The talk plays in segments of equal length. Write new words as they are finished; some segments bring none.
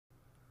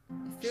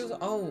It feels...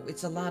 Oh,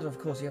 it's a ladder, of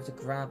course. You have to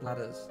grab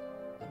ladders.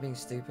 I'm being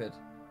stupid.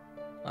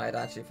 I had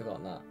actually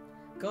forgotten that.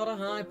 Got a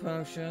high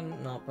potion.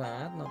 Not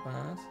bad, not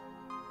bad.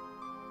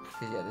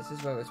 Because, yeah, this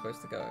is where we're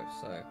supposed to go,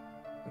 so...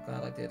 I'm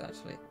glad I did,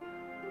 actually.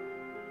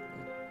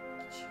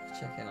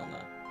 Check in on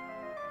that.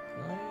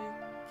 Can I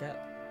get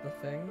the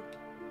thing?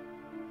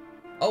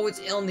 Oh,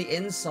 it's on the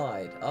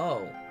inside.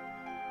 Oh.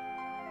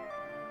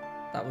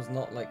 That was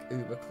not, like,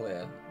 uber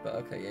clear. But,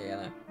 okay, yeah,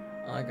 no.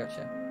 I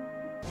gotcha.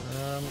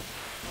 How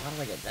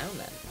do I get down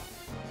there?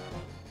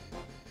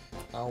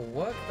 I'll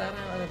work that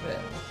out in a bit.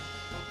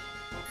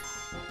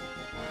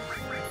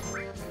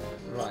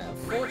 Right,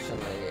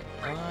 unfortunately,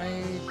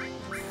 I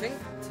think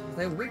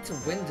they're weak to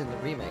wind in the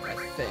remake, I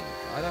think.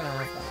 I don't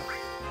have that.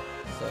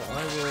 So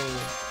I will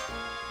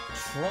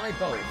try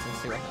bolt and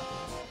see what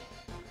happens.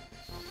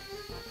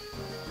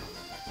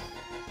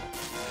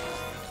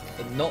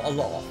 But not a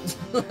lot.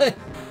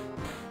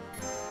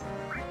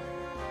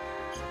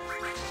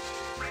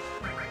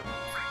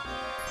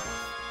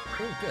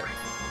 Oh, good.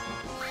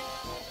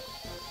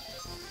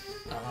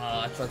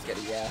 Ah, I tried to get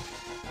a yeah.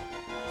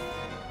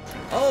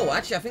 Oh,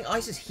 actually, I think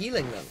ice is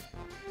healing them.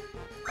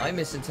 I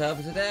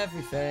misinterpreted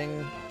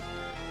everything.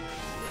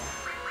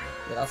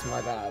 Yeah, that's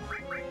my bad.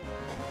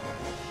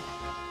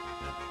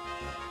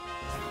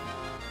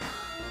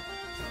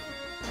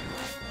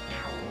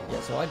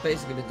 Yeah, so I'd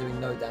basically been doing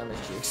no damage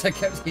to you because I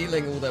kept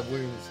healing all their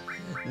wounds.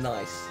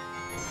 Nice.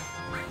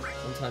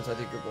 Sometimes I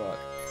do good work.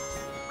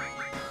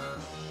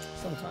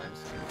 Sometimes.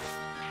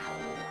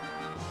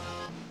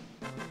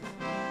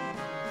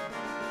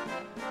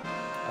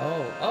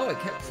 Oh, it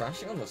kept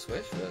crashing on the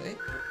Switch, really?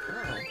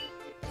 Oh,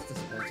 that's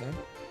disappointing.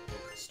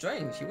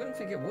 Strange, you wouldn't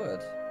think it would.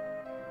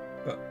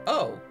 But,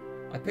 oh,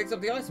 I picked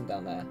up the item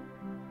down there.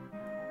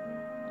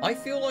 I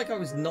feel like I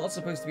was not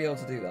supposed to be able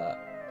to do that.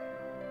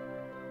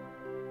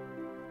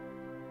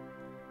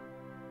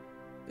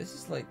 This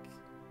is like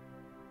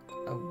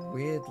a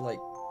weird, like,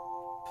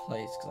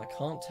 place, because I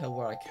can't tell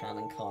where I can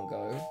and can't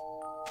go.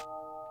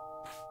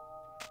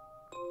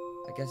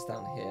 I guess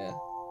down here.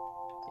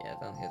 Yeah,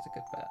 down here's a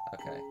good bet.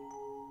 Okay.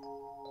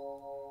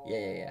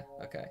 Yeah,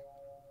 okay.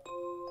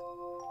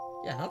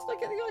 Yeah, how did I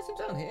get the item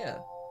down here?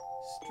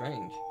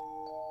 Strange.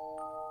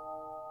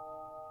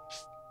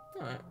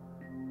 Alright.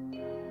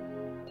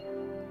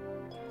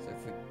 So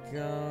if we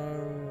go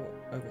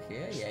over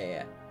here,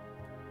 yeah.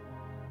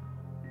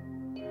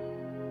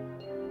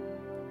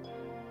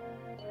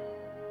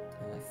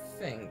 And I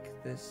think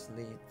this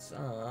leads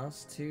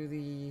us to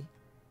the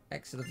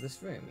exit of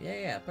this room.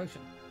 Yeah,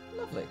 potion.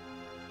 Lovely.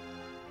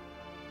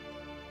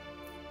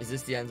 Is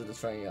this the end of the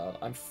train yard?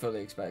 I'm fully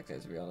expecting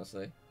it, to be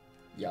honestly.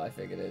 Yeah, I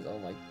think it is. Oh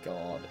my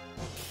god.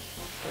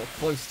 Or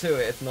close to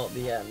it, if not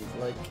the end.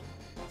 Like,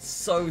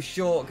 so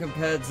short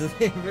compared to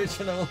the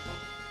original.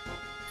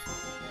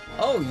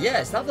 Oh, yeah,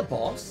 is that the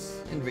boss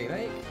in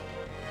Remake?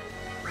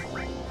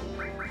 It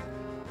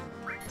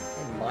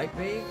might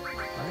be.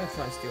 I'm gonna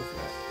try and steal from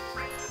it.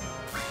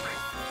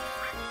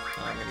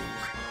 I'm gonna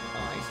use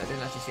ice. I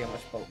didn't actually see how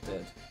much Bolt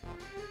did.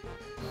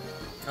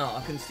 Oh,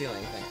 I couldn't steal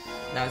anything.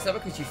 Now, is that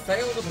because you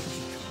failed or because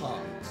you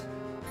can't?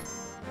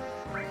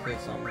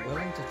 Because I'm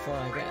willing to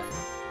try again.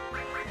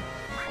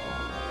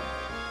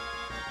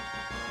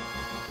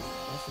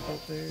 What's the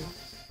Bolt do?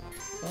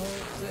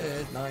 Bolt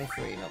did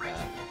 93, not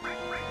bad.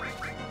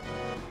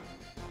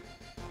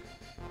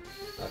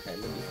 Okay,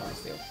 look, you can't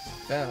steal.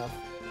 Fair enough.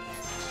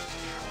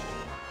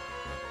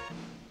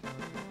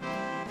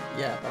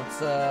 Yeah, that's,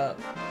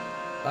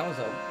 that was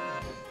a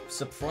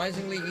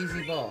surprisingly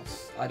easy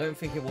boss. I don't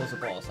think it was a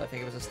boss. I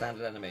think it was a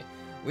standard enemy.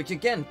 Which,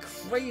 again,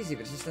 crazy,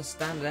 but it's just a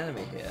standard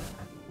enemy here.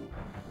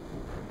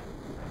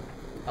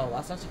 Oh,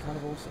 that's actually kind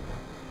of awesome.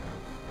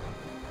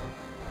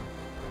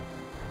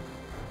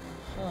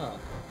 Huh.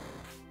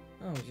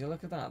 Oh, would you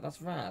look at that?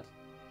 That's rad.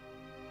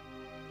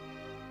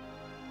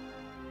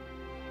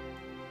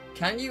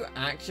 Can you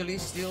actually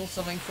steal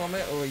something from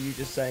it, or are you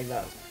just saying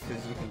that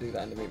because you can do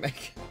that in the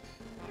remake?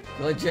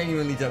 Because I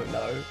genuinely don't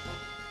know.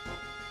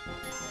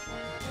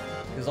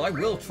 Because I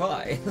will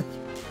try.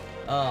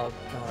 Oh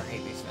god, I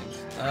hate these things.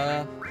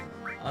 I'm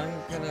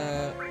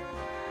gonna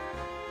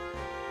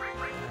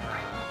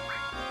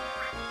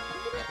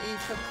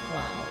eat a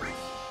cloud.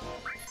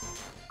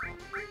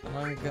 And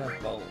I'm gonna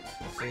bolt.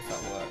 Let's see if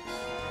that works.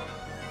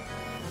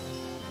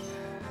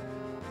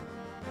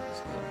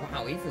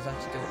 Wow, Ether's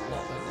actually doing a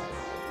lot, don't they?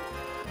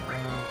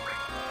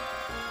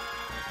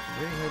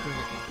 Really hoping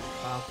we can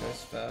cloud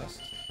this first.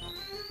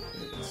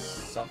 It would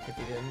suck if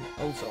he didn't.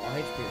 Also, our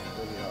HP is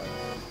really low.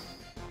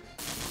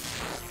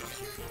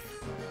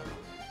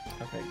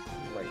 Okay,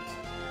 great.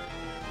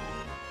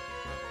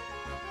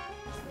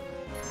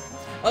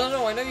 I don't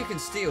know, I know you can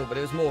steal, but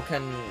it was more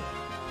can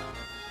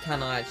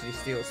I actually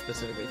steal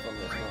specifically from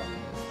this one?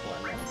 Is what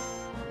I meant.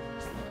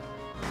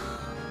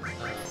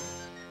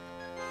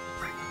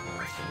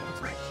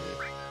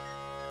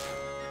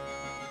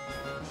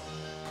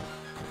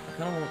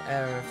 I kind of want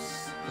Aerith's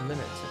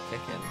limit to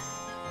kick in.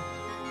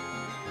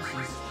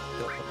 She's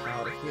got the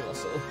power to heal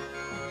us all.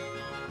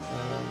 I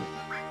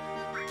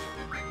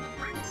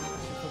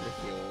should probably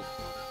heal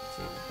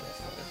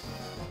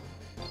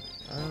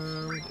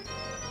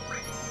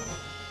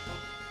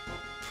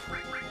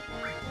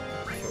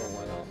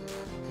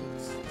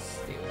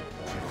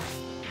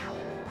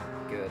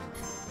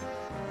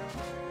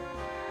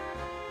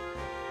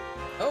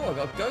Oh, I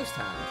got Ghost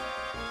Hand.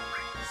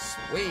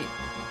 Sweet.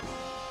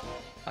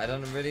 I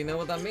don't really know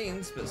what that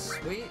means, but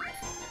sweet.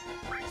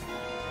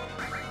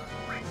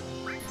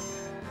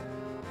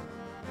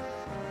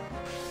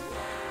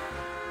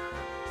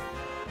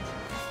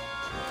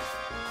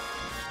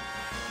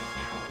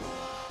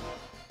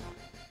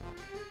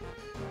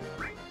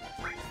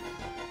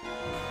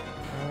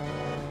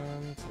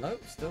 And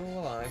nope, still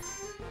alive.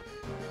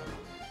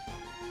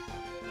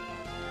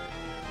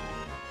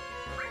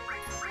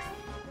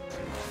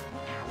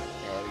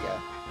 There we go.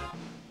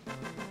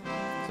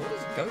 So what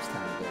does Ghost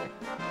Hand do?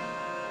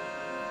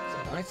 Is it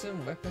an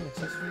item, weapon,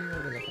 accessory? What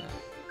are we looking at?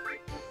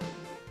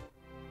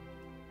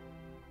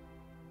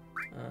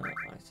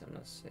 Item,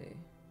 let's see.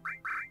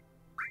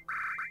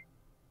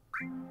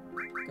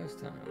 Ghost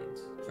Hand.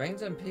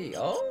 Drains MP.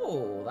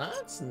 Oh,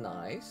 that's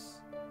nice.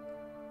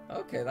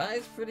 Okay, that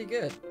is pretty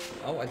good.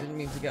 Oh, I didn't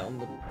mean to get on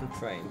the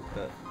train,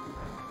 but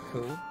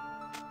cool.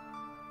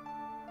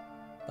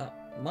 That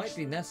might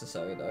be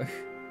necessary, though.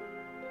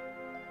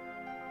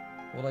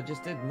 What I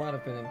just did might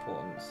have been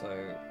important, so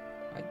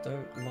I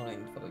don't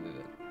mind that I did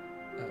it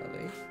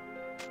early.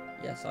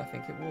 Yes, I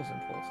think it was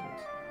important.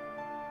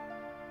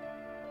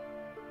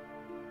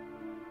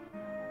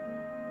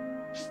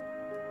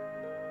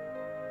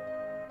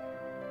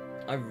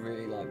 I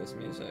really like this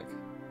music.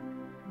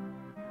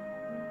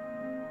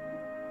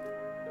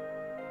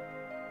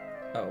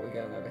 Oh, we're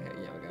going over here.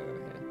 Yeah, we're going over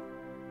here.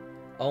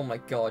 Oh my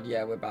god,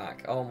 yeah, we're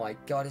back. Oh my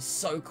god, it's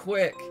so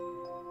quick.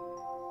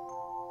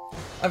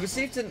 I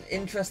received an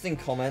interesting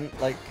comment,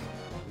 like,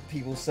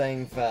 people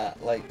saying that,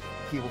 like,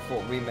 people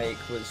thought Remake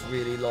was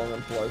really long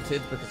and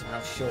bloated because of how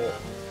short,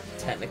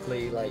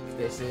 technically, like,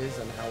 this is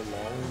and how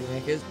long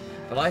Remake is.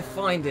 But I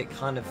find it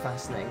kind of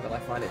fascinating, but I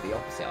find it the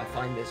opposite. I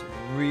find this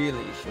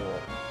really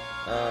short.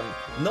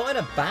 Not in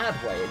a bad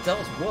way, it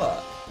does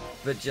work.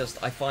 But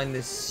just, I find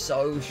this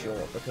so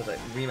short because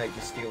Remake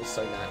just feels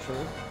so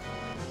natural.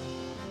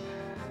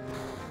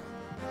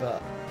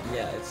 But,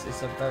 yeah,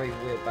 it's a very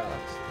weird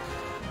balance.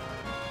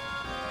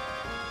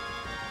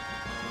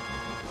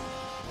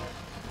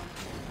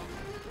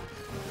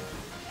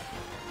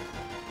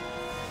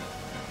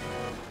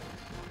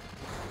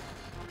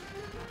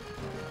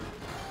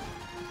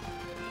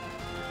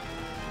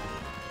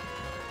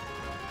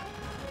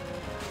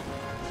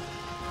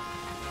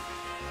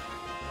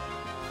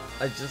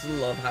 I just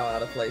love how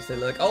out of place they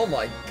look. Oh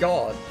my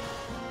god!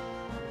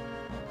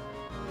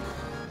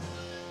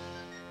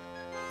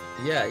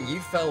 Yeah,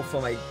 you fell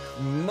from a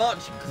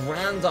much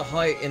grander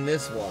height in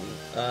this one.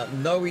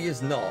 No, he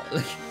is not.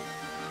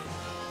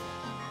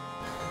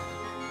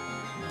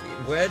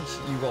 Wedge,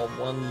 you are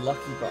one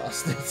lucky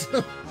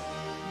bastard.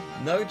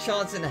 No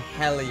chance in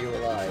hell are you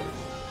alive.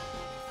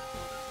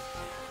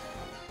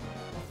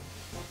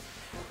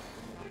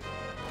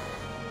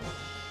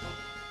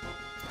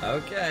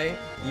 Okay,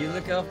 you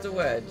look after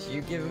Wedge.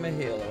 You give him a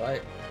heal,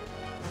 alright?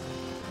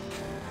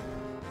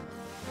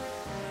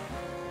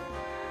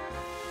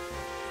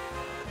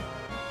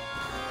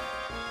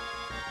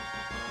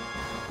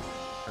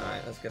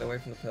 Alright, let's get away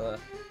from the pillar.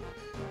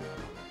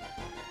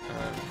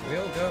 And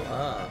we'll go...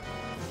 Ah.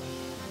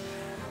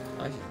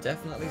 I should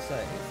definitely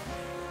save.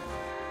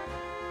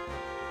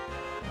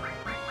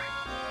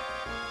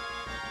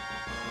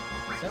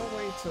 Is there a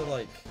way to,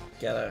 like,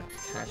 get a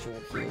casual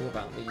heal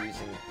without me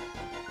using...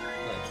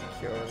 like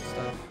cure and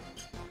stuff,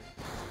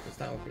 because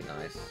that would be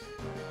nice.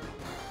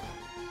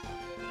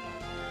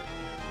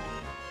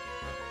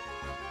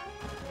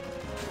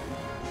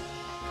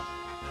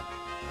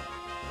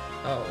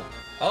 Oh.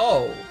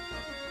 Oh!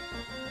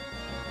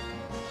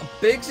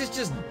 Biggs is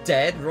just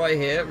dead right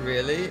here?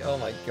 Really? Oh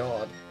my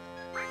god.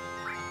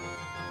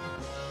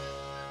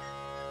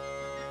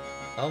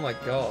 Oh my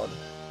god.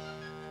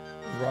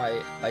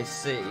 Right, I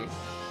see.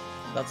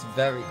 That's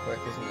very quick,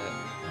 isn't it?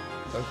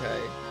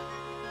 Okay.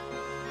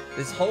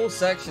 This whole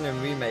section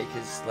in Remake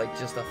is like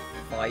just a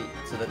fight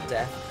to the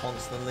death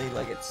constantly.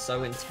 Like, it's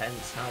so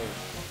intense how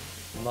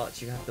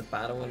much you have to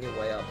battle on your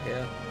way up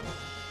here.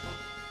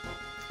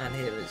 And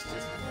here it's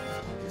just...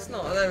 it's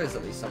not... there is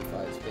at least some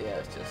fights, but yeah,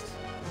 it's just...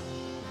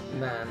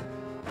 man.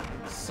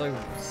 So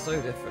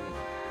different.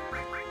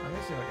 Let me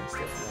see if I can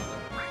steal from one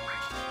of them.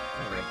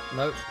 Okay.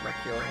 Nope, my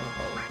cure on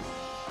hold.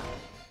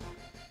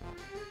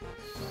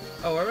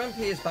 Oh, our MP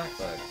is back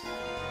though.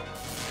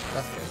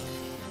 That's good.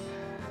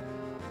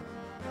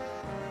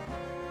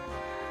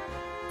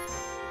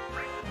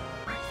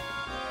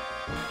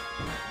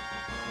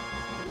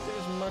 Didn't do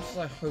as much as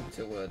I hoped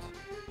it would.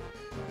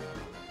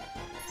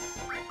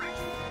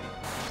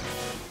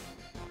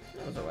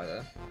 That was alright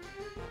there.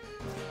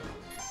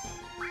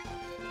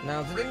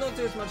 Now, did it not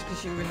do as much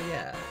because you were in the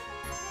air?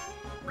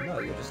 No,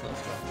 you're just not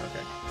strong.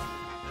 Okay.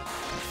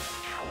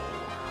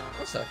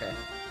 That's okay.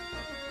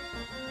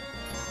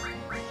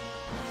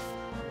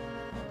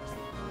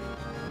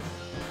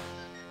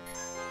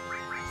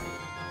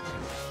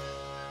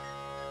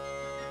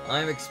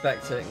 I'm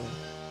expecting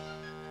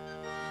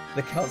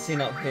the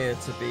cutscene up here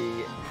to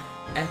be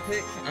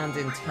epic and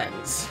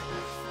intense.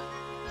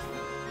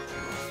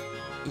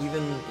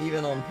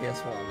 Even on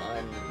PS1,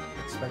 I'm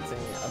expecting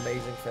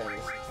amazing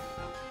things.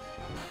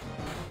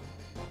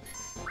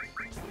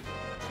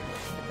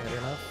 Good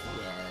enough?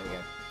 Yeah, there we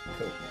go.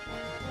 Cool.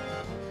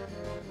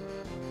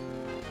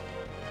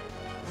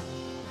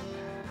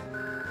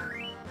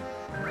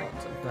 Not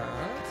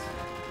bad.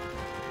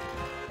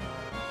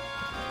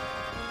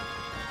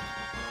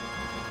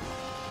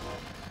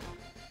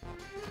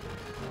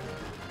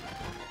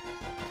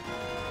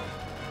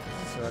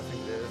 This is who I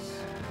think it is.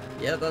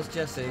 Yeah, that's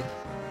Jesse. And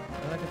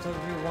I can talk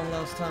to you one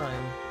last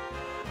time.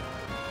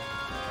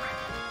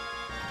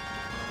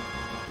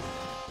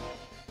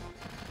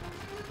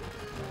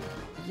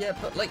 Yeah,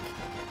 but like,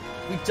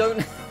 we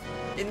don't...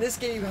 In this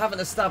game, you haven't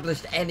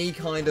established any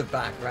kind of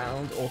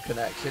background or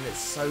connection. It's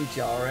so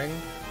jarring.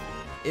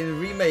 In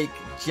Remake,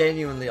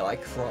 genuinely, I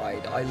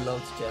cried. I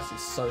loved Jesse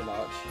so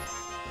much.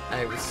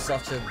 And it was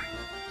such a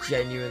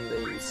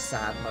genuinely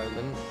sad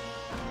moment.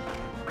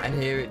 And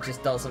here, it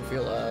just doesn't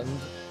feel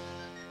earned.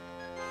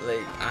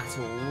 Like, at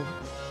all.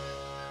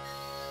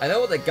 I know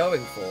what they're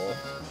going for.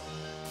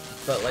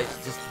 But, like,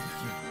 just...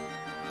 You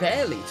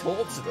barely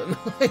talk to them.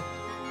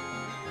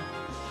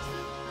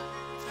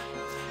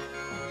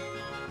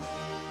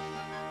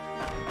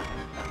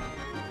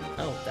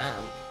 Oh,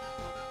 damn.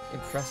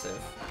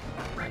 Impressive.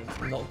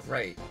 And not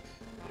great.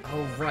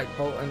 Oh, right.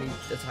 Bolt only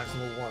attacks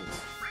them all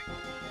once.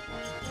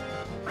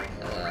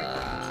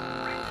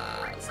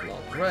 That's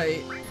not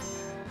great.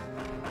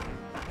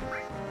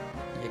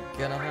 You're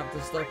gonna have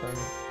to stop him.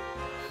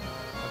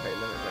 Okay,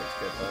 limit break's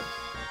good, though.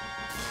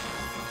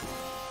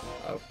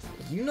 Oh,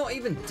 are you not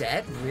even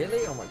dead?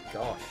 Really? Oh my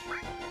gosh.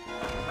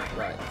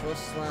 Right,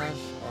 cross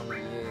slash on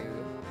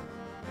you.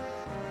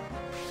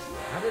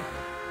 How did...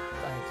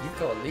 You've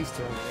got at least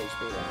 200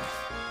 HP left.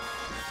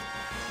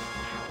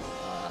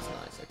 Oh, that's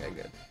nice. Okay,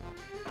 good.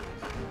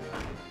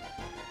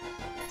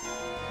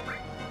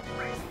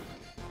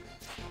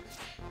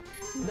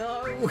 No!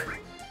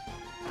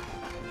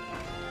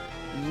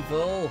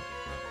 Evil!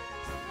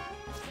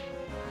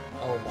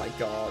 Oh my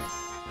god.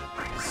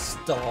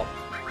 Stop.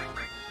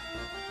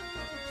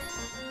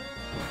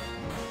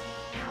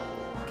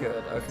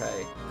 Good,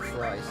 okay.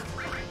 Christ.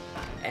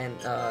 And,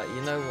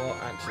 you know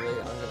what? Actually,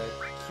 I'm gonna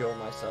cure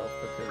myself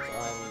because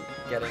I'm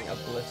getting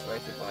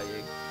obliterated by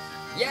you.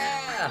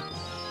 Yeah!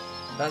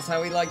 That's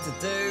how we like to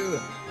do!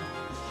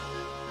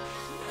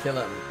 Kill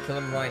him. Kill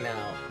him right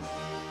now.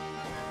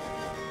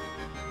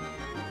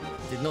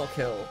 Did not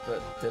kill,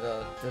 but did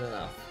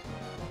enough.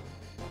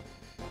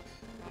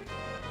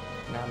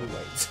 Now we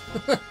wait.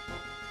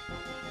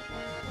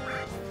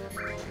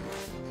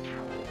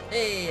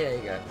 Hey, there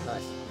you go.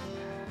 Nice.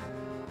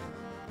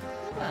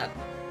 Not bad.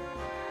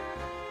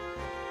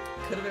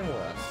 Could have been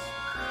worse.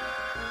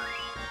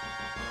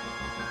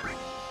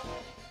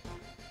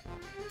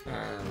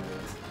 And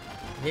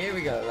here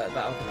we go, let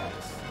battle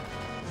commence.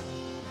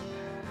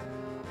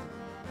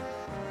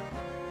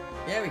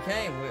 Yeah, we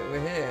came. We're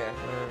here.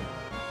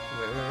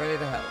 We're ready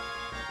to help.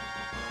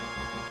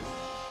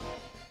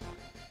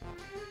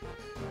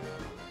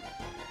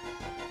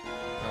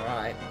 All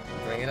right,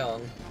 bring it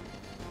on.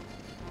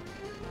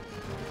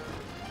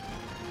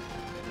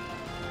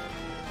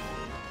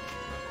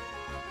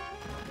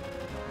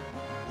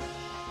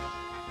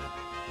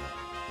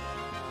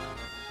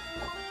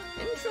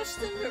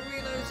 Interesting that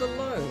Reno's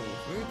alone.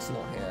 Rude's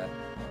not here.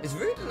 Is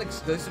Rude an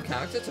exclusive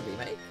character to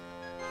Remake?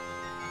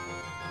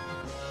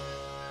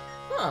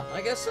 Huh,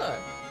 I guess so.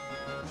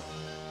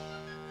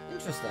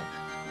 Interesting.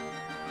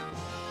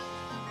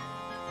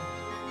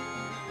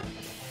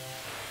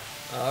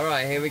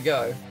 Alright, here we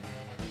go.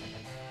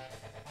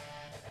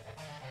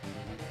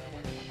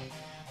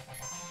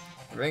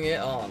 Bring it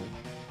on.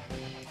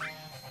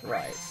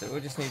 Right, so we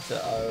just need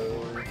to...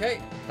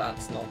 Okay,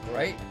 that's not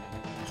great.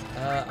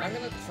 I'm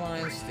gonna try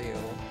and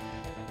steal.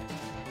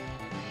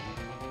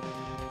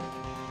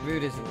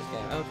 Rude is in this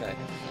game. Okay.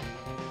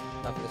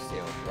 Nothing to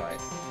steal.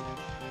 Right.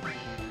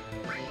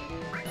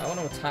 I want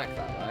to attack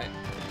that, right?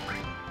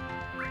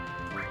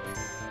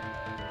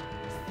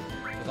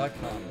 Because I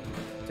can't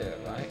do it,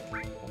 right?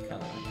 Or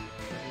can I?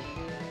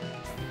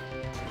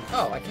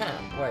 Oh, I can.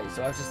 Wait,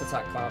 so I've just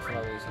attacked Cloud for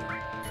no reason.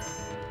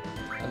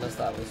 Unless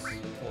that was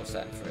all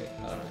set and free.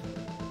 I don't know.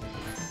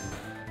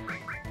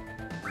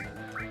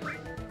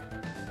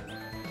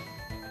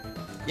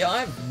 Yeah, I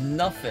have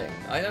nothing.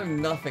 I know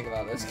nothing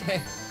about this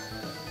game.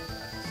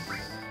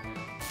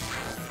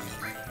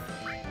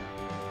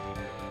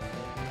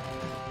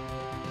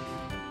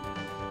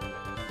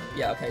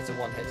 Yeah, okay, so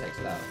one hit takes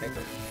it out. Okay,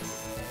 cool.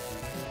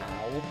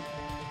 Ow.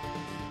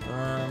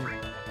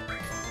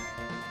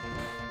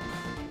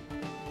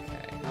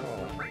 Okay, how do I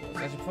want to handle this?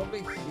 I should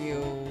probably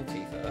heal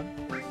Tifa.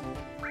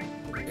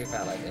 Would be a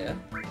bad idea.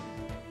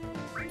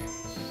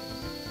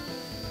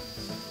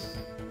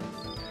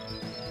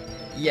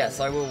 Yes,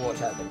 I will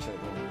watch Advent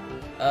Children.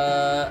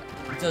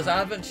 Does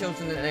Advent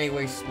Children in any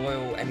way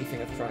spoil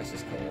anything of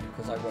Crisis Core?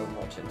 Because I won't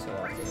watch it until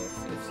after,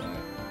 if so.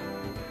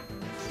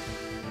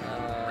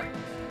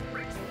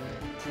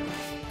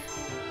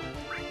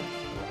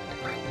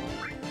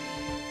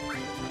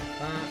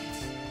 That.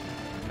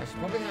 I should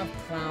probably have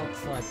Cloud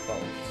try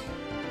Bolt.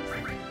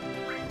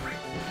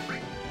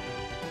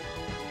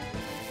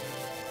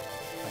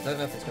 I don't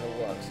know if it's going to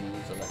work, so you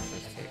use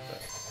electricity,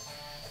 but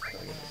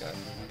gotta give it a go.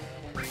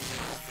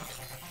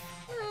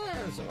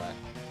 It's alright.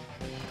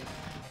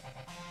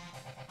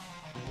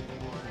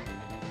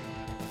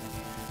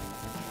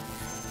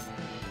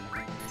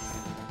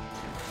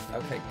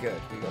 Okay, good.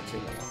 We got 2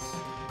 minutes.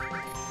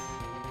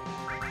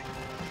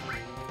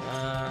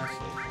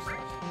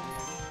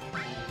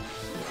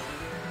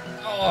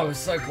 Oh, I was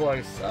so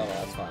close. Oh, well,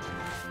 that's fine.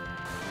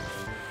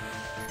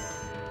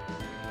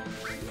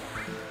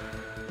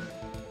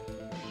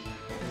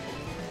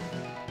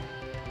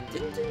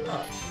 Didn't do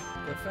much,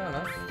 but fair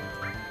enough.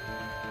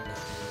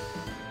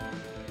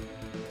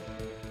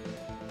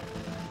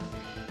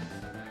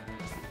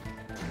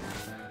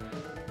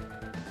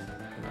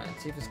 Right,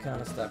 Tifa's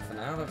kind of stuck for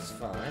now, that's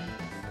fine.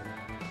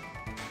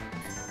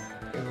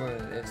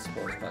 It's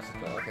sports plus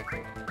as well, okay,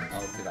 cool.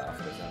 I'll do that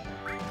afterwards then.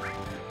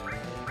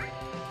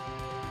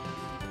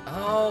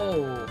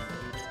 Oh!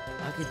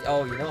 I could,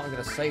 oh, you know what, I'm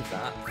going to save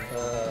that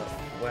for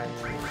when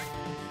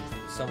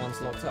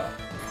someone's locked up.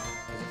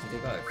 Because you can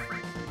do both.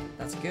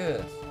 That's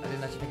good. I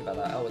didn't actually think about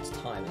that. Oh, it's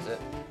time, is it?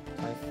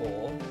 Time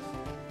 4.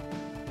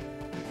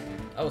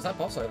 Oh, is that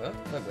boss over?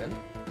 Did I win?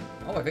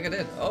 Oh, I think I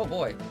did. Oh,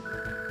 boy.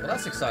 Well,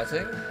 that's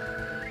exciting.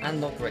 And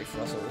not great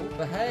for us all.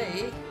 But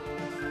hey!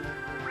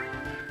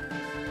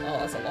 Oh,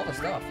 that's a lot of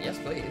stuff. Yes,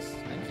 please.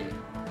 Thank you.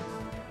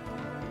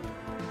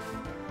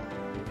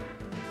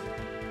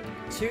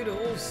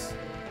 Toodles!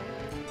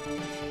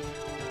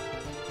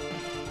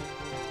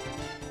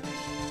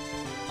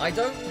 I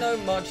don't know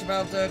much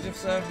about Dirge of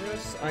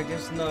Cerberus. I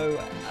just know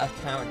a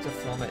character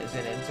from it is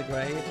in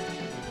Intergrade.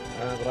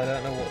 But I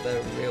don't know what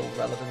their real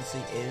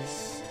relevancy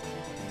is.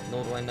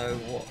 Nor do I know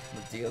what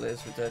the deal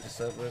is with Dirge of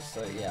Cerberus.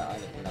 So yeah, I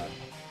don't know.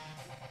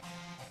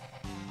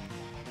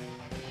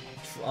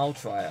 I'll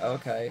try it.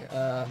 Okay.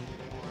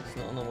 It's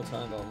not a normal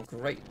time bomb.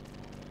 Great.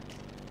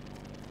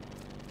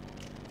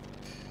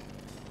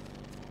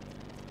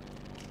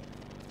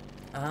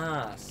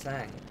 Ah,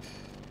 Sang.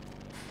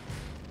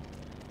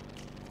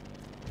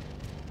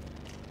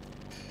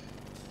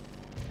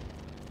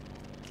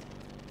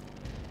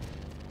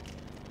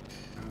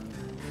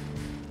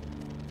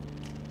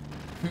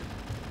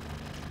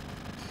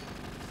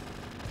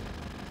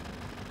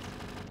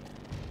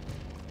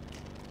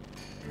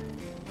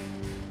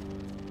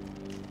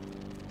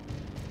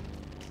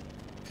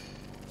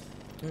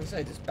 I was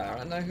gonna say, does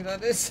Barrett know who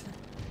that is?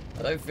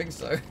 I don't think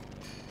so.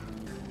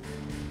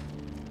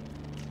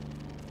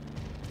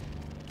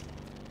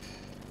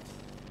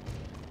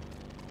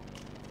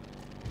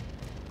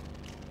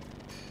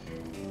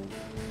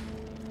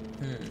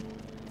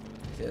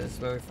 Yeah, this is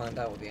where we find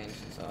out what the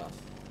ancients are,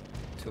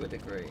 to a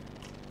degree.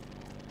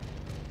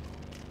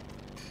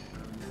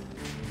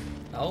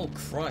 Oh,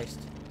 Christ.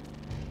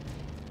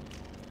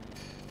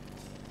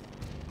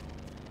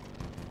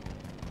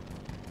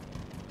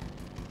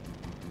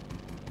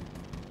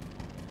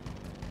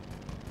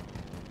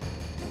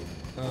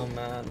 Oh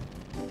man.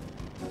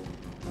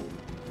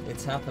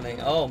 It's happening.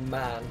 Oh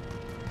man.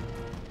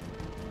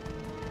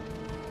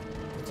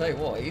 I'll tell you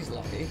what, he's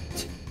lucky.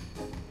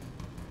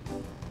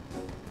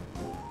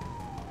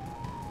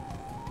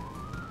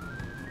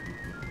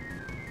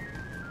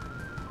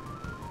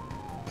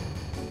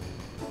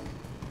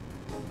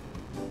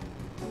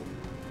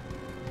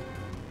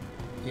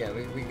 Yeah,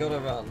 we gotta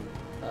run.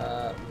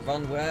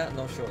 Run where?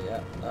 Not sure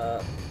yet.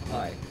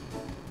 Hi.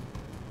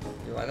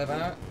 You right there,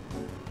 Barrett?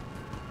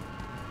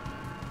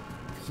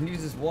 We can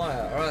use this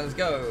wire. Alright, let's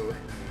go.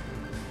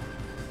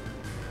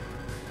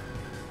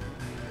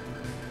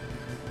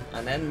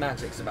 And then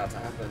magic's about to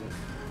happen.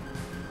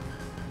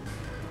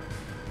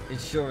 It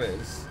sure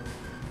is.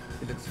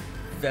 It looks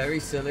very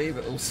silly,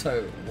 but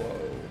also,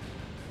 whoa.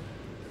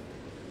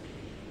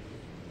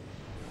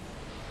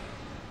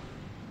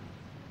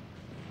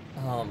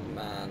 Oh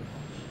man.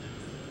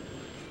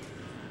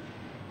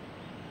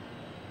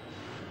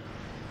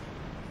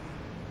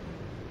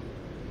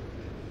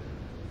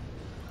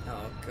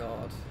 Oh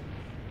god.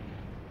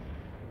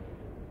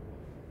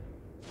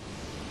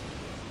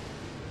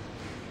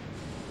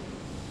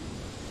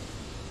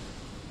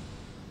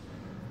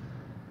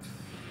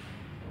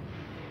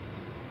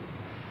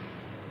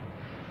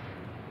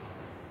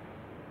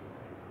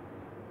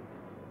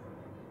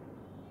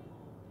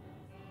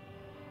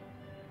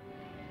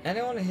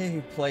 Anyone here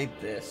who played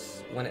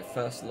this when it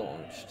first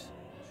launched,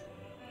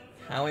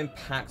 how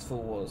impactful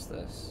was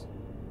this?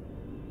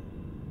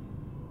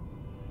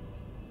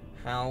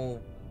 How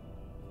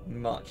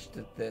much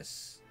did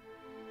this,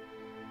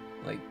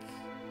 like,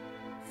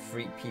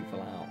 freak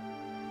people out?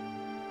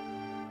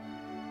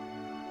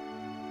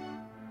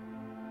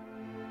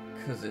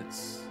 Because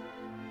it's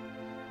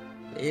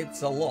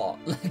a lot.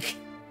 Like,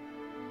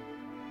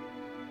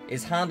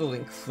 it's handled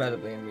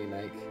incredibly in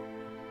Remake.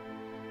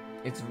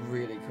 It's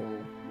really cool.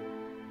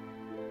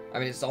 I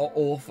mean, it's all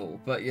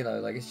awful, but, you know,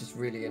 like, it's just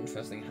really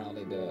interesting how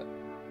they do it.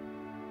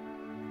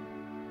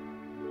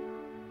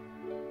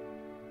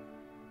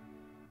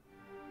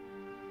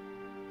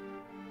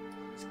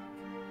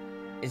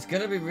 It's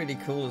gonna be really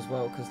cool as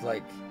well, because,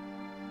 like,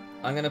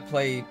 I'm gonna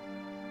play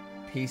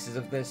pieces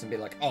of this and be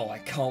like, oh, I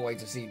can't wait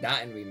to see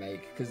that in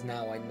Remake, because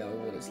now I know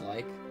what it's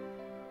like.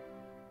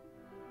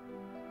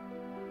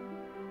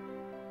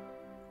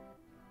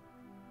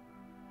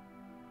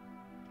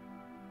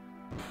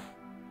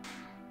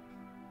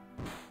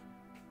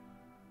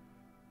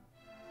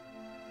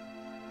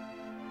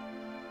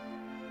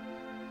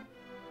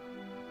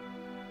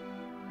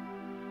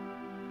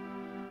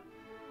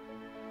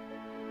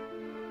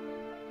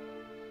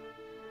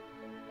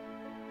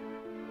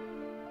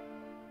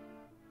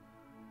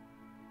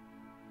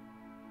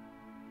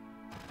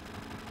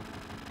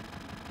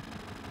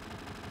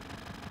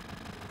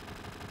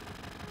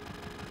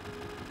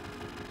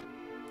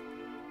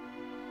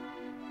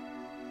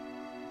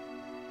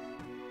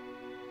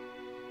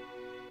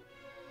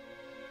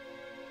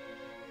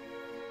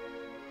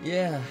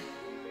 Yeah,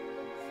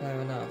 fair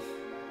enough.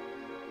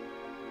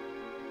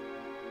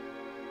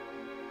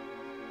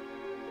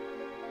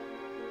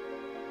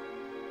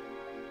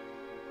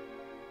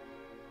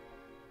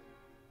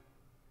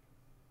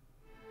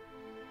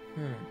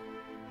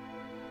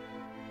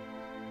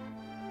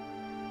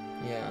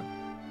 Yeah.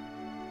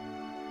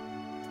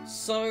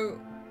 So,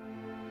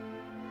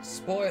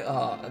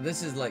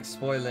 this is like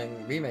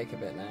spoiling Remake a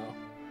bit now.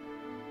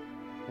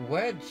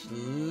 Wedge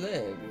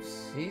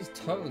lives. He's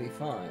totally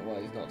fine.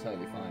 Well, he's not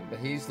totally fine, but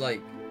he's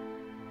like...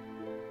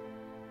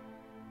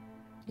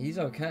 he's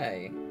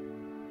okay.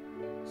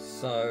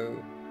 So...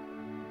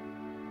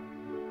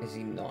 is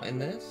he not in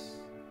this?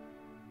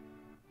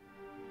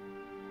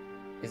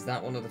 Is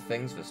that one of the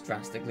things that's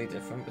drastically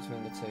different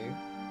between the two?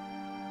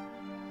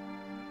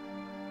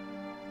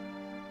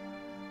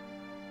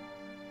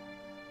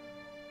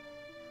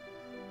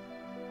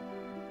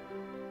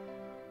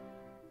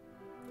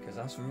 Because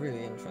that's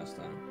really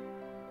interesting.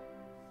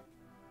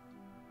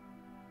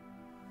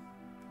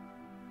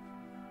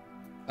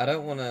 I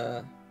don't want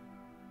to...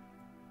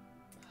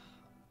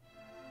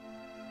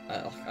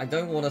 I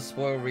don't want to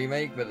spoil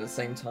Remake, but at the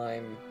same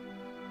time,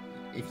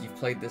 if you've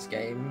played this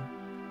game,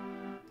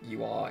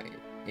 you already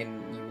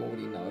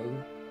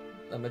know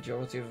a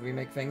majority of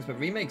Remake things. But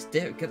Remake's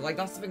different. Like,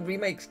 that's the thing.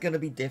 Remake's gonna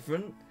be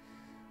different.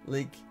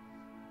 Like,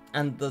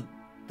 and the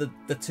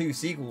two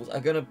sequels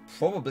are gonna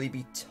probably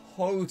be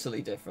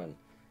totally different,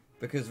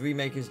 because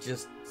Remake is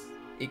just,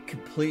 it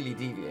completely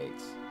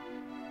deviates.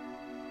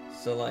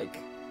 So, like,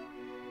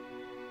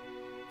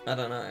 I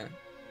don't know.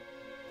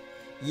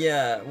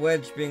 Yeah,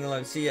 Wedge being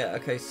alive. So yeah,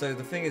 okay, so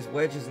the thing is,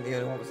 Wedge isn't the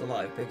only one that's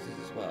alive, Biggs is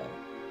as well.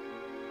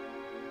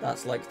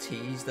 That's, like,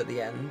 teased at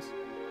the end.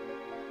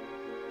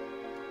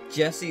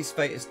 Jessie's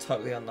fate is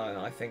totally unknown.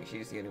 I think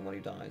she's the only one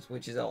who dies,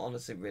 which is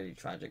honestly really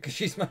tragic, because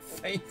she's my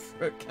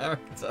favourite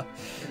character.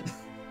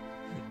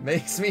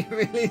 Makes me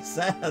really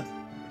sad.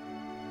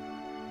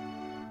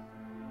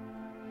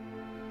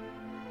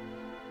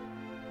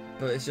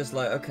 But it's just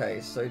like, okay,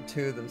 so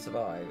two of them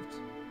survived.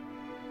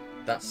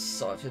 That's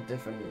such a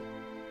different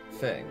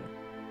thing.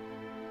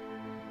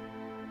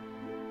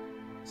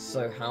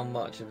 So how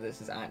much of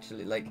this is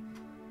actually, like...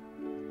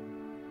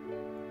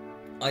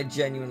 I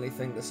genuinely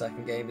think the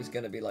second game is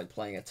going to be like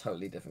playing a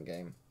totally different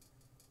game.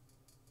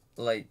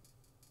 Like,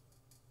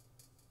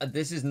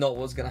 this is not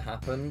what's going to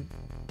happen,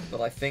 but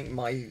I think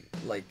my,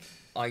 like,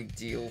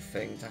 ideal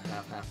thing to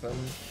have happen...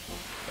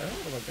 Where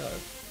do I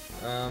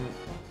go?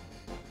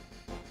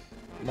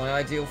 My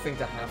ideal thing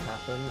to have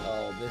happen...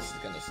 Oh, this is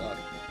going to suck.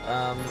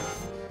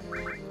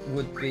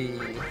 Would be...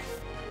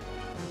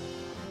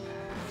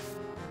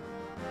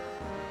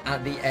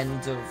 at the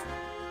end of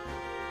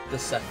the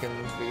second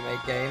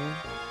Remake game,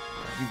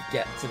 you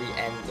get to the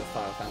end of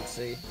Final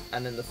Fantasy,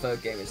 and then the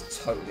third game is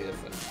totally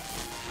different.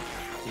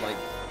 Like,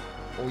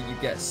 or you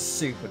get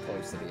super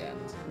close to the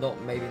end.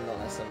 Maybe not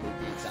necessarily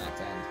the exact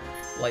end.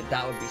 Like,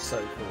 that would be so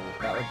cool.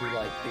 That would be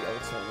like the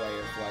ultimate way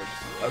of like,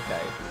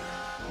 okay,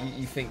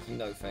 you think you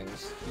know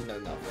things, you know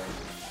nothing.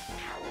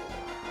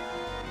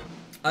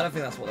 I don't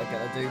think that's what they're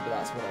gonna do, but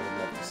that's what I would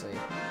love to see.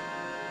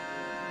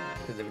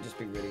 Because it would just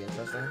be really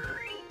interesting.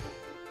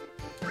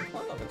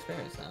 Quite a lot of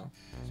experience now.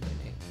 It's really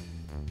neat.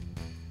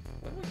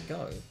 Where do I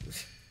go?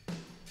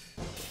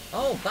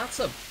 Oh, that's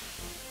a...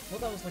 well,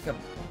 that was like a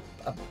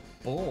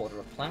board or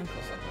a plank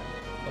or something.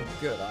 Oh,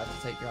 good. I have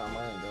to take you out on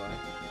my own, do I?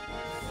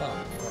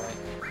 Fun. Alright.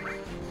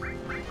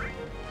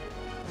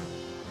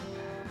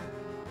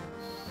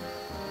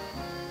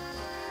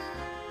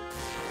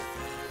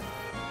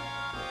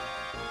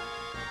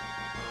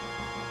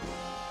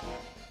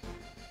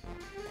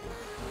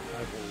 I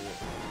will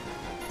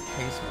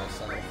pace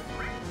myself.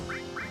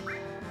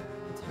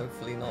 And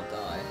hopefully not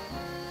die.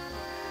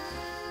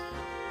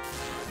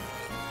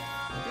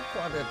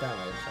 Quite a bit of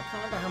damage. I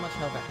can't remember how much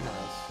health it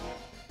has.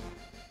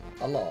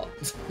 A lot.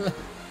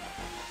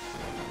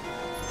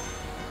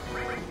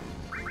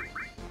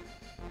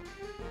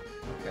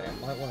 Okay, I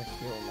might want to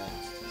heal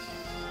next.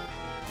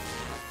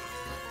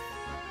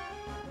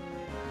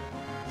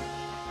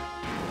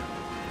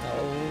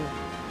 Oh,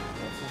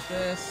 what is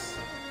this?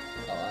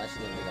 Oh, I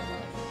actually didn't do that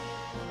much.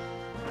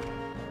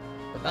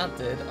 But that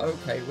did.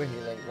 Okay, we're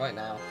healing right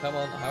now. Come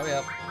on, hurry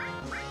up.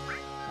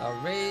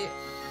 Hurry!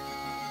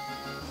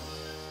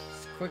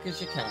 As quick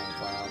as you can,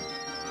 clown.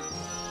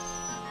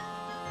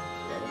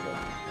 Yeah, we're good.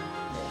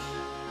 Ish.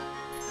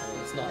 I mean,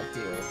 it's not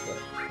ideal, but...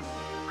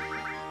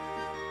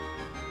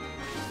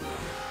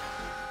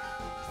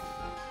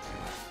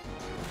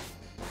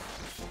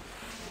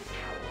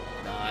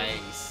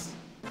 Nice!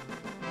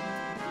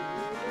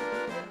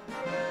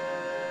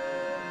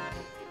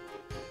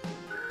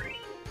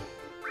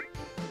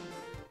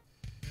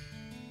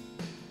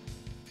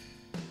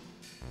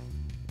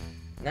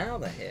 Now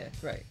they're here.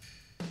 Great.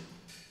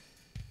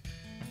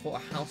 I thought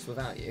a house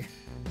without you.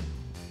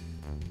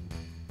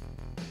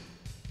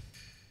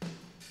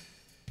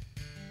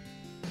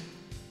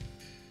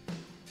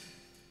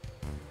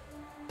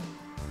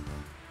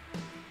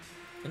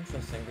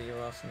 Interesting that you're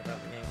asking about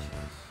the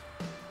ancients.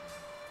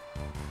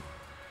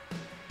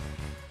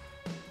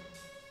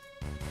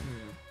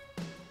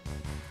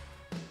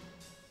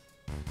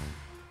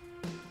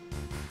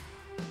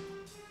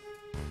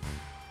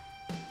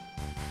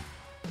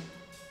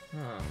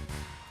 Huh.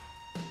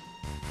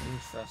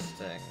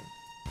 Interesting.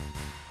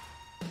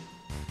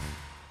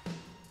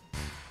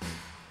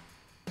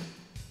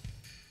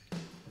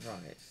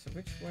 Right, so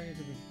which way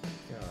do we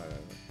go?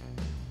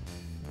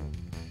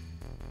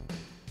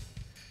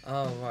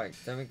 Oh, right,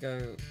 then we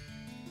go...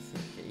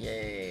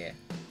 Yeah.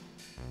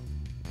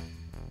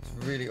 It's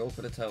really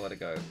awkward to tell where to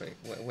go,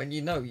 but when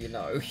you know, you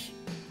know.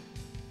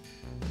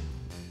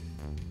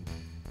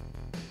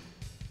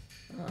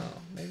 Oh,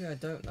 maybe I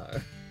don't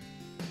know.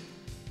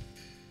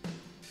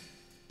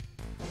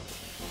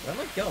 Where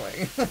am I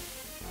going?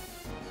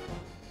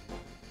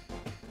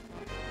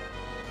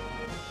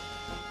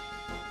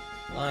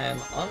 I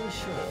am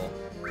unsure.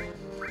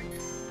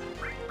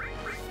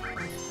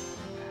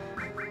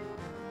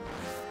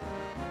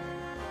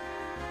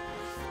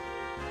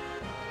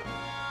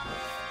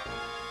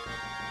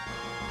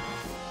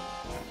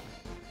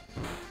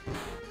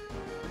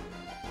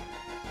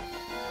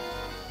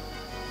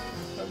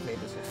 Hopefully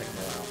this will take a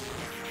while.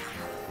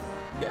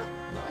 Yeah,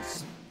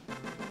 nice.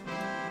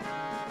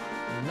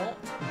 Not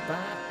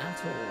bad at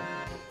all.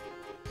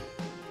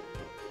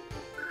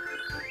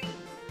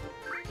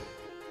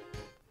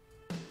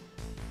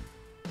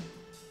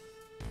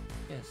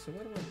 Yeah, so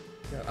where do I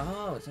go?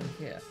 Oh, it's in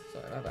here.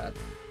 Sorry, my bad.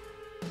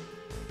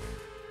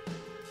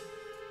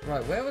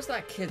 Right, where was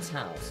that kid's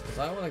house? Because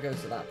I want to go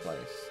to that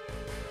place.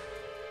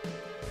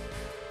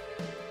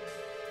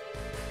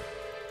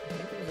 I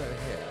think it was over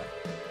here.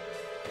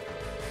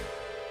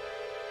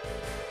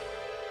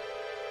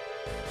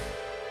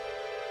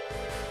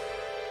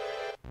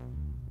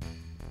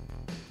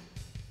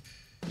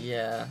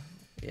 Yeah,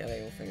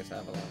 they all think it's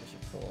Avalanche,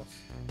 of course.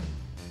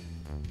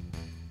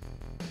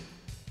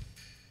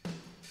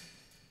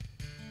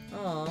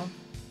 Aww.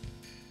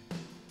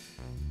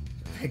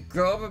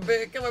 Grow up a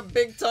bit, become a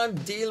big time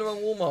dealer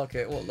on Wall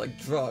Market. What, like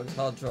drugs,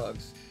 hard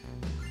drugs?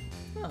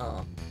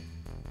 Oh.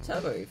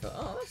 Turbo Ether.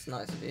 Oh, that's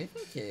nice of you,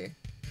 thank you.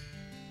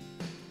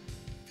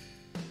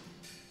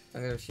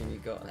 I'm gonna assume you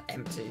got an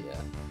empty,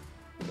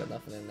 you got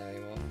nothing in there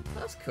anymore.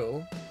 That's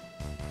cool.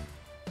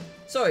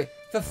 Sorry,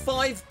 for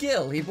 5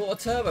 gil, he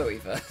bought a Turbo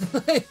Ether.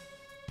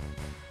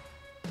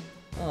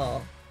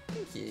 Oh,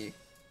 thank you.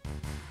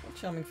 What a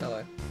charming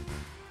fellow.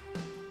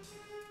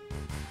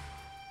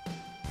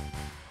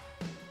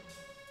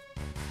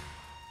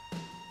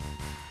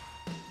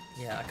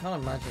 Yeah, I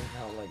can't imagine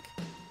how, like,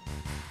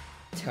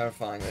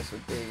 terrifying this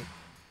would be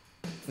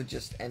for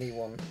just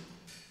anyone.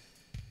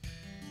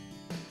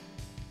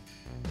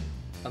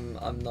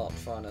 I'm not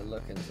trying to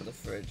look into the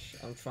fridge.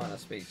 I'm trying to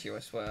speak to you, I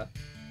swear.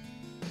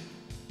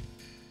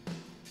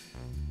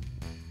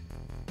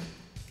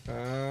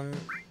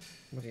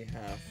 What do you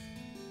have?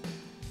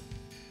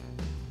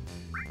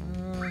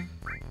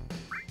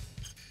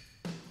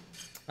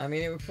 I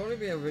mean, it would probably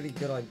be a really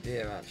good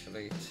idea,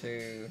 actually,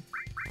 to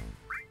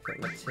put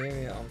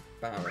materia on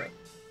Barrett.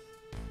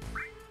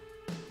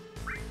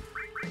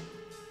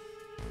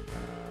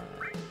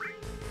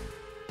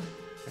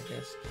 I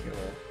guess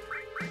cure.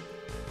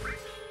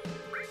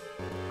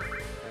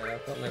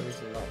 I've got no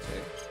reason not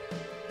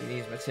to. He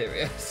needs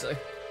materia, so...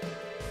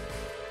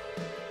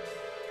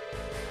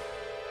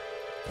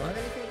 Do I have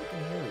anything that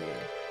can heal you?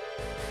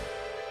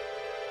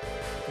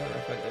 I don't know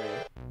if I do.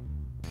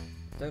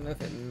 Don't know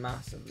if it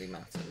massively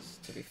matters,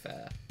 to be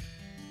fair.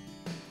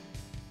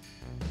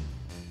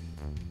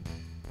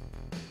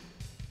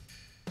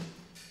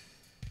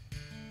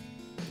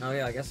 Oh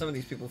yeah, I guess some of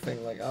these people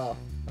think like, oh,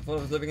 I thought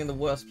I was living in the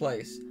worst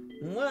place.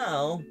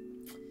 Well,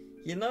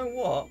 you know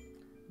what?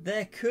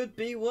 There could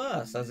be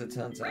worse, as it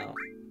turns out.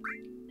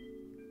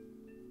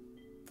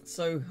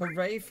 So,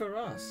 hooray for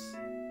us.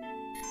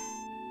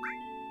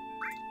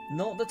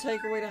 Not the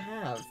takeaway to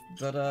have,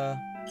 but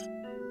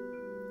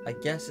I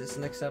guess it's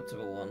an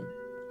acceptable one.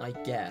 I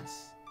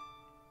guess.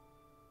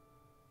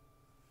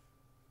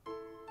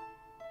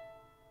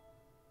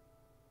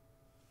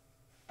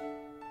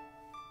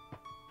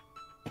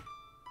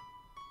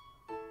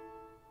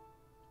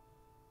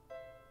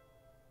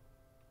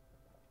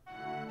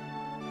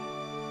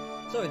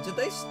 Sorry, did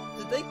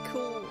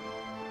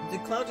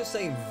Cloud just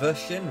say the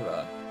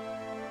Shinra?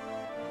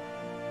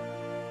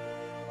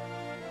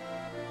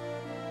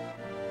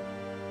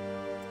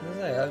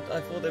 say, I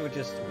thought they were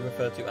just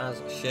referred to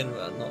as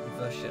Shinra, not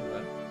the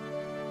Shinra.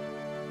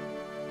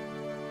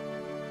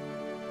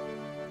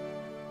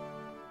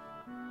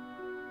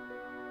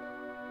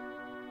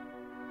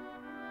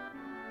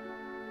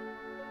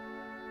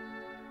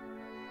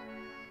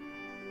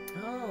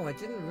 Oh, I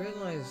didn't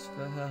realize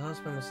that her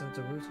husband was sent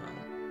to Wutan.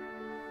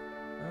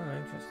 Oh,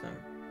 interesting.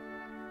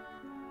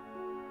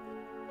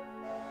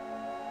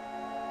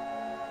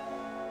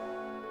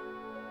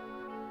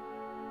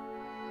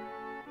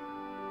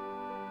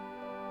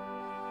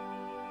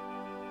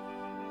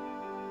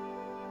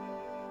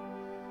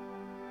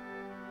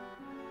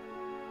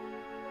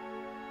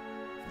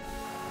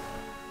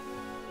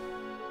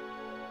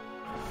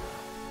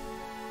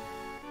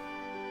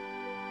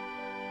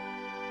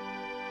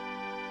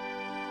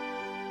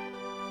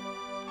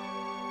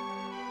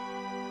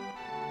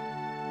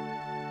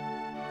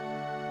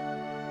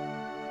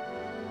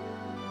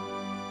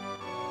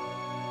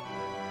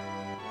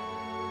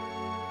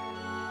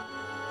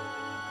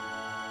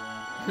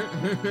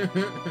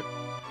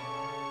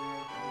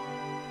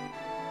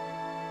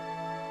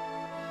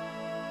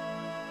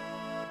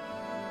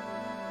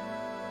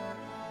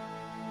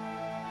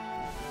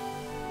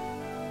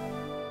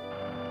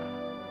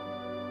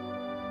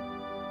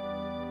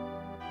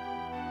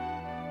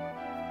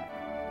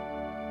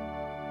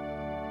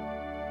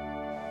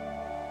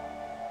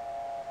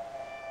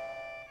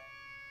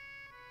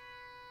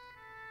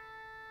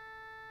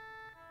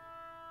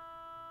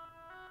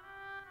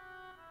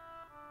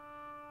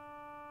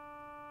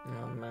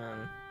 Oh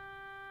man.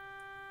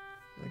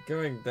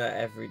 Going there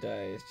every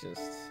day is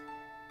just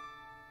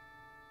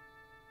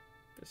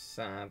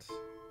sad.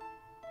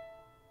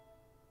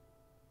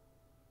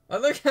 I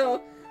like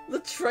how the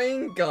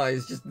train guy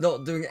is just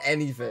not doing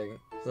anything.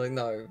 It's like,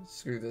 no,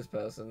 screw this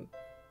person.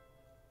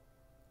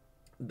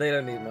 They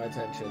don't need my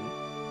attention.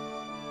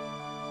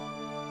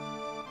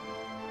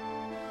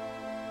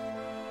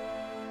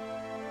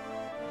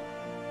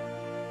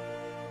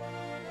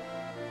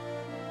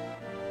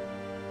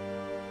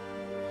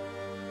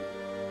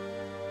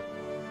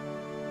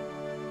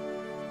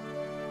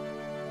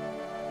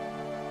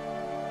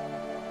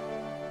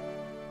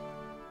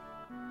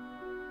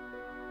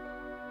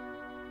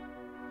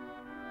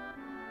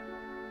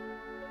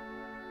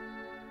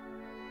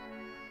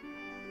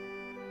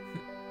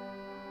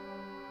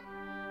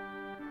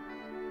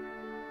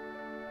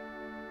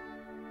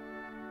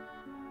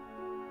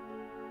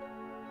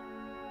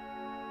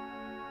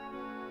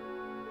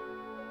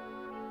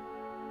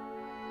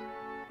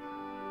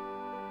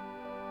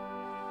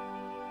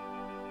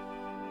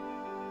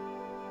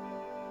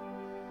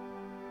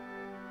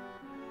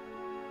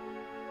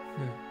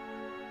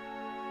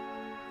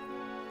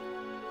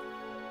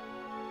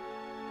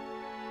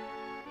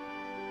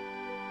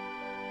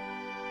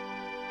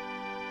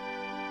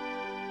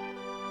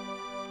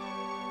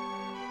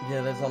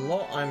 Yeah, there's a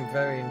lot I'm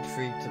very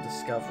intrigued to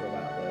discover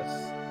about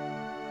this.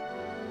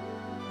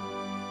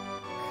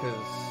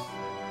 Because...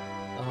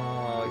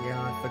 oh, yeah,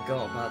 I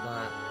forgot about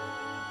that.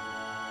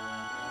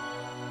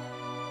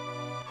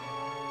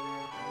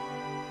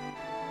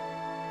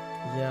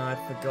 Yeah,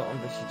 I'd forgotten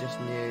that she just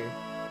knew.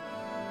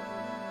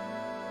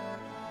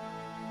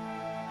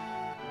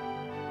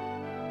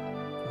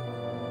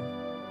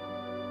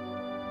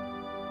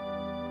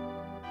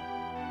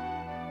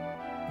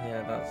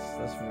 Yeah,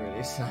 that's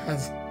really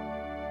sad.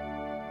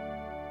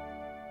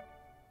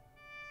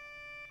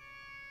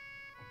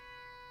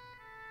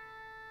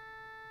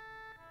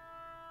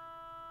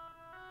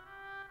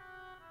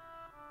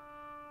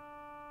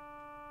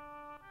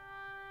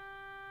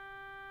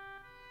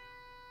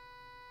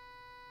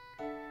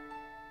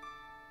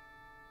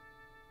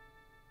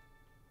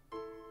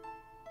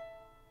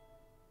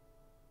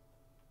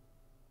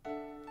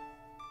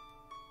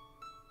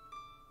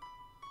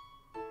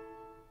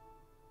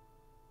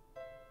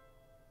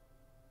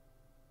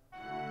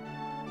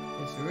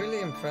 It's really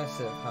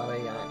impressive how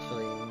they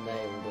actually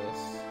nailed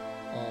this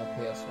on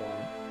PS1.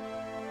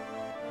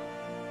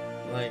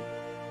 Like,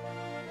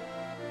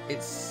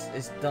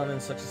 it's done in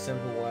such a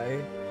simple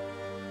way,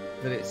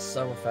 but it's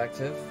so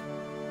effective,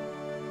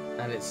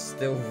 and it's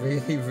still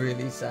really,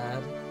 really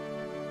sad.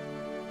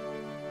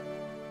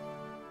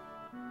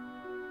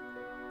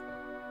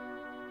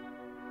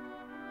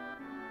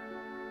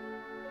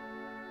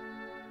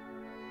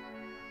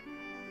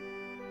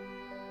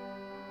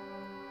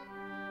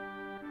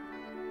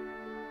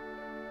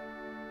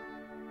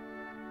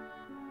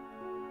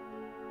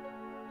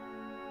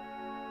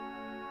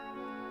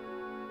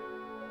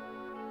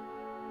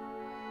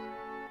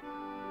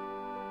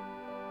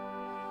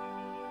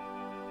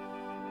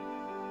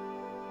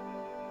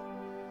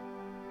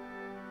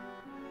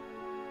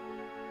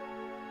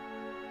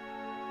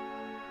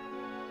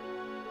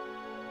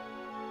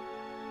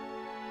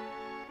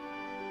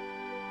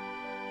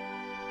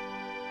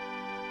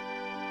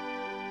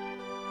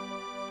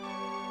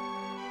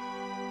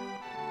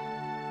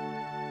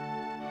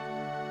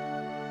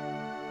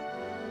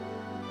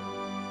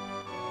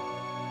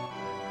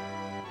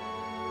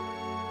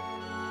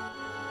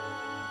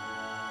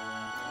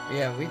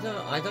 Yeah,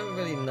 I don't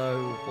really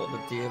know what the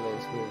deal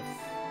is with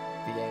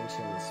the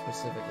Ancients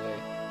specifically.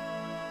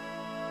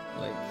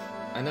 Like,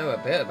 I know a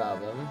bit about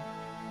them,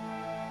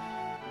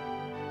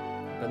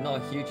 but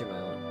not a huge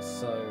amount,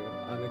 so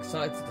I'm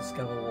excited to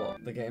discover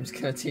what the game's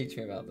gonna teach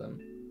me about them.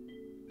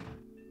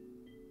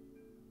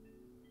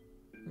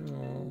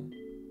 Aww.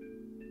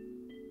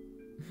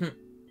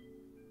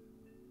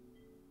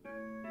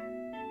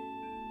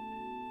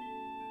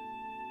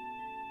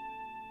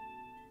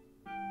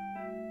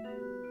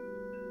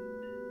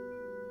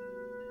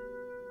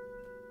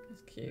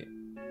 It's cute.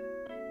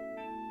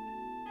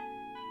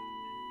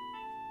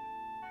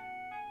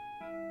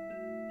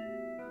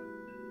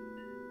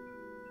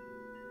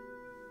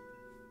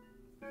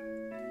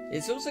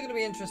 It's also going to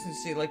be interesting to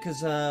see, like,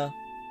 because, oh,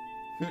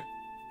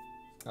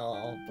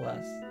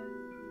 bless.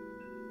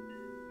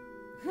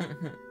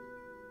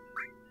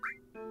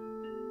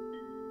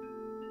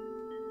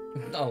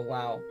 Oh,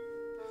 wow.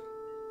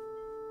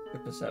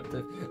 Good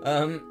perceptive.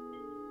 I'm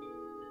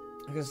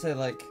going to say,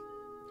 like,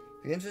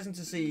 it'd be interesting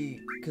to see,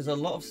 because a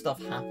lot of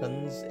stuff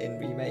happens in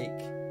Remake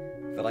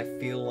that I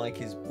feel like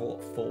is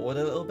brought forward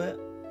a little bit.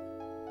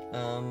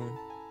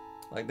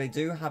 Like, they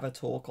do have a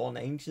talk on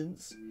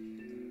Ancients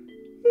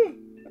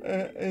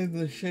in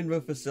the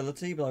Shinra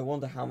facility, but I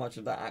wonder how much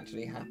of that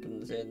actually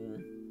happens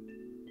in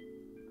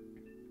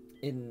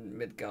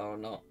Midgar or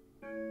not.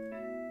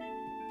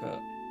 But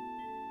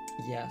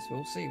yes,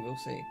 we'll see, we'll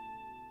see.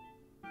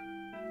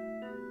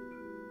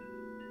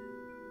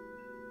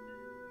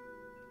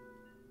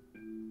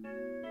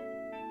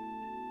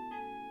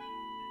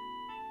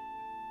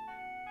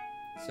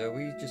 So are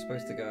we just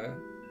supposed to go?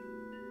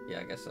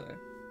 Yeah, I guess so.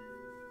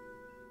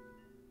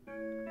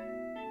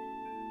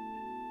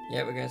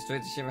 Yeah, we're going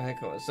straight to Shinra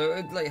headquarters.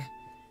 So, like,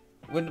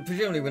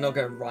 presumably we're not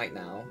going right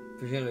now.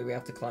 Presumably we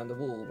have to climb the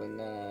wall when,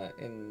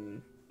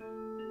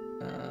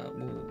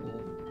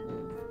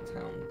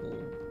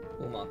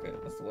 Wall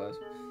Market, that's the word.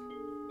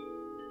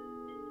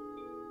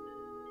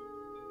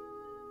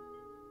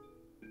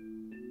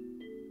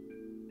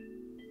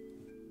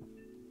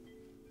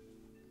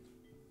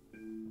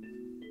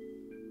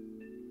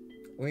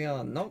 We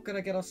are not going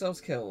to get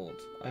ourselves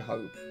killed, I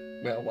hope.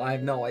 Well, I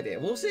have no idea.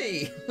 We'll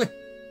see!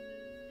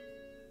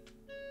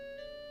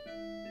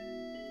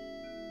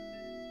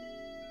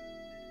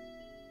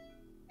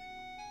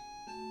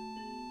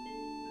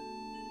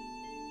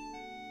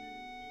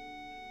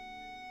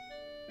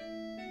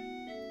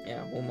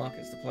 Yeah, Wall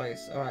Market's the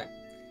place. Alright.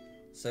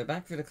 So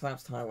back through the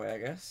collapsed highway, I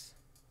guess.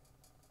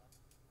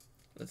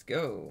 Let's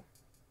go.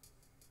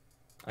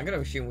 I'm going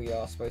to assume we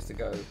are supposed to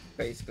go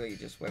basically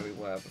just where we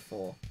were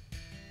before.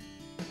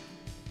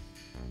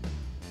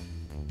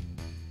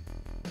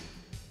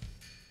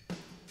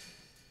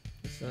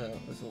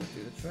 Let's all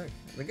do the trick.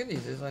 The good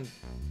news is I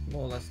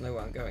more or less know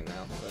where I'm going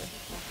now, so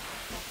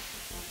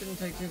shouldn't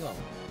take too long.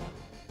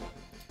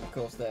 Of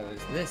course there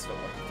is this that we'll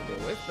have to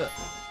deal with, but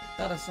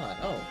that aside,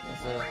 oh,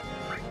 there's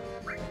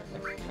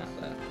a cat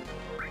there.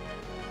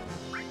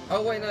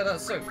 Oh wait, no,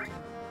 that's so...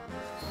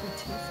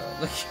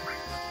 Tifa, like...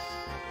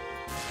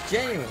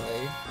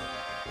 Genuinely,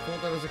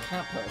 thought there was a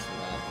cat person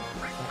there.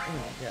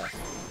 Oh, yes.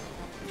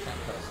 Cat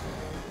person.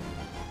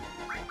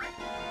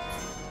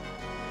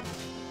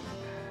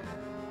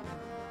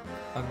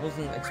 I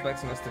wasn't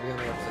expecting us to be on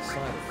the opposite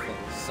side of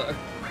things, so it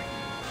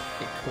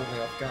caught me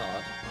off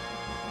guard.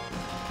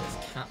 This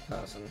cat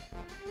person.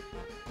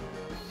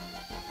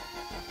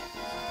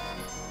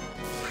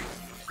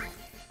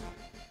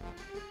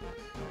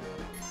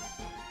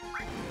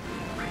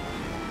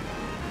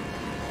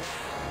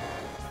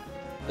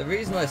 The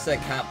reason I said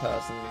cat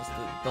person is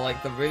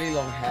that the really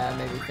long hair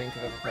made me think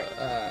of a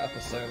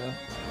Persona,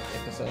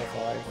 Persona 5.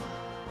 I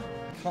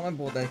can't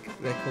remember what they're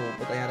called,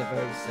 but they had a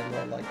very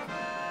similar like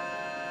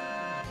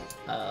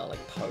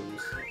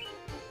pose.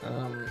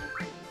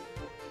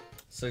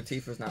 So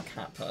Tifa's now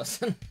cat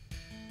person.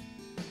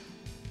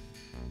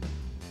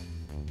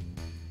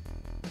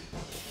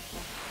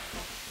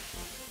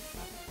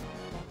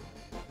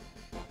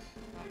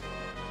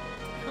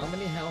 How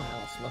many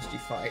hellhounds must you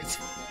fight?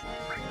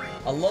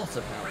 A lot,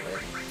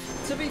 apparently.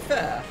 To be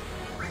fair,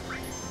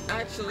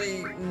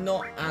 actually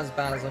not as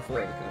bad as I thought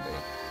it was going to be.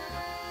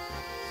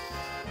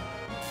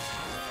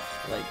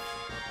 Like,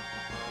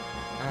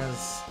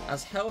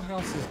 as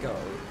hellhouses go,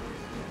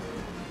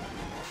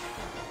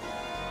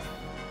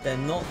 they're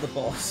not the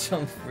boss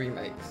on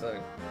Remake, so...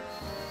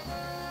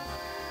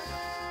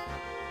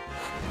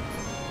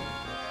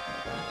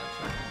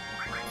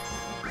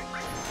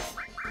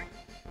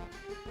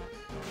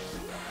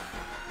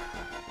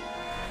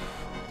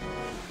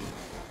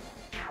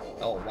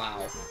 Oh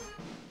wow,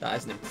 that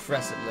is an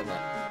impressive limit.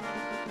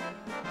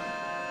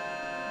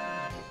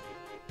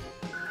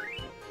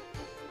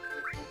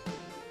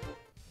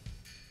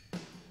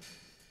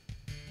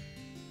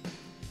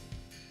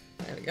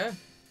 There we go,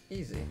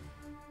 easy.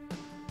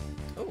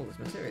 Oh, there's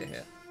materia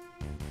here.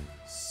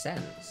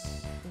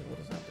 Sense. Ooh, what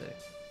does that do?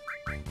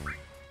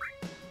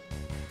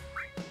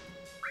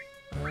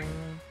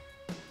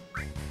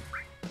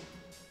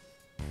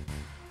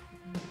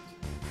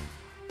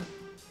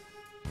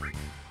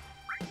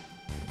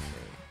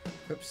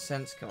 Equip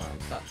sense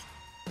commands. That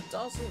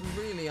doesn't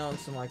really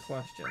answer my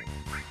question.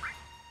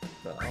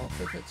 But I'll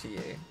flip it to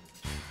you.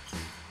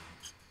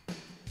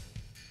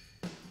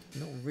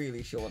 Not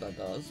really sure what that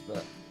does,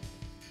 but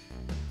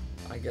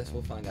I guess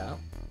we'll find out.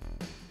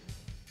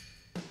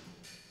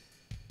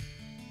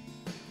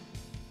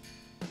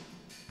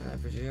 I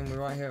presume we're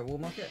right here at Wool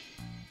Market?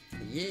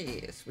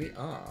 Yes, we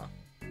are.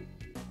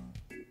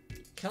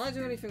 Can I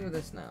do anything with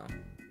this now?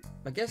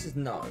 My guess is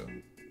no.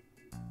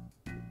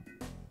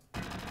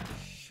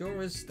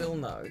 Sure is still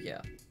no,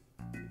 yeah.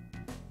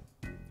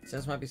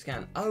 Sense might be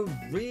scanned. Oh,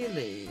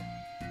 really?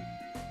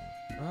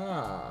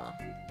 Ah,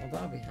 well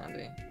that'll be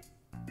handy.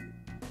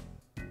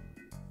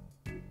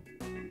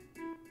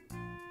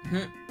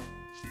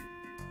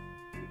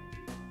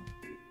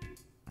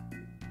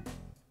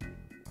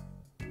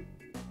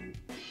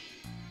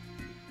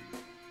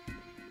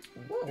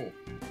 Whoa.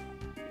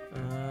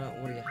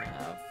 What do you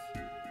have?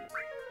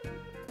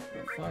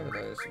 Got 5 of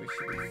those, so we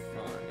should be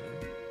fine.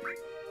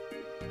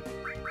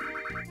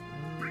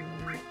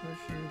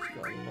 Potions,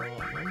 got a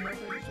lot. How many have I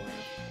used on it?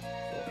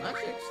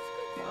 Actually, it's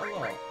quite a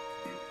lot.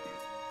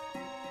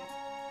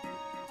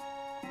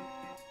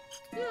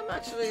 Yeah, I'm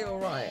actually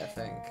alright, I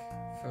think,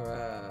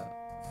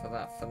 for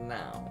that for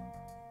now.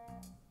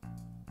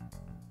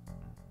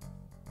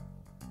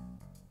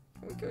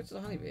 Can we go to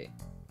the honeybee?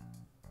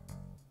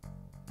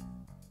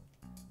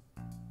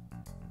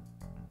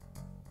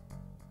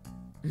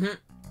 You're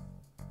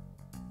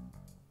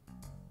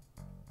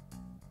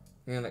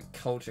gonna let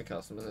culture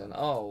customers in.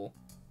 Oh.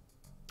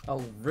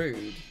 Oh,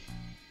 rude.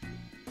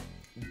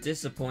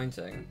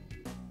 Disappointing.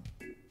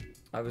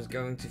 I was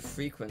going to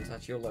frequent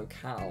at your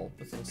locale,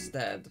 but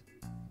instead,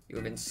 you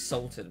have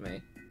insulted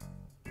me.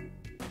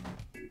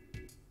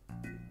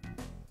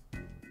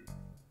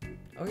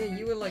 Oh yeah,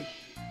 you were like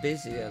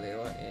busy earlier,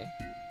 weren't you?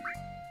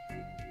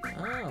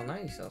 Oh, now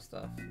you sell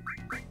stuff.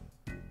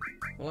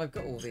 Well, I've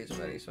got all these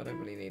already, so I don't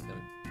really need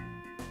them.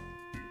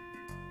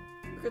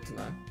 Good to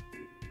know.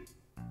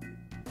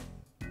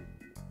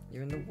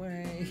 You're in the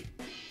way.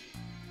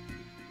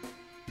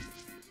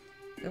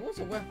 There was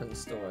a weapons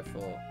store, I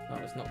thought. No,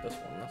 it's not this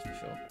one, that's for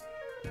sure.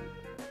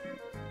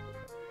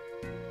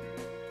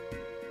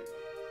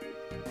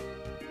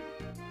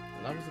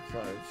 And that was a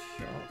clothes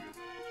shop.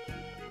 I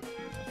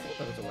thought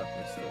there was a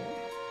weapons store.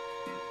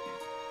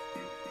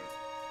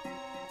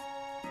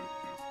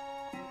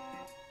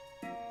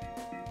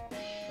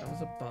 That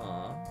was a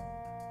bar.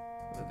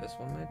 Was it this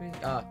one, maybe?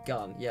 Ah,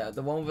 gun. Yeah,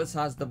 the one that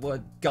has the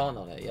word gun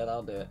on it. Yeah,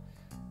 that'll do it.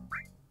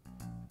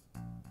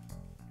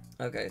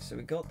 Okay, so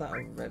we got that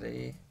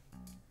already.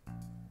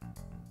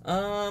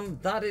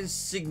 That is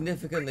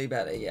significantly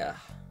better, yeah.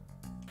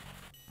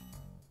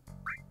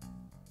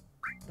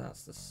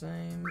 That's the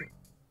same.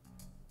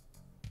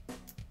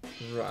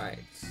 Right.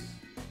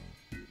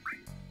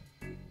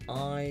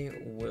 I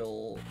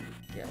will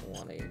get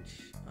one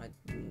each.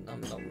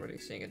 I'm not really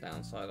seeing a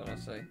downside,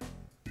 honestly.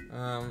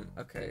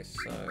 Okay,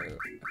 so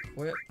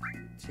equip.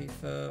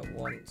 Tifa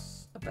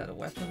wants a better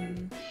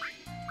weapon.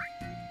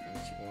 And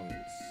she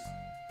wants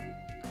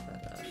a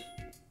better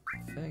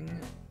thing.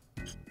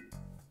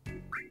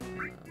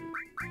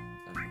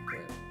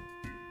 Equip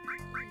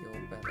your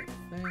better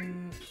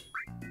thing.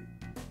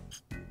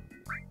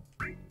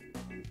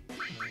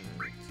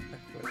 And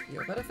equip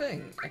your better thing.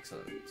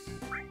 Excellent.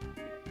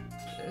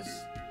 This.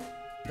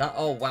 That.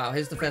 Oh wow,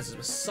 his defenses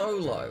were so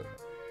low.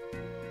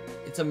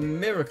 It's a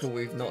miracle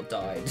we've not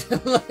died.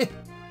 Like,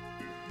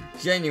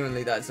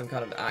 genuinely, that's some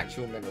kind of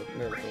actual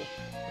miracle.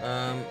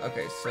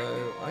 Okay,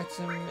 so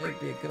item, it'd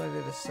be a good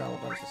idea to sell a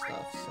bunch of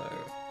stuff, so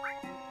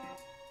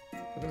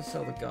we're gonna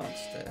sell the guard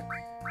stick.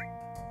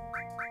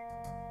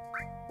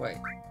 Wait,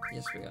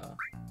 yes we are.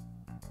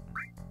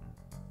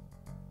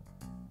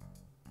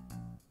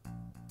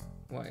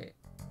 Wait.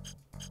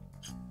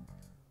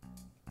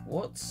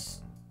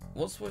 What's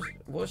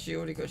she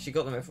already got? She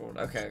got them everyone.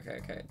 Okay,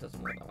 it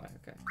doesn't work that way,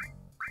 okay.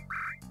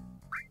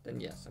 Then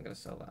yes, I'm gonna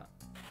sell that.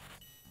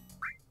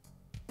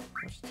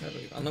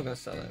 I'm not gonna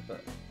sell it,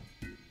 but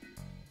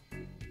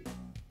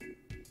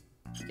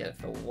get it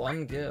for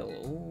 1 gil.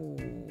 Ooh,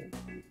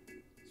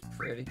 it's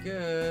pretty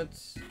good.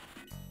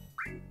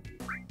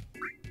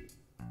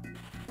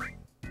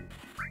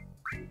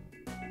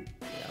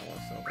 Yeah, I want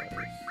to sell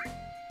those.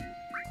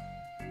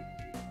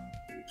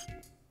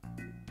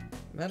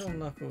 Metal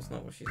Knuckles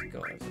not what she's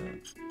got, is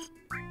it?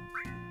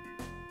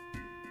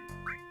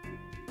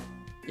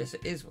 Yes,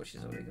 it is what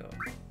she's already got.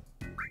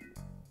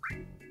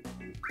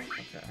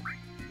 Okay.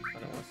 I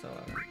don't want to sell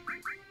that then.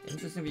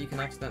 Interesting that you can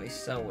accidentally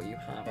sell what you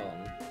have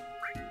on.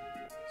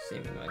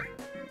 Seemingly.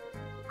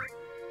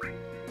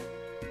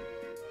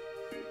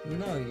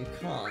 No, you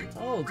can't.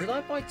 Oh, did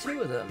I buy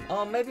 2 of them?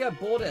 Oh, maybe I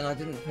bought it and I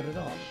didn't put it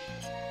on.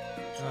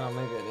 Oh,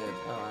 maybe I did.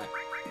 Alright.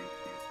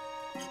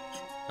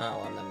 Oh,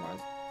 well, never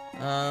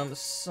mind.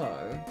 So...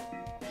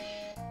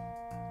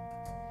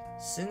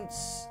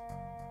 Since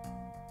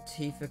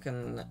Tifa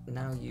can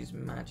now use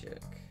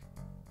magic,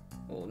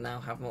 or now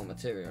have more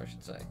material, I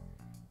should say,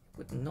 it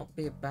would not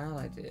be a bad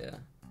idea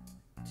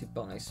to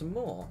buy some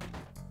more.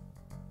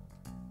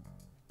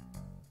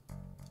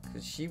 Because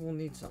because she will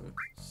need some.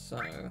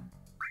 So,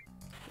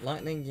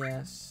 lightning,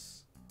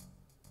 yes.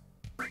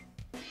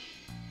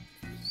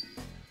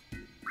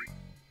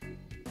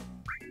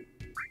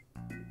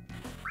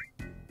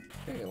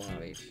 Gonna get one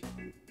of each,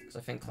 because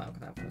I think Cloud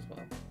can have one as well.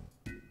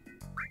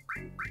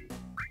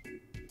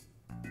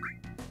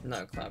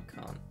 No, Cloud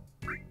can't.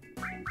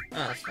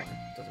 Ah, that's fine.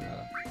 Doesn't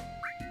matter.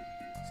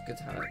 It's good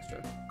to have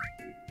extra.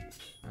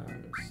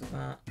 So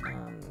that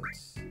and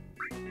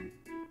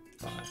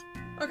 5.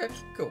 Okay,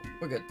 cool.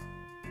 We're good.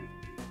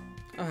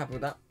 I'm happy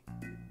with that.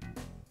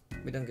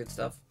 We've done good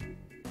stuff.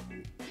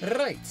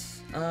 Right.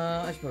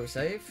 I should probably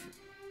save.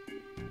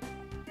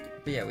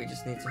 But yeah, we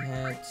just need to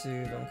head to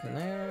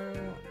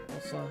Doncanero.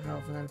 What's our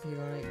health and MP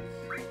like?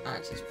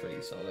 Actually, it's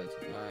pretty solid.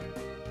 Right.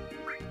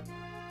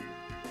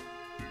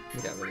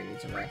 We don't really need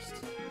to rest.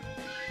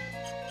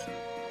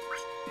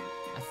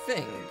 I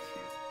think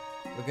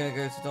we're gonna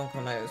go to Don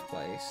Corneo's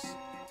place.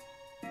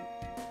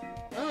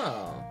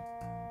 Oh.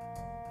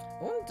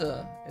 I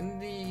wonder, in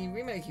the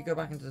remake you go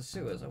back into the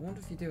sewers. I wonder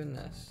if you're doing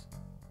this.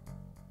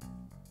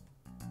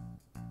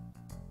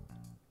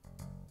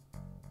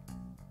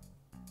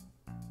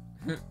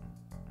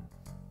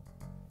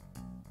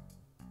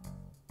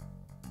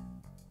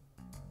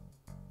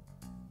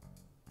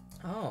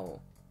 Oh.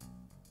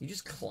 You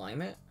just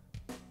climb it?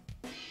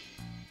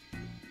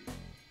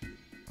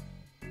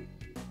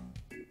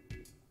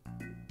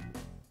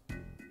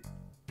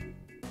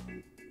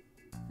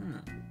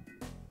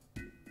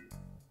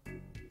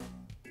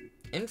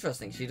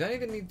 Interesting, so you don't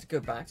even need to go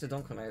back to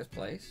Don Corneo's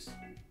place.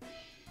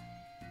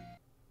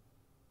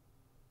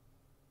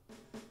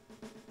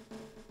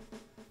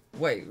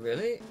 Wait,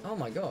 really? Oh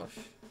my gosh.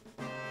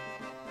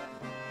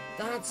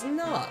 That's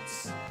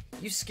nuts!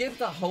 You skipped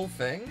that whole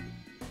thing?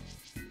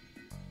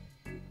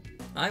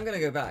 I'm gonna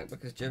go back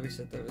because Joby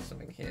said there was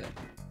something here.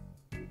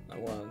 I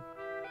want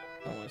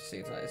to see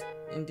if that is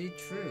indeed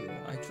true.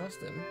 I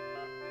trust him.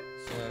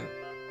 So...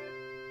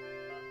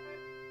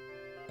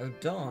 Oh,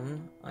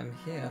 Don, I'm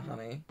here,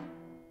 honey.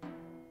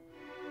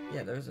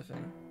 Yeah, there is a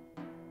thing.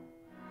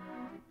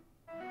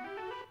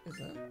 Is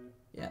there?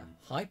 Yeah,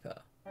 hyper.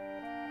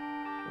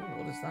 Ooh,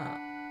 what is that?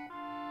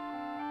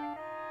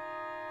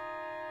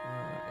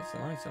 It's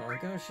an item. I'm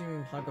gonna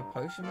assume hyper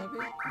potion,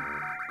 maybe?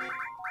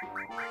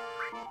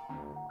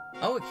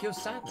 Oh, it cures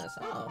sadness.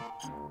 Oh.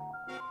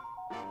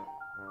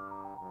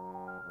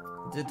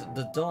 Did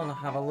the Don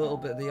have a little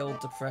bit of the old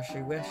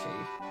depression wishy?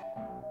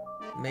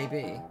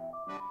 Maybe.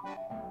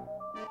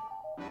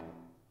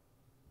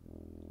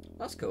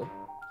 That's cool.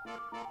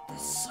 They're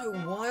so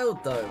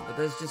wild though, but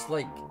there's just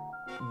like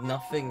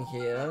nothing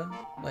here.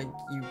 Like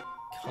you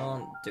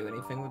can't do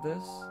anything with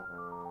this.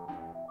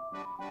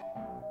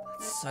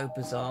 That's so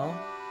bizarre.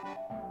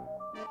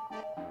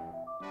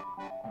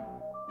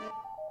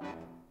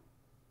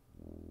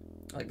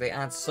 Like they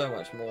add so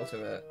much more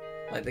to it.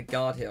 Like the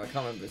guard here, I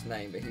can't remember his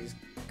name, but he's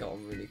got a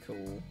really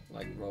cool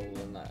like role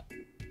in that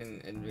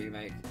in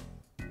Remake.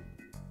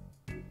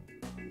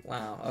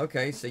 Wow.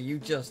 Okay, so you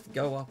just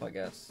go up, I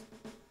guess.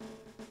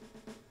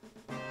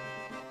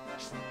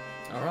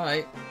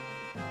 Alright.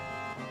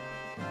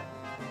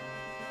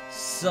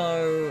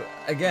 So,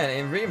 again,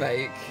 in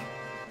Remake,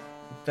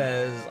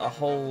 there's a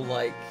whole,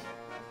 like,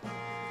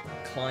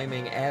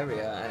 climbing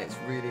area, and it's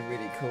really,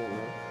 really cool.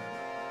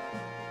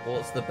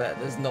 What's the bet?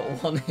 There's not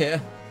one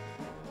here.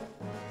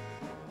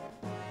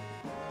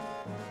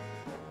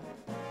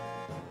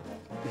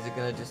 Is it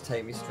gonna just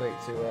take me straight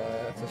to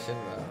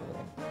Shinra?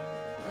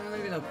 Or...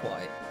 maybe not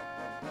quite.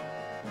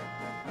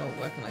 Oh,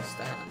 where can I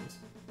stand?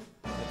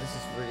 Oh, this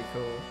is really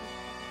cool.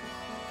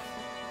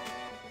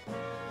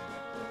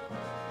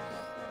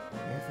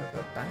 Maybe if I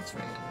put a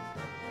battery in.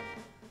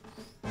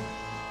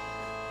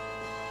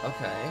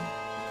 Okay.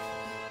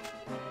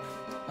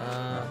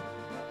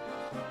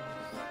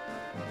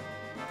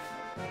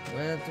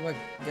 Where do I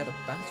get a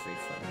battery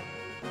from?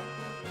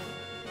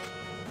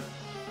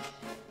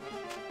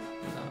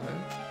 No.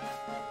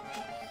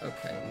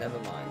 Okay, never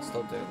mind.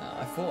 Stop doing that.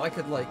 I thought I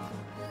could, like,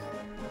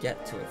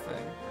 get to a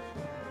thing.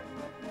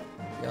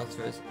 The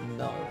answer is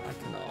no, I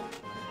cannot.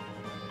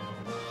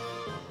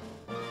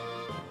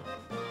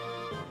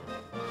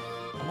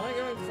 Am I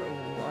going through?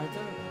 I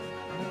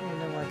don't even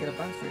know where I get a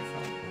battery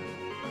from.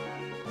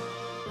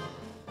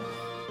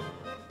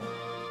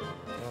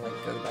 Do I, like,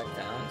 go back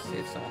down and see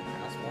if someone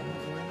has one or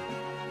something?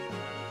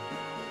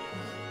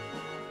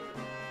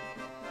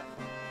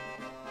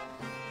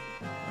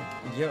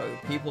 Like, yo,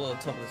 people at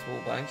the top of this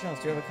wall, by any chance,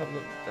 do you have a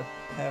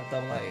pair of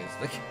double A's?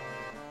 Like,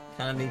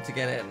 kind of need to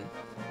get in.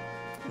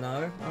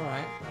 No?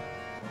 Alright.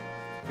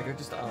 Figured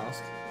just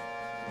ask.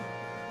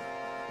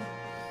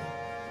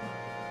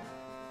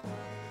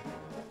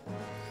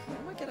 Where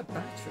do I get a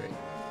battery?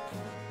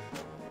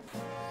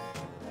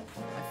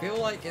 I feel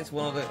like it's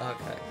one of the...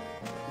 okay.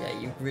 Yeah,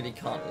 you really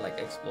can't, like,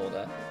 explore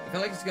there. I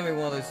feel like it's gonna be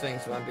one of those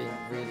things where I'm being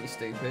really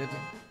stupid.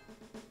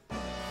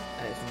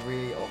 And it's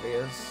really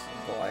obvious,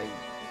 but I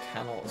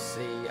cannot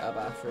see a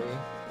battery.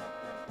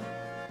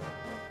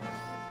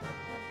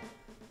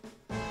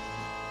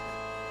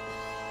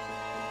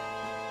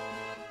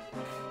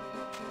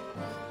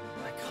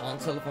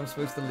 can't tell if I'm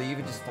supposed to leave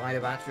and just find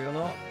a battery or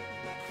not.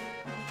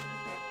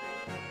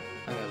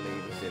 I'm gonna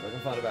leave and see if I can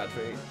find a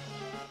battery.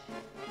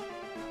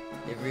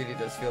 It really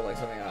does feel like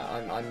something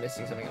I'm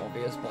missing something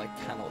obvious, but I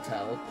cannot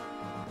tell.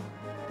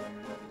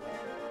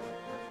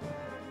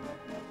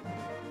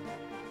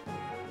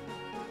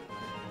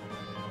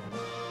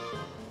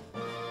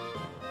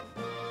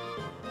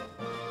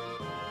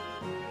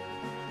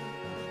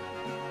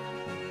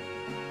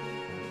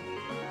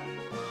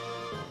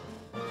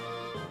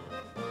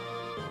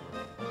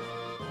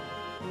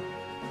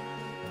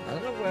 I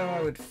don't know where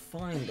I would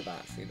find a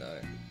battery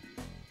though.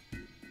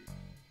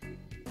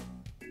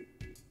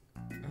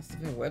 That's the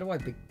thing, where do I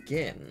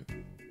begin?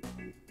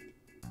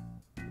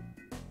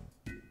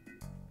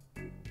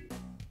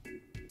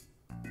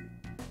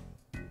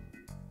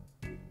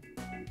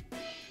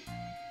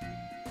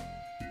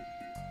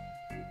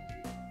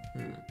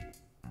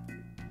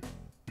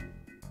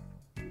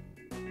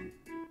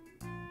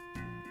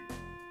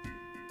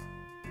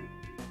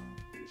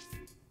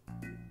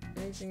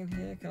 Anything in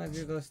here? Can I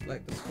do this,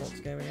 like, the sports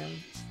game again?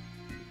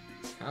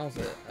 How's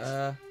it?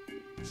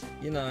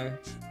 You know,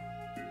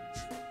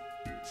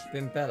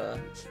 been better.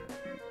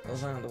 Go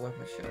down the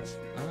weapon shelf.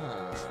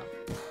 Ah.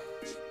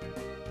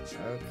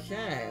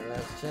 Okay,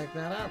 let's check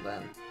that out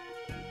then.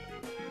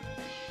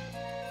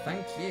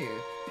 Thank you.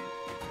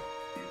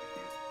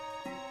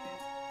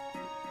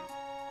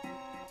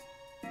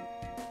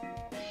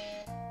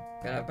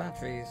 Gonna have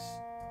batteries.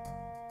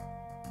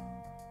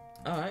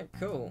 Alright,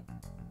 cool.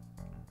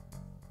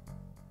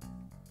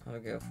 I'll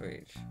go for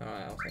each.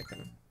 Alright, I'll take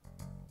them.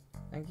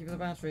 Thank you for the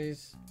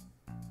batteries.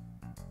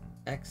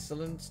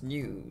 Excellent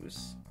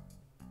news.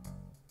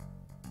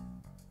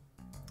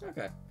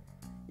 Okay.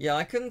 Yeah,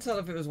 I couldn't tell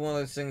if it was one of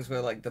those things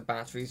where, like, the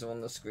batteries are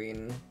on the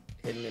screen,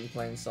 hidden in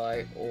plain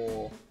sight,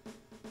 or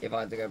if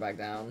I had to go back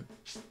down.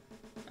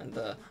 And,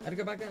 I had to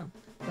go back down.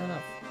 Fair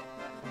enough.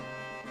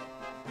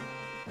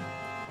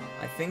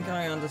 I think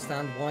I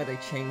understand why they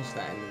changed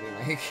that in the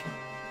remake.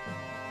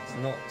 It's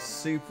not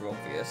super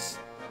obvious.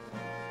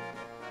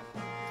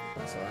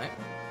 That's alright.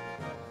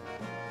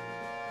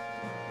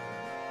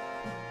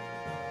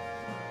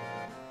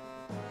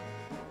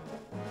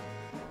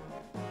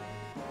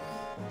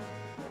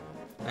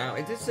 Now,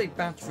 it did say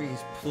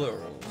batteries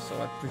plural,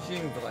 so I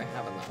presume that I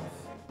have enough.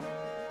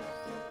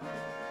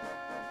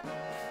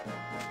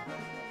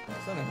 I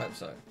certainly hope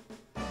so.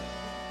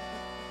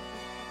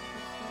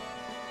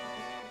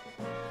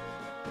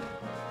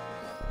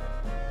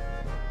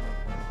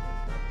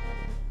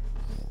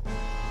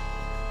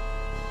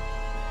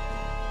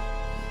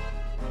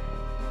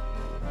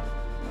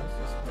 What's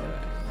this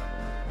doing?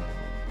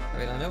 I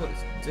mean, I know what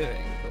it's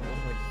doing, but what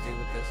do I do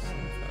with this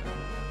info?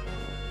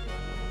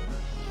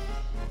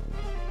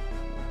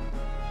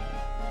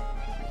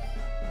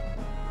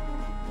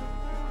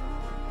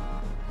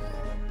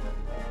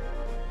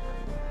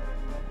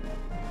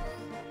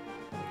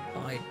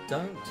 I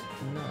don't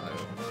know.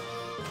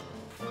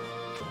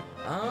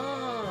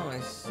 Oh, I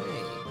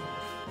see.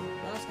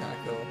 That's kind of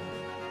cool.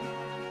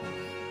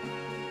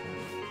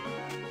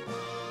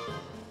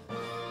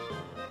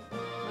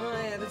 Oh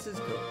yeah, this is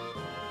cool.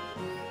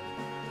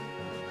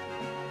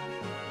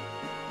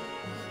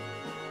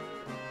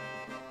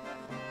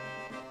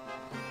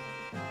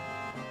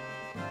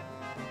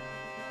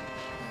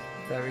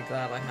 Very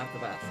glad I have the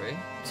battery.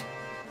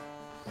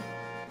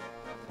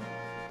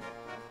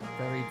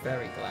 Very,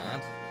 very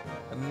glad.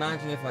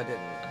 Imagine if I didn't,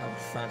 how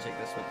tragic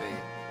this would be.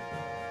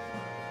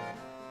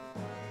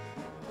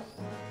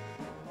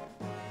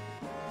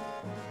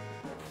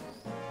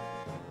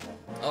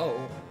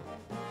 Oh.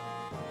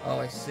 Oh,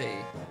 I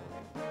see.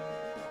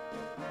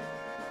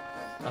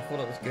 I thought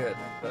it was good,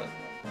 but...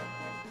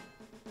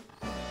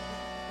 So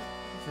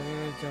I'm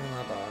going to jump on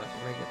that bar. I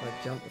should make it like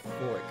jump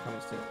before it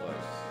comes too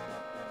close.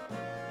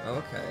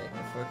 Okay,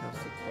 before it comes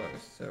too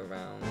close. So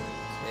around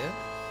here?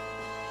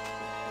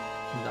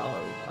 No,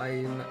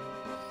 I'm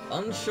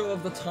unsure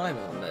of the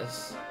timing on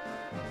this.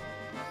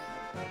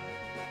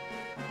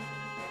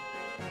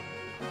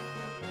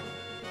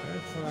 I'm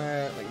gonna try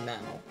it like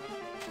now.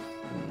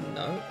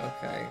 No?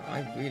 Okay. I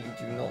really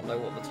do not know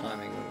what the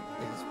timing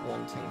is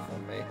wanting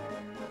from me.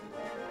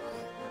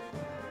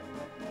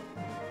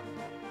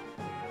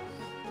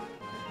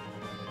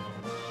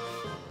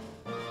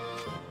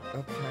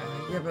 Okay,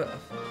 yeah, but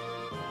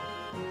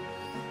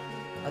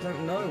I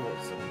don't know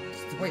what's...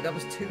 Wait, that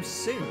was too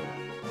soon.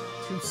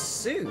 Too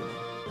soon?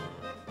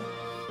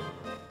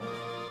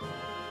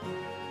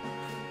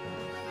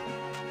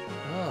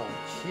 Oh,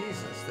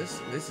 Jesus,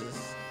 this is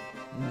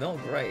not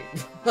great.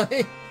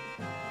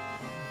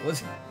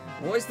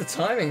 What is the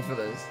timing for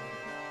this?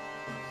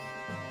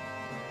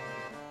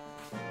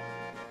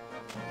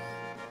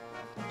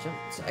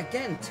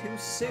 Again, too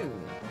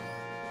soon.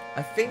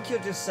 I think you're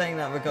just saying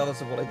that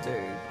regardless of what I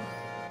do.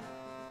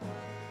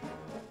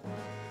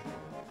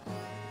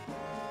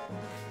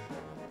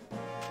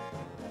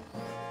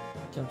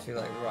 Jump too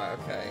late, right,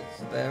 okay.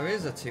 So there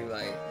is a too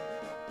late.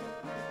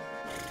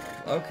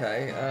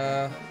 Okay,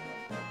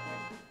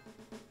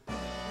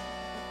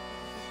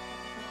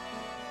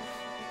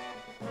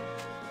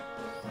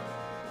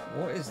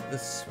 What is the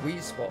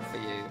sweet spot for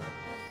you?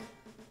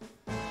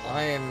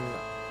 I am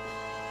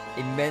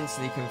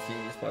immensely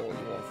confused by what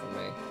you want from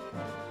me.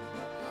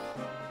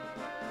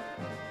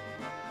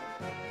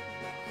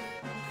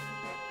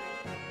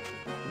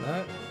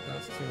 No,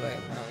 that's too late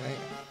apparently.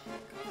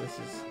 This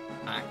is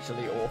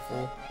actually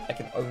awful. I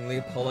can only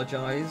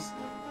apologise.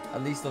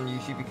 At least on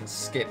YouTube you can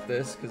skip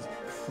this, because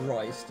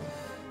Christ.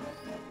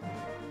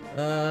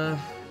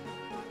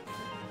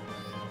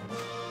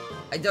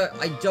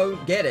 I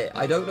don't get it.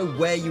 I don't know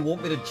where you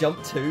want me to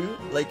jump to.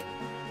 Like,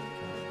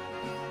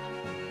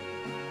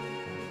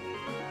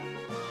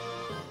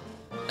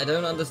 I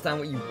don't understand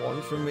what you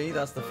want from me,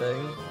 that's the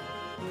thing.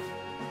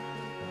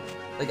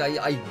 Like,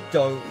 I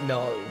don't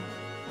know.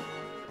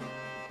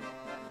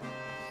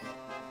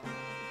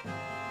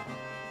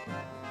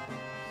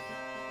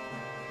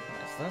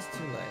 Yes, that's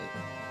too late.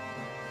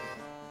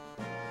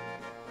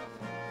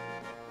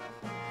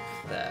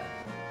 There.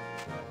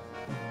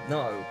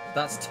 No,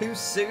 that's too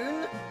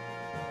soon?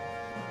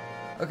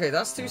 Okay,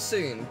 that's too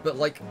soon, but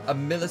like a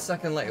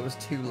millisecond later was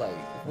too late.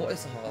 What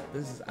is... Oh,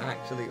 this is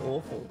actually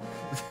awful.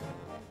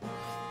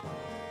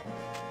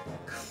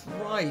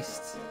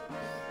 Christ.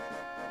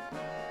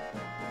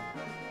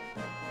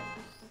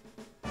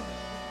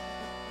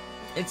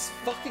 It's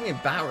fucking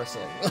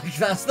embarrassing. Like,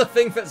 that's the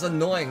thing that's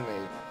annoying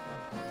me.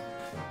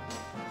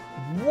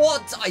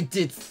 What? I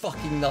did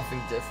fucking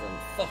nothing different.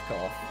 Fuck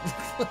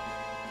off.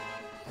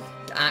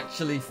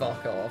 Actually,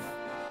 fuck off.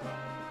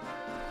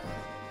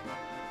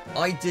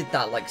 I did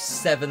that like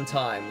 7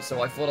 times,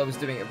 so I thought I was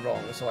doing it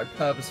wrong, so I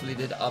purposefully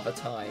did other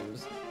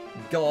times.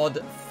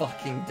 God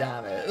fucking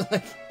damn it.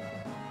 Like,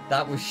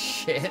 that was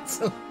shit.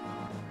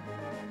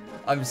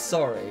 I'm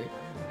sorry.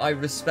 I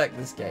respect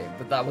this game,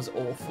 but that was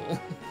awful.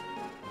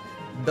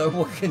 No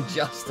one can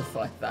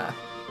justify that.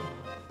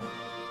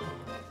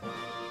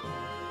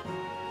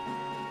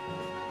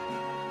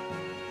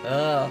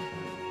 Ugh.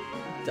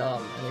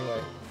 Dumb.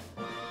 Anyway.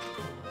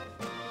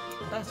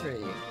 That's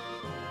really...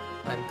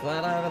 I'm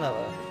glad I have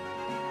another.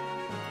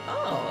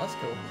 Oh, that's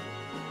cool.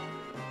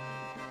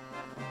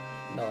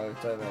 No,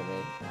 don't make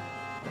me.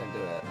 Don't do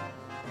it.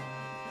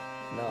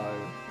 No.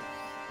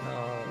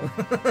 No.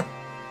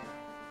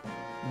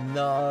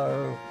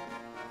 No.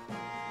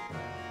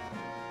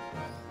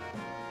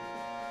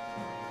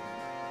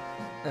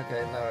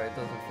 Okay, no, it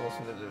doesn't force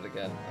me to do it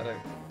again. I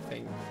don't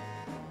think.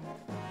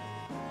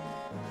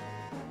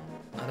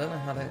 I don't know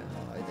how to...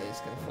 Oh, it is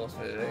going to force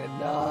me to do it again.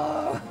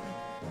 No!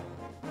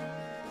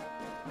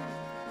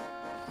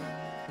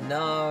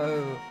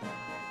 No!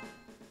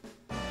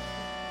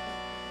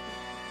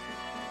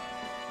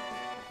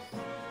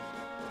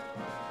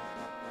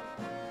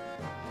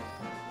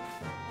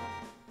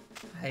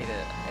 I hate it,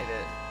 I hate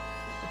it.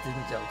 I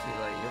didn't jump too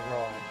late, you're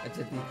wrong. I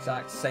did the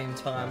exact same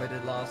time I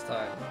did last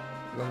time.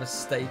 You were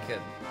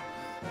mistaken.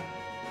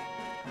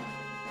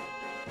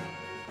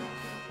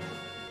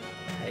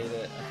 I hate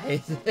it, I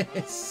hate it.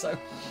 It's so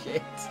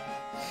shit.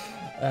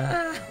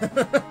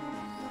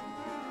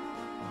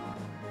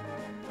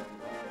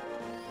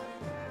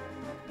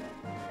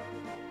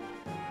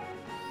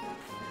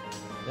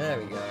 There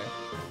we go.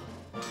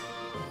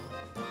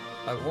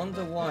 I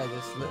wonder why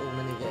this little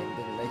minigame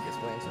didn't make its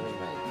way into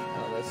Remake.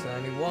 Oh, there's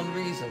only one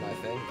reason, I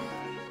think.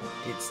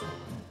 It's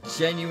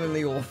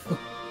genuinely awful.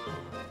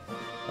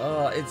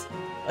 Oh, it's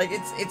like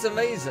it's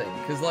amazing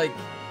because like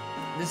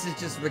this is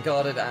just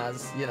regarded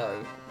as, you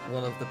know,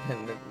 one of the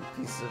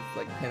pieces of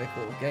like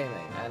pinnacle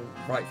gaming, and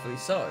rightfully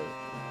so.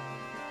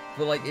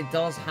 But like it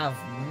does have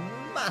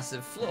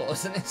massive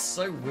flaws, and it's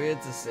so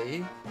weird to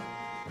see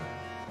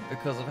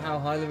because of how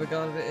highly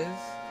regarded it is.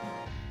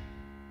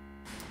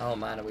 Oh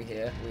man, are we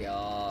here? We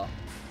are.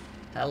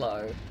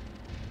 Hello.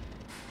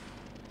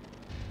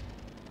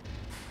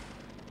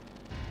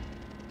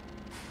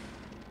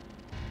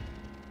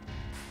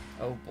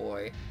 Oh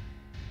boy.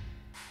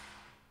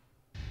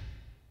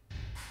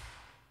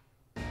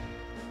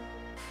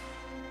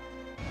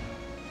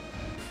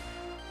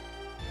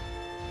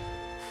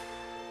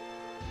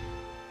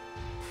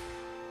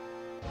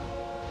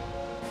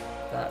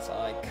 That's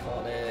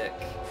iconic.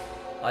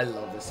 I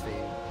love this theme.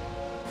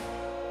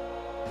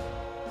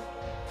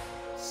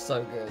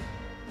 So good.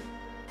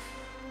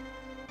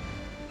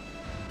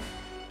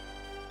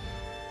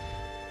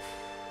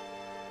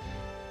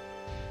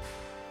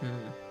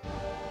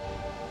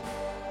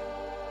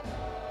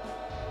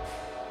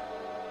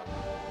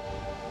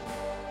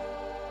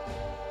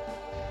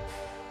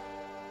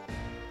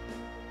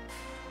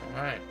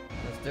 Alright,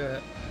 let's do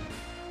it.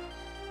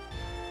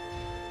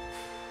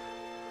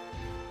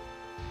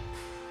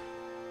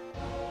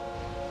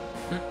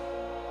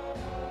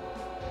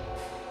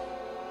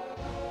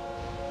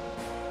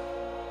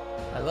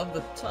 I love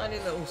the tiny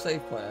little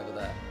save point over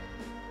there.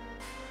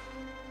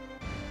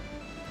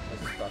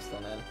 Let's just bust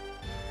on in.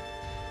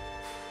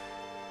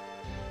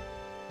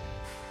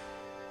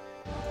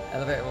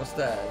 Elevator or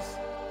stairs?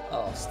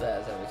 Oh,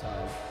 stairs every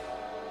time.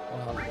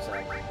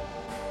 100%.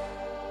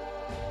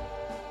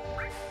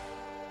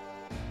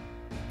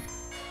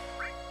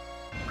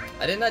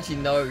 I didn't actually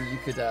know you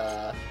could,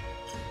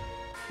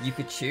 you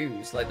could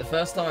choose. Like, the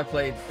first time I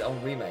played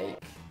on Remake,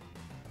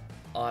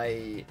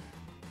 I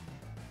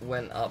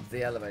went up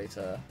the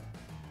elevator,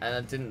 and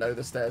I didn't know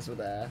the stairs were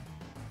there.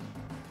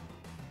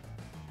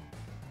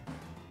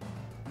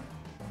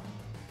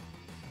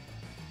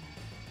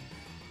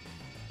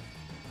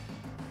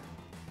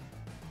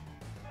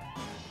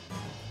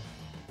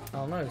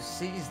 Oh no,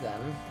 seize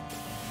them.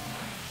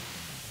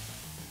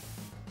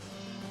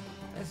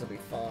 This'll be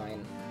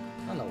fine.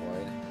 I'm not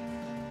worried.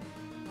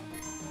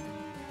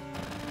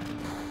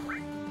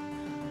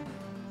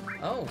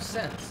 Oh,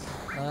 sense.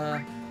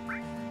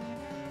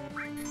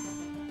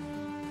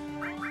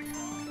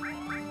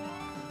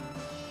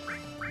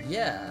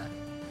 Yeah.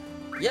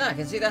 Yeah, I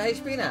can see that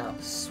HP now.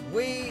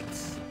 Sweet.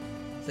 So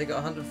they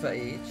got 100 for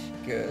each.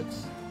 Good.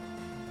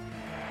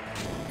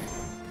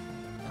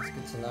 That's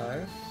good to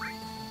know.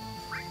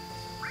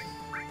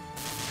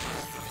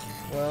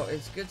 Well,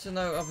 it's good to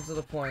know up until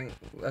the point...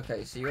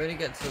 Okay, so you only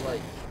get to,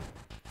 like,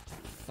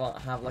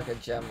 have, like, a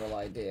general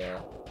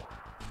idea.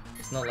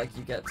 It's not like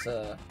you get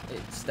to...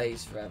 It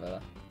stays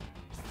forever.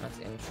 That's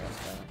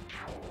interesting.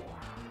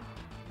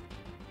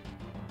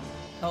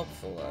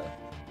 Helpful, though.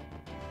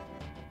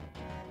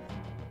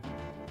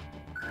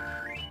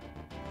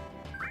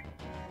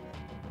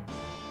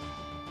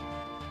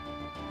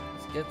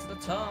 Let's get to the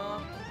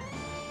top.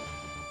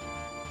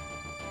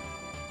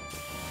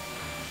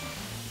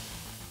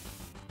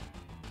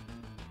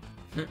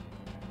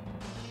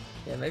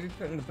 Yeah, maybe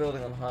putting the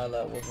building on high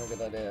alert wasn't a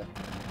good idea.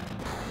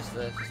 Just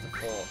a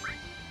thought.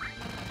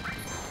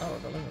 Oh,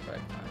 the limit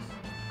break, nice.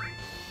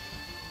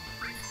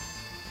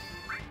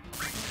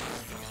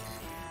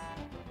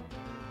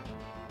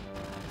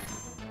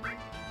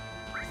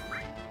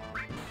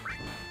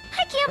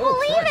 I can't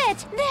believe it!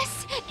 This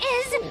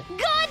is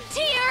God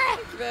tier!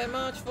 Thank you very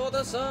much for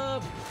the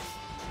sub!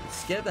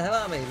 Scared the hell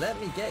out of me. Let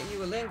me get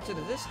you a link to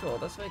the Discord.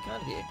 That's very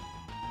kind of you.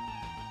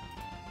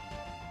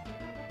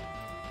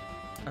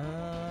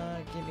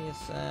 Give me a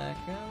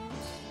second.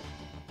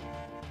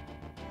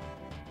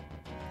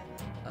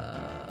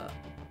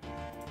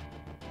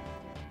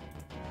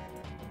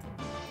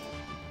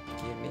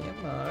 Give me a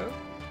mo.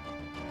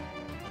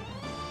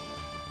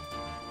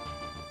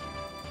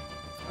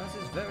 This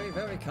is very,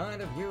 very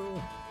kind of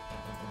you.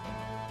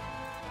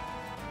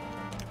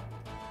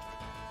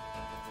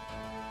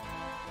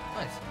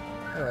 Nice.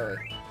 Oh,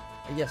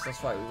 yes,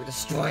 that's right. We were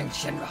destroying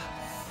Shinra.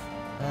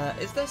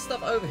 Is there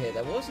stuff over here?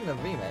 There wasn't a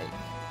remake.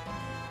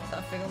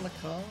 That thing on the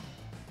car?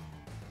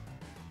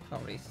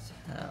 Can't really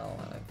tell,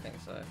 I don't think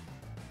so.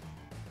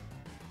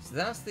 So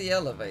that's the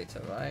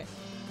elevator, right?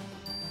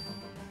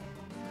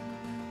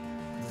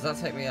 Does that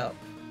take me up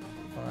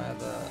via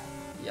the...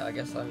 Yeah, I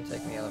guess I'm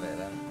taking the elevator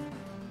then.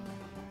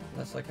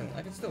 Unless I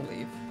can still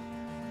leave.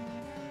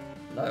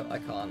 No, I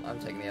can't, I'm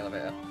taking the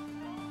elevator.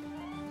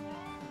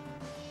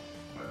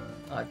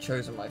 I've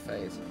chosen my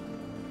fate.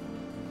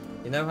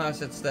 You know how I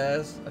said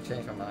stairs? I've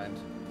changed my mind.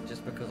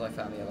 Just because I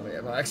found the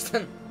elevator by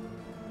accident.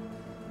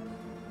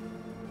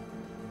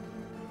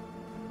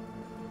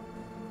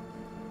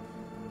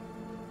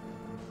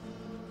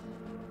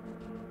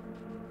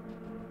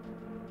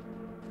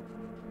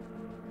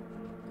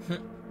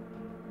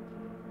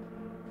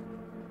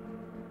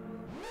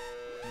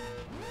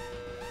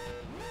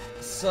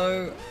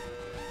 So,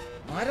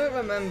 I don't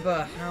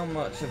remember how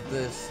much of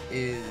this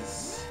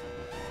is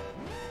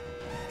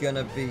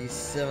gonna be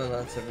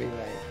similar to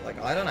Remake. Like,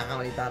 I don't know how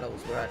many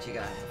battles we're actually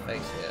gonna have to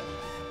face here.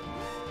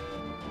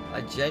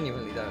 I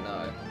genuinely don't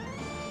know.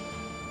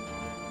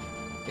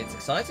 It's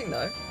exciting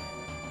though.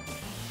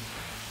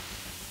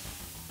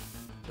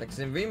 Like, 'cause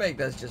in Remake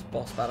there's just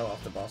boss battle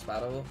after boss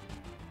battle.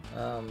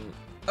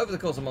 Over the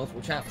course of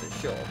multiple chapters,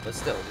 sure, but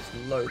still, just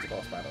loads of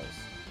boss battles.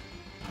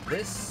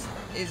 This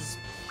is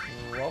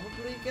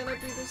probably gonna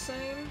be the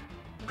same,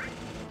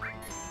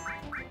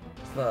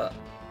 but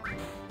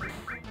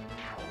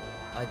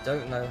I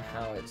don't know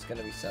how it's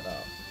gonna be set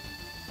up.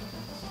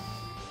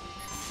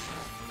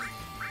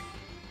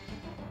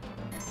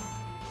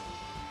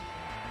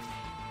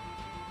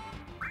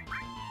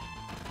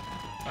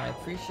 I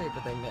appreciate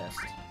that they missed.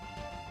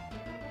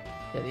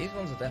 Yeah, these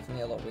ones are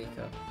definitely a lot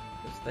weaker,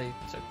 because they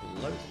took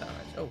loads of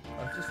damage. Oh,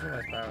 I've just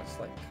realised Barrett's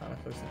like kind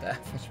of close to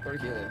death. I should probably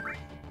heal him.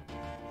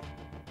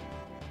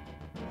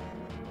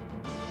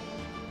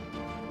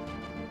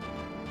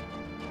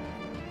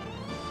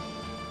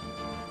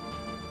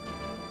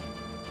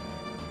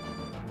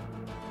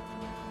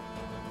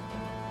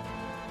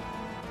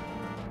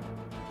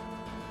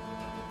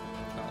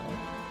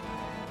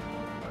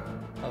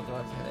 Oh, do I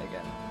have to hit it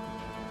again?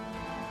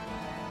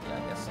 Yeah, I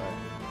guess so.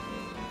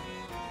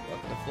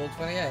 Welcome to floor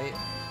 28,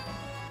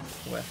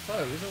 where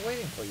foes are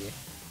waiting for you.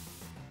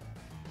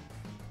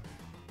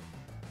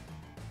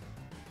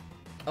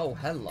 Oh,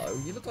 hello.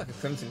 You look like a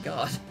Crimson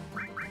Guard.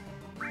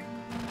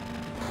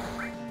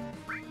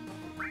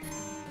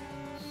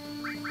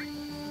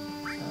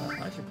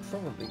 I should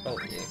probably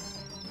bolt you.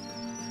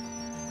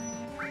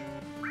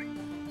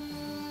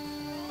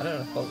 I don't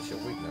know if bolt's your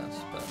weakness,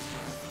 but...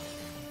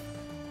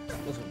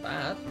 It wasn't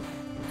bad.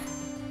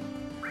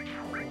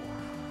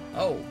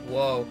 Oh,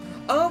 whoa.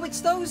 Oh,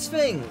 it's those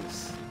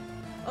things!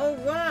 Oh,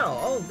 wow.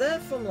 Oh, they're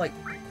from, like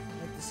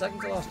the second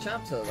to last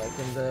chapter, like,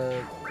 in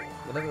the...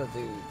 whatever the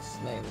dude's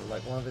name,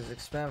 like, one of his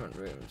experiment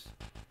rooms.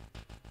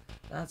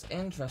 That's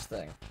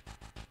interesting.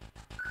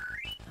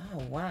 Oh,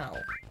 wow.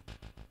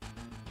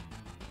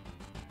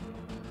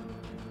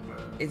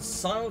 It's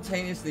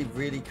simultaneously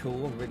really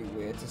cool and really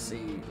weird to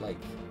see, like,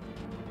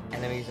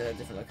 enemies at a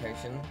different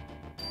location.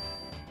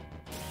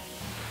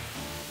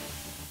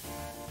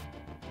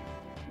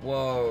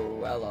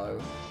 Whoa,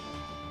 hello.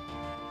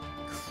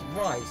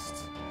 Christ.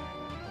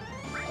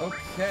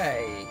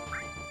 Okay.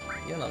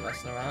 You're not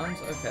messing around.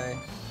 Okay.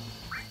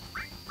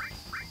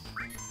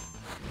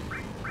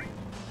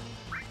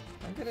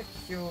 I'm gonna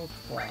cure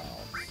Clouds.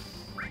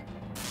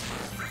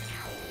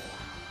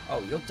 Oh,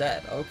 you're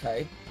dead.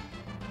 Okay.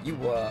 You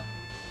were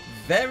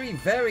very,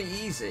 very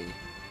easy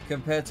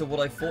compared to what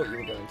I thought you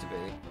were going to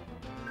be.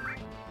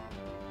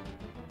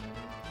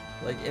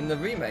 Like, in the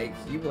remake,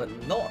 you were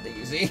not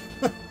easy.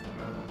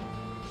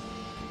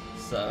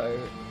 So,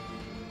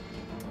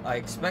 I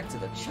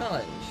expected a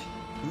challenge.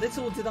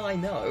 Little did I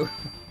know.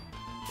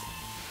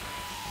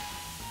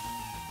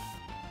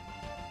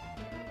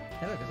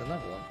 Hey look, there's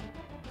another one.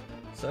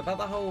 So about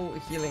the whole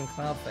healing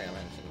cloud thing I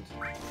mentioned.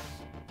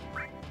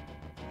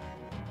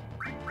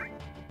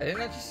 I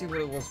didn't actually see what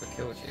it was that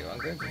killed you. I'm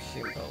going to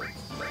assume gold.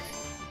 But...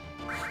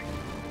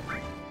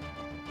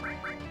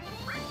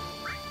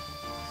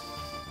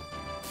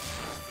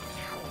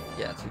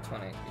 yeah,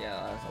 220.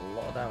 Yeah, that's a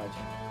lot of damage.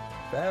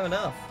 Fair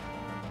enough.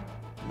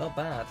 Not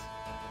bad.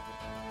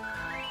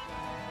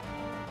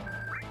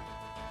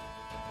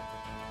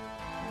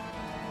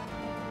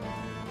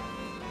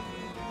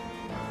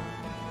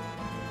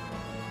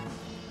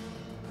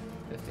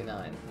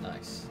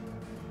 Nice.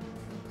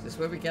 Is this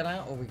where we get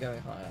out, or are we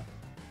going higher?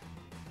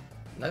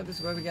 No, this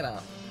is where we get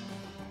out.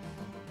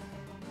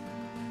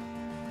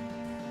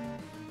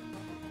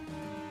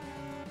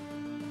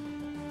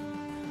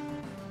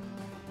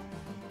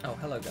 Oh,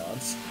 hello,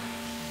 guards.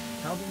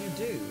 How do you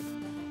do?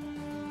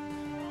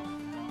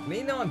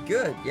 Me? No, I'm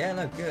good. Yeah,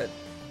 no, good.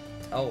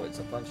 Oh, it's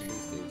a bunch of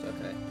these dudes.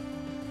 Okay.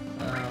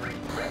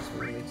 Yes,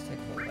 we need to take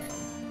them all down.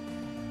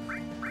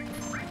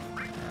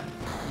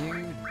 You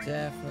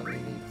definitely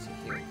need to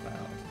heal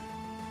Cloud.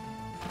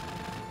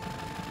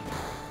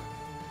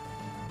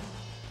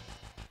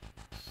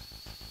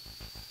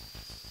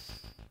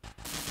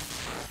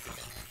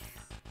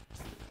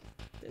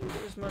 Didn't do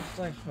as much as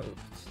I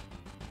hoped.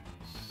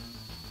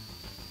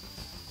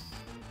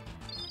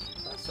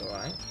 That's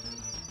alright,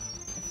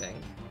 I think.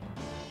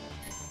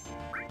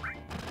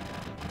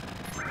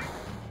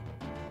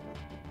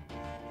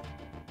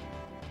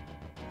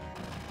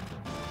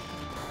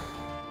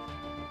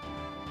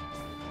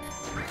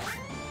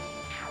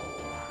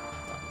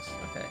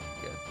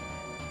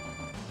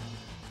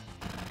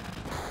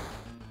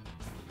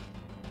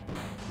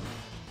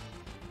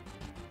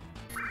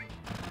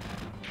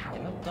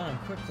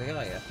 Quickly,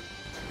 are you?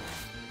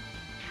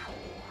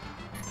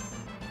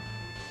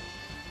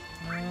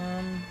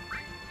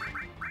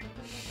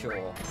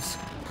 Sure.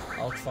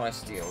 I'll try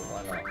steal,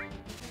 why not?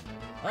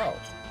 Oh.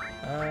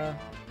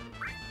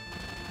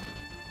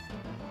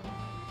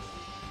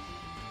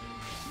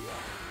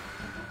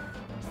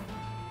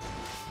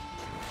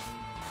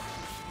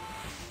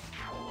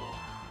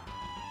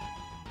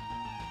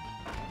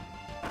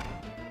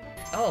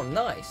 Oh,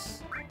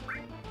 nice!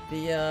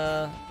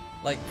 The,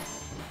 like,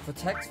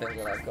 protect thing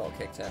that I've got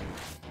kicked in.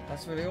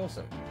 That's really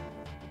awesome.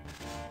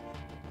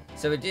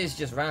 So it is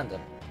just random.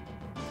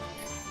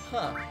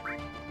 Huh.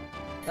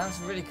 That's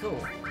really cool.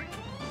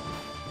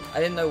 I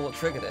didn't know what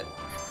triggered it,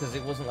 because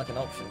it wasn't like an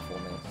option for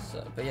me.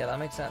 So, but yeah, that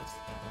makes sense.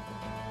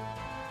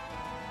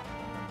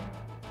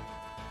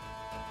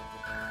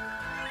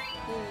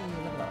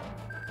 Level up.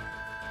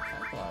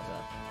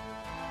 Tranquilizer.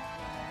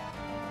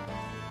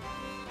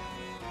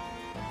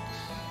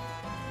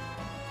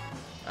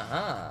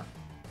 Aha!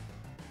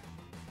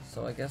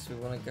 So I guess we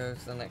want to go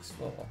to the next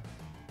floor.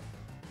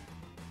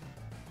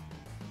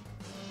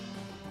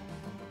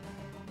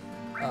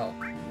 Oh,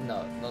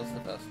 no, not to the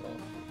first floor.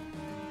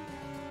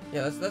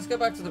 Yeah, let's go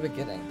back to the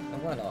beginning.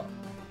 And why not?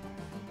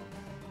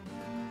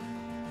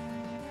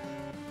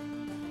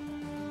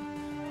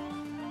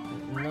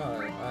 No,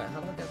 alright, how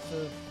do I get to...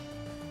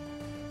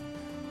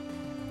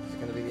 Is it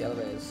going to be the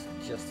elevators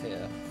just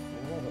here?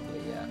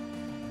 Probably, yeah.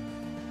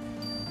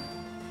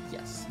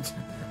 Yes.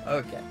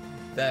 Okay,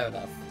 fair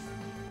enough.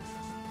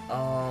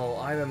 Oh,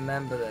 I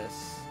remember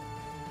this.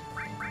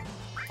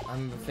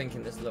 I'm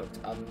thinking this looked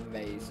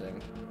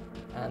amazing.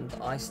 And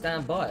I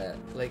stand by it.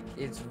 Like,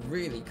 it's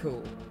really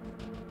cool.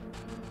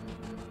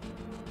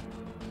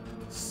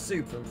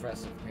 Super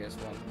impressive for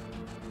PS1.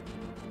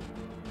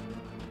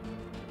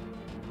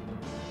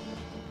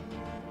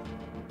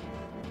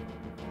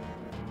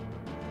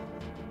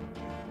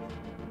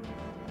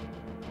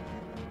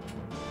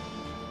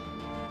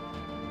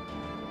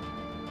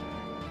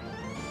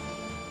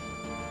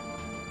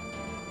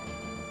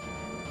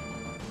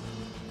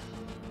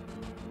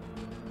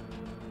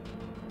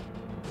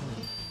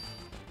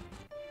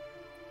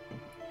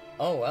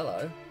 Oh,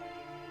 hello.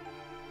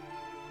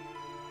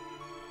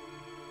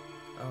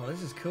 Oh,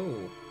 this is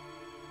cool.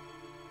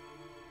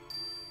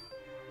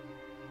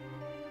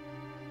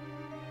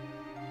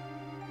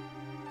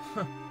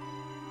 Huh.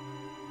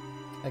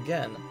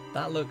 Again,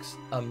 that looks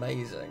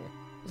amazing.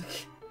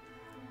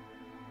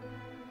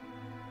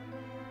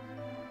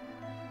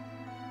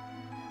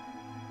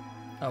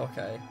 Oh,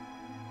 okay.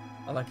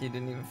 I like you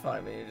didn't even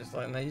fight me. You're just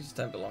like, no, you just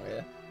don't belong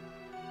here.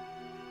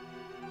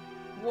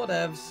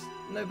 Whatevs.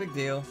 No big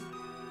deal.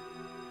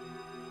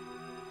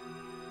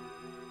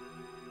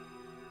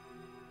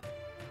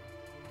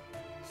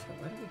 So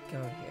where do we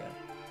go here?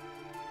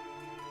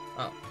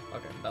 Oh,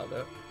 okay, that'll do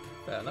it.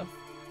 Fair enough.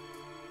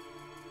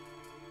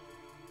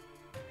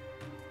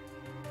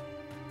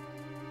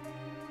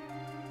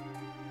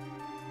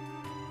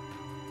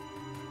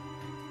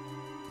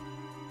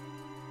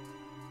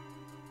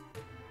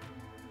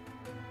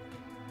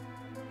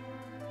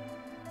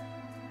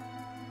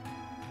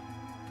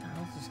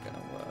 How's this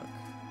gonna work?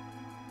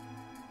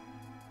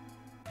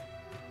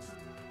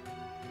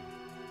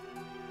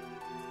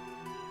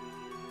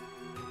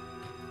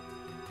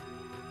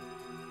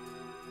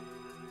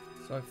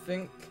 So I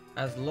think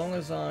as long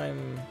as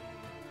I'm...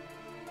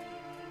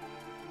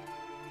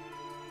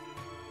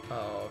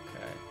 Oh,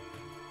 okay.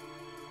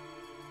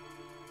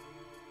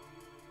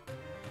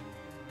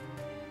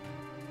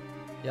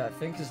 Yeah, I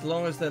think as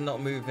long as they're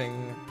not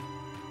moving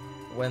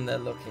when they're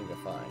looking, you're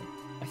fine.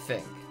 I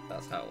think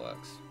that's how it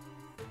works.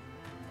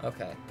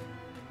 Okay.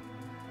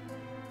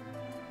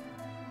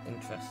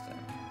 Interesting.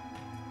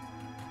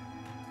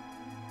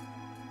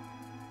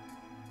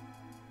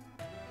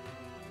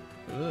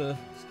 Ugh,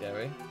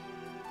 scary.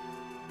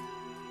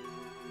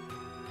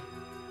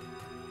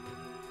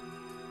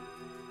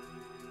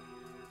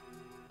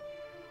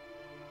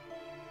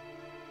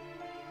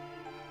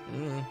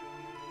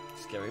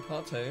 Scary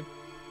part 2.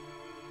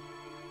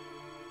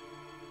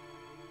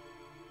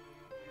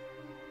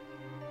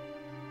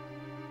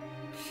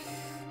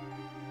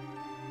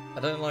 I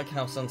don't like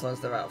how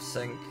sometimes they're out of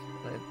sync.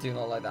 I do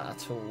not like that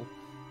at all.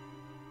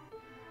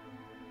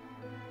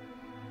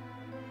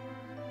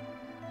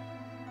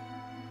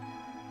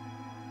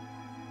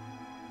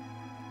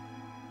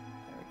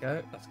 There we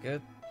go, that's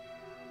good.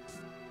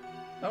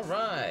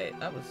 Alright,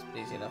 that was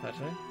easy enough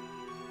actually.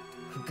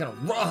 We're gonna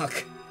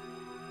rock!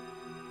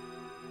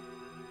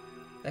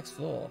 Next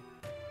floor.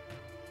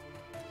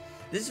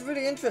 This is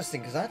really interesting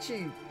because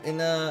actually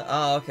in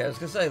oh okay, I was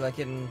gonna say like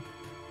in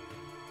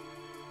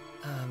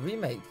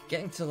Remake,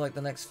 getting to like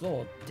the next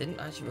floor didn't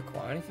actually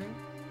require anything.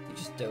 You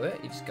just do it,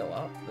 you just go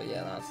up. But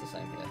yeah, that's the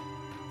same here.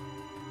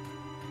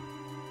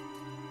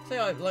 So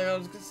yeah, like I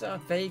was gonna say, I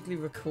vaguely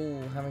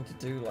recall having to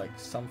do like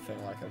something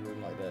like a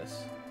room like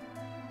this,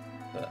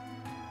 but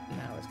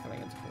now it's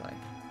coming into play.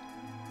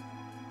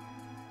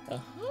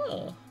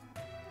 Uh-huh.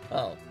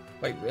 Oh,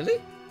 wait,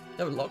 really?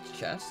 There were locked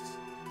chests?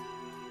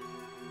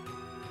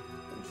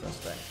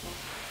 Interesting.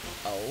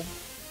 Oh.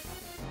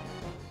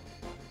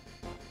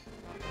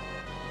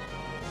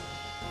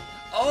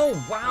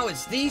 Oh, wow,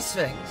 it's these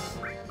things!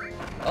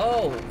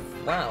 Oh,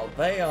 wow,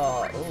 they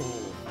are...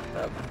 Oh,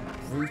 they're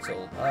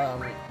brutal.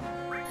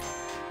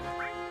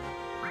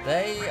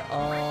 They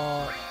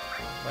are...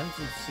 When did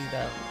you see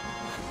them?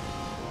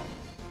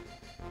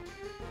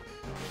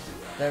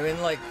 They're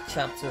in, like,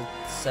 chapter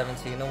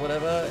 17 or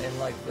whatever, in,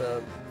 like,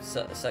 the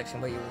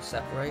section where you will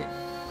separate.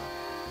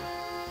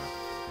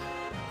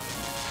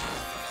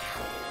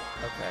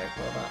 Okay,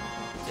 well, that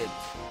did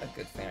a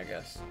good thing, I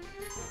guess.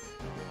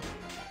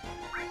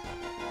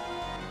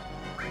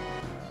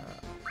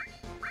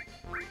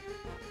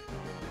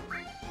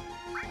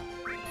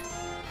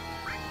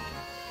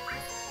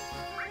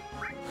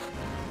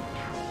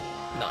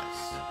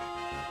 Nice.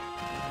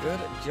 Good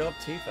job,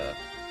 Tifa.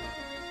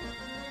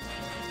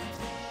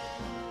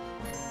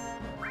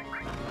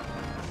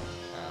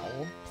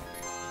 Ow.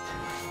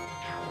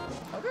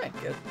 Okay,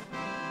 good.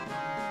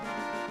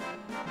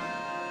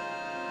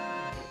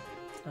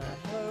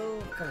 Hello,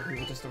 a couple of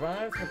people just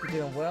arrived. Hope you're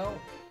doing well.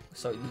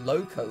 So,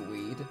 Loco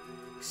Weed.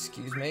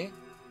 Excuse me.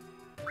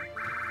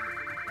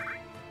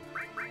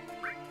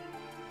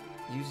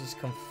 Uses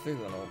Kung Fu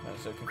and all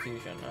kinds of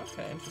confusion.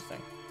 Okay,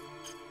 interesting.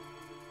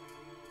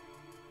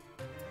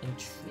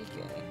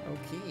 Intriguing.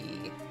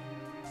 Okay.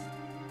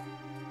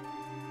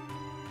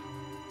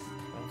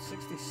 Well,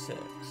 66.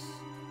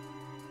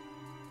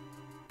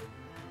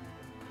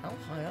 How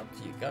high up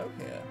do you go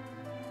here?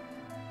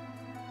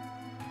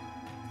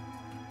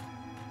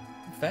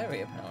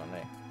 Very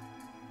apparently.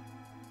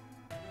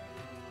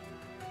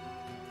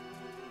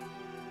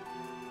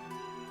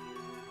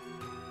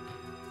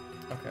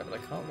 Okay, but I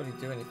can't really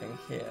do anything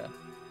here.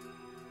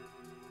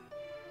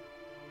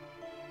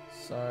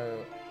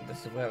 So,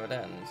 this is where it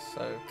ends.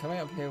 So, coming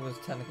up here was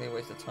technically a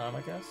waste of time,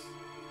 I guess.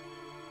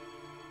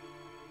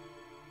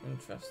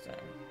 Interesting.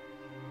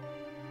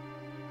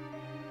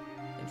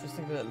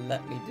 Interesting that it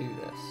let me do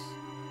this.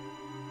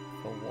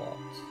 For what?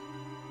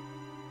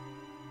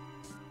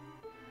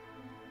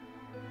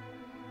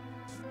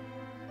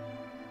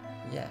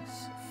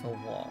 Yes, for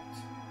what?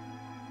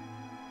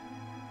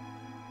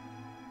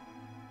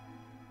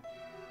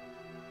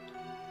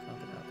 Can't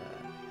get out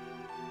there.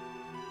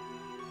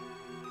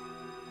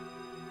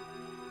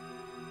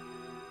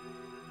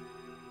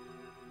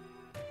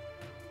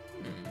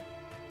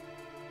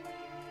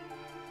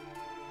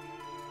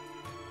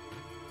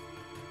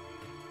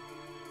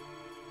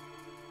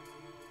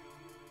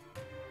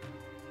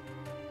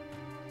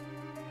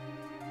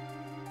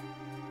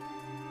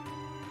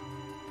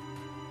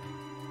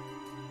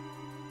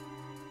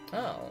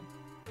 Oh.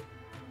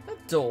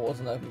 That door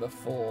wasn't open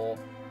before.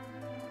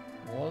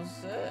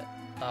 Was it?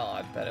 Oh,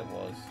 I bet it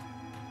was.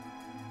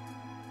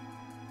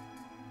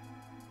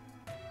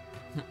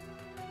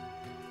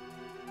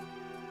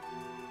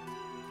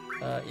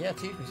 Yeah,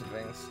 teach me some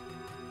things.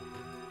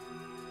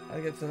 I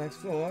get to the next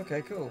floor.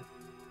 Okay, cool.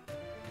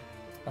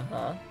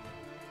 Uh-huh.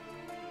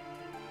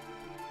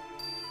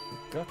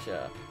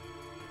 Gotcha.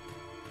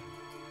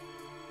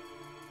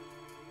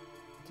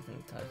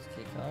 Different types of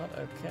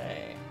keycard.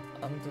 Okay.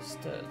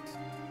 Understood.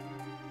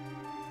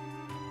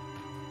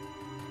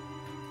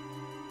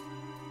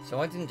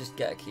 So I didn't just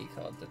get a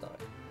keycard, did I?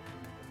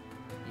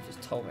 You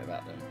just told me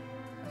about them,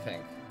 I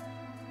think.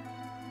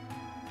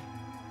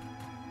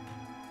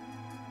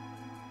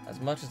 As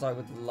much as I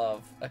would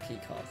love a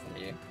keycard from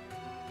you.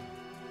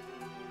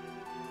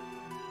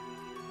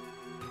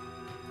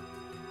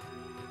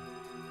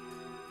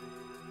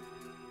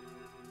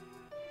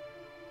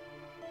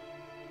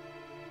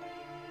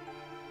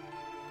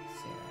 Let's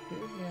see, who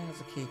here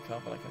has a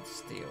keycard that I can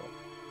steal?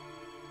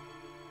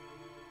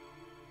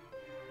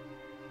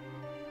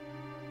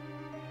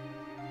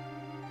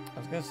 I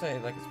was gonna say,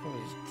 like, it's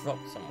probably just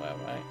dropped somewhere,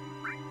 right?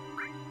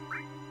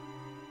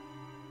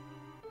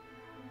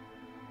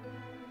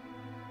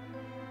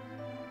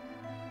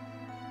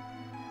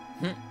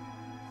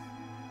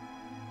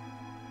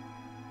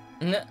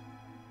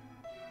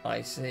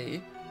 I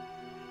see.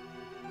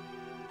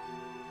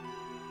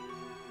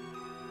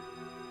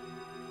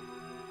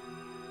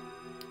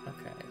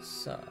 Okay,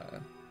 so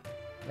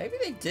maybe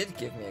they did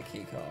give me a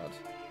key card.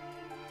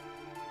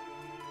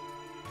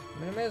 I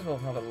mean, I may as well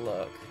have a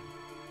look.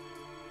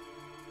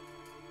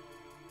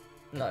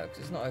 No, because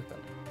it's not open.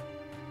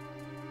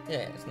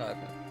 Yeah, it's not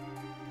open.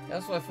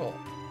 That's what I thought.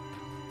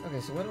 Okay,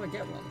 so where do I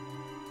get one?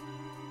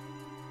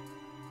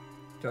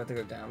 Do I have to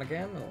go down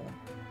again, or...?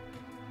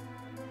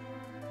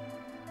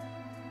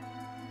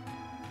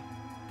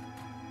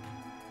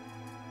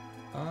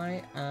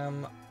 I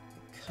am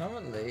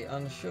currently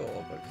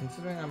unsure, but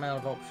considering I'm out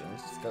of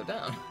options, let's go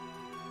down.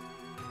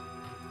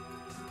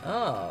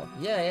 Oh,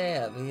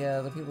 yeah,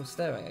 the people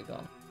staring are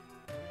gone.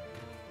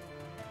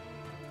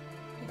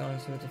 They're going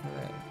into a different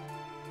room.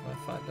 Can I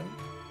fight them?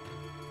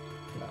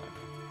 No.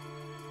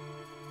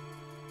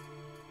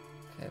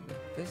 Okay, but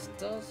this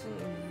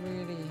doesn't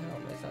really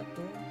help me. Is that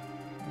door?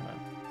 No.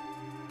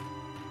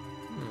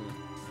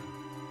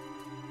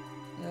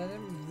 Yeah, it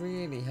didn't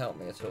really help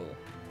me at all.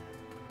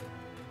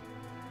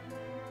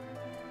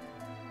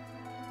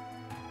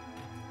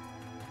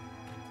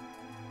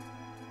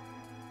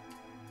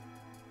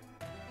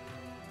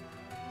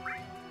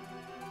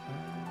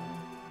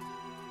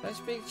 Can I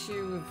speak to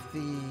you with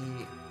the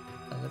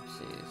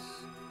ellipses?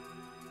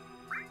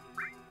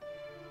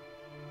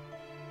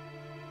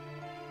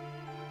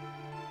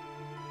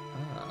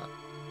 Ah.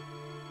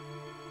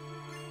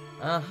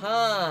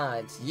 Aha!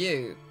 It's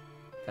you!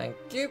 Thank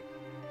you!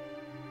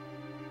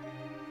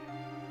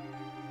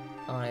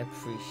 I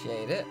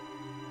appreciate it.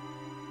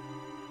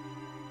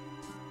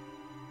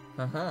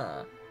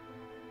 Haha.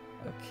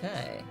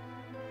 Okay.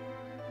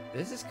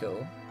 This is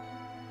cool.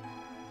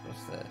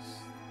 What's this?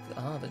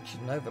 Ah, the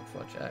Genova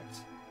project.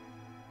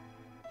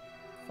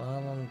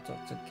 File on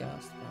Dr.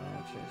 Gast,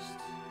 biologist.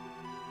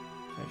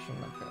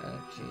 Measuring macro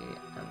energy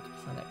and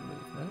planet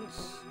movements.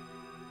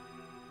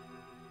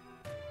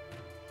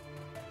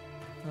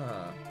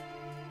 Huh.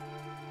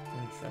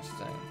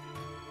 Interesting.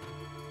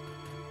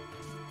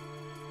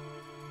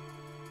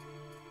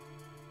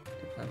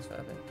 The plans for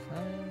urban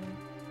planning.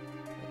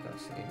 We've got a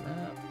city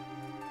map.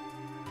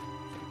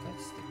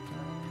 That's the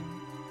plan.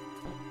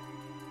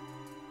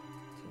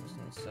 Tools in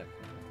the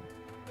circle.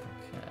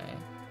 Okay.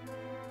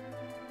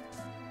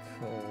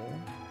 Cool.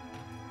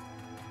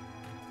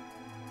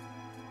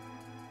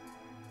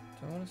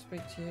 Do I want to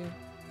speak to you?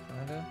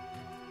 Kinda.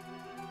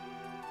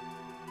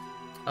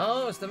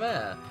 Oh, it's the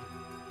mayor.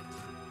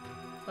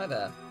 Hi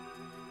there.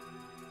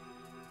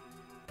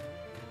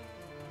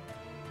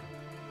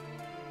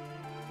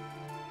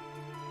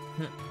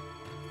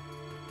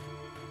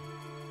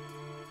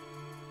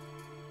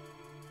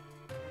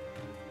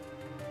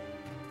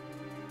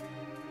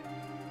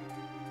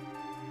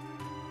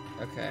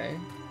 Okay.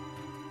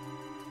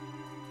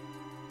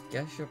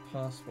 Guess your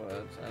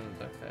password and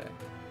okay.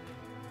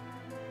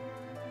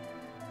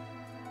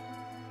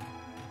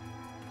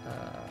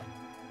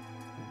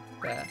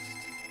 Best.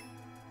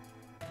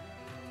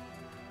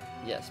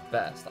 Yes,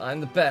 best. I'm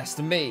the best.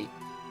 Me.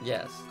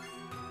 Yes.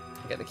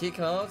 I get the key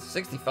cards.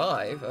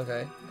 65.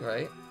 Okay,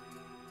 great.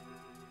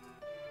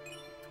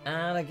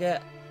 And I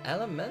get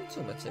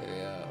elemental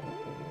material.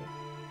 Ooh.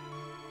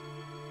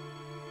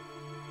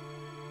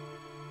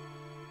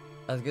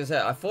 I was gonna say,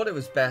 I thought it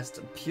was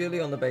best purely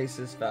on the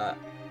basis that,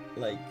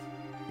 like,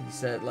 he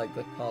said, like,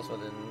 the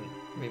password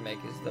in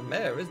Remake is the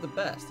mayor is the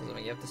best. Doesn't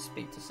mean you have to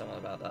speak to someone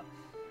about that.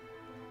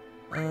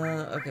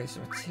 Okay, so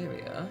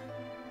materia.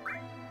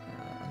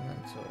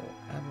 Elemental.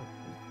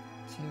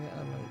 Materia,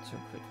 elemental,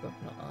 crit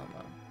weapon, or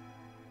armor.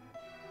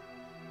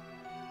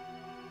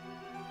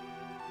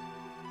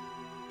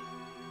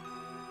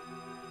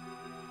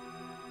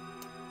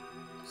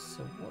 So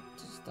So what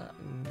does that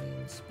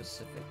mean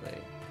specifically?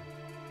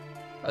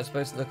 I was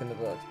supposed to look in the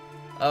book.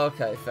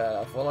 Okay, fair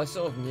enough. Well, I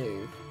sort of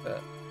knew,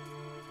 but...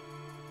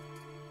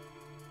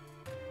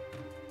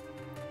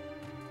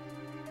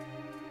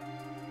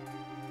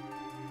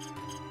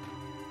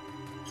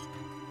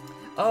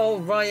 Oh,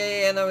 right,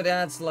 yeah, no, it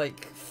adds,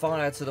 like,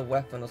 fire to the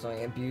weapon or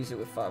something, imbues it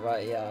with fire.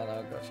 Right, yeah, I know,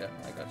 I gotcha.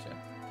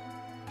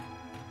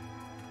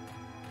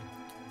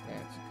 Yeah,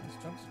 it's a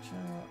constructor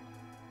chart.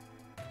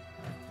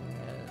 Acting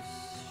as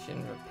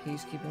Shinra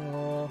Peacekeeping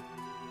Law.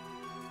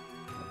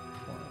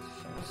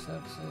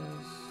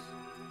 Services.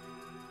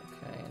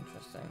 Okay,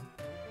 interesting.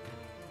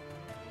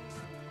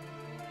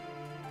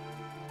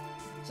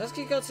 So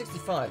that's got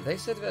 65. They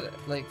said that,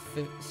 like,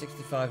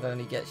 65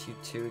 only gets you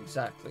to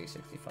exactly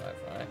 65,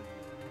 right?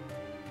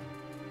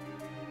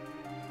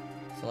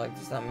 So, like,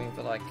 does that mean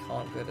that I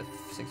can't go to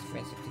 63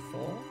 and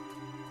 64?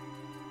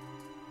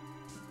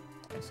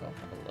 I guess I'll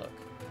have a look.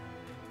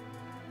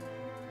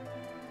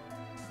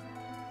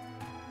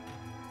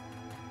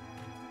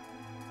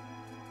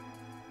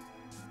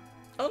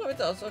 Oh, no, it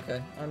does.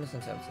 Okay. I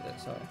misinterpreted it.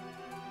 Sorry.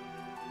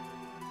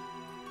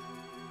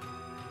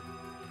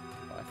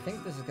 Well, I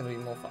think this is going to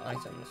be more for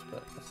items,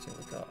 but let's see what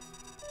we got.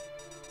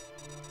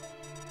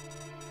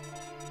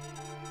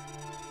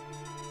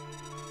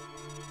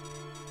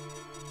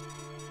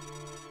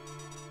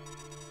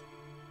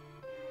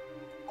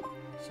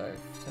 So,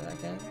 say that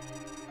again.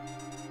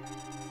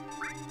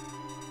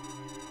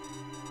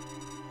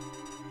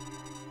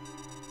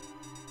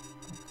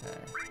 Okay.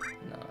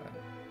 No.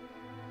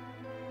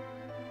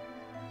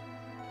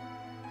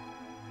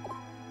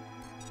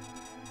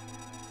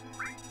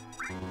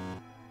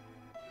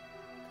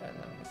 Okay,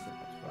 no,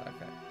 right,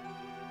 okay.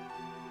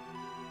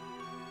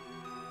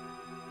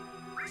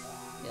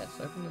 Yes,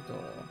 open the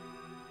door.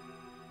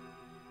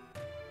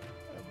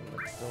 Open the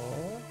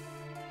door.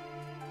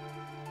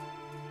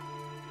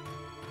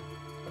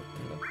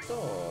 Open the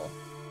door.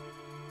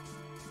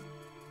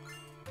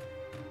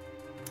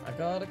 I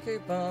got a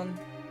coupon.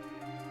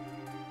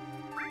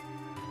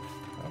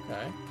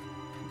 Okay.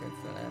 Go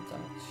for an air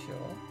dart,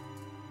 sure.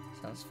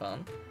 Sounds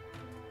fun.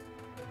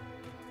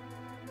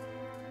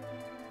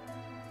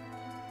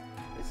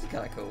 This is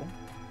kind of cool.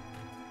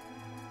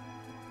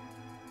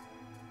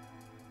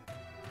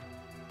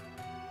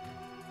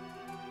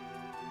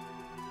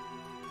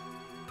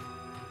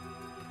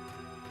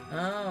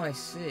 Oh, I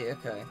see.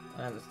 Okay,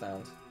 I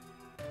understand.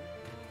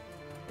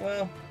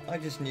 Well, I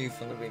just knew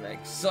from the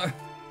remake, so...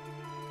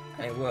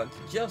 and it worked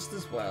just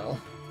as well.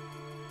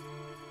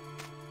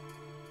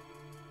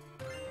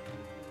 Can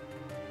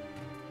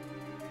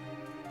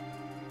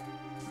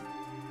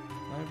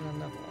I open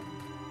another one?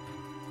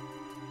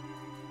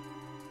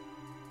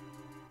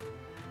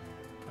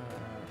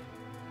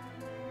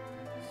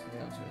 So the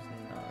answer is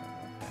no.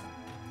 Okay.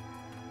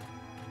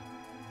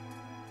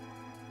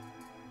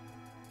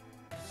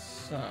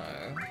 So...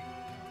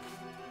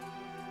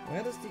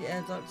 where does the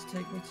air duct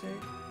take me to?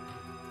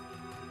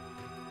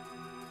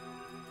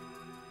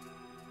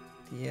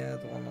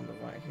 The one on the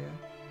right here.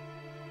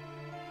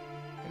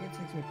 I think it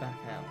takes me back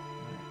out.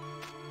 Right?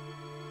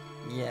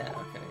 Yeah,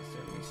 okay, so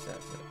it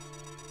resets it.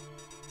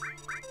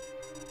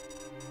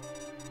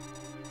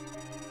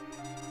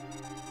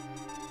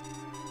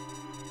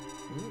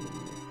 Ooh.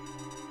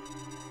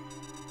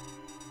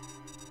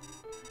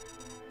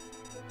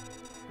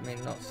 I mean,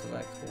 not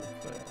select all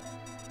clear.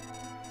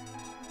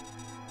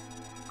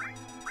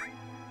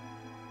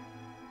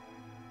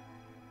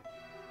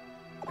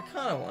 I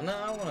kind of want. No,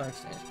 I want to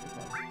exchange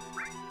coupon.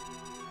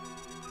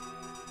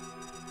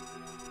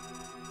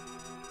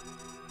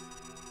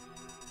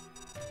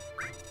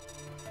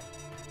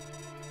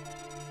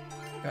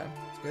 Okay,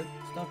 that's good.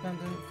 Stop and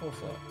didn't full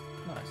slot.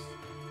 Nice.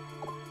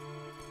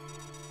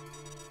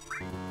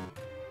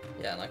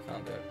 Yeah, and I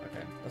can't do it.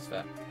 Okay, that's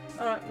fair.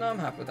 Alright, no, I'm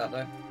happy with that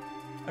though.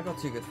 I got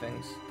two good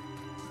things.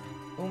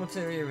 All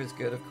materia is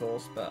good, of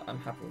course, but I'm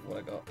happy with what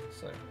I got,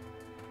 so.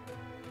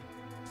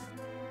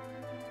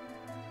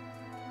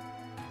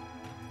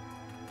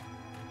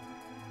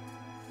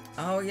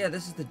 Oh yeah,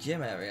 this is the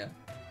gym area.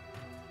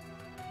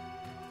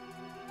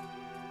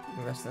 You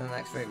can rest in the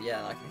next room. Yeah,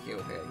 and I can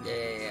heal here.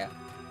 Yeah.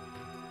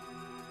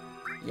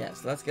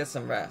 Yes, let's get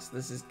some rest.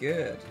 This is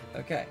good.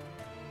 Okay.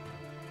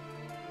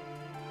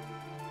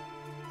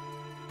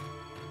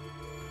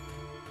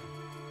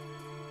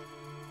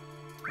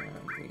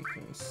 And we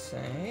can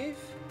save.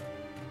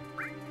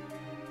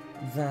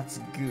 That's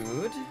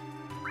good.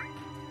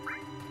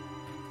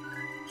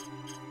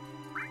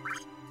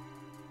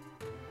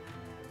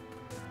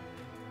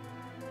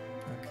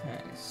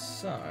 Okay,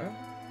 so...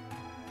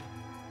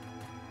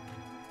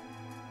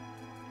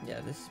 yeah,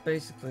 this is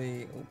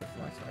basically... oh,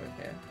 different item over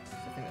here. So I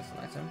think that's an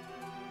item.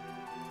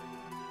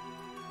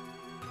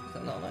 Is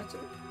that not an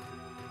item?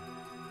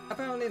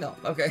 Apparently not.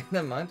 Okay,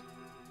 never mind.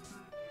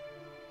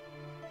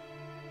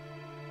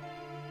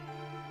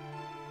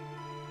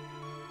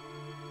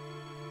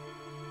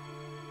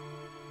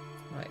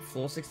 Right,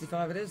 floor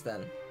 65 it is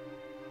then.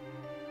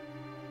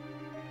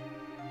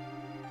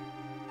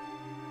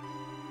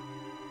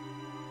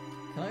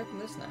 Can I open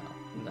this now?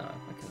 No,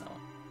 I cannot.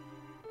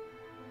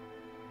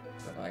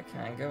 But I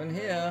can go in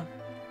here.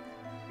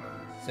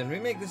 So in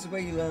Remake, this is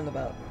where you learn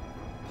about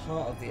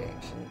part of the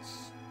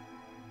ancients.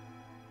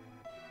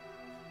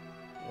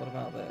 What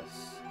about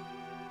this?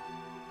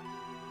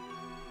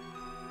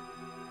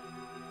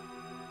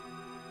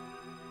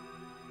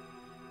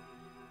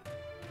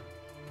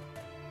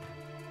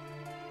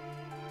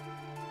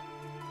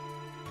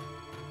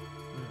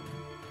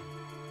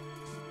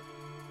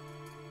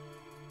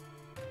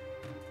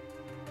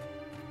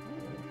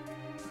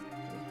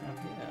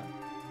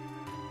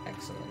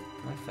 Excellent.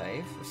 My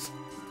fave.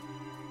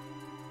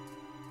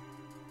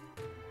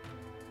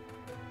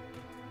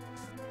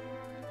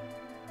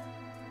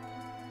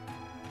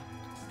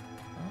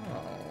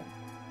 Oh.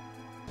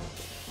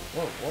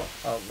 Whoa, what?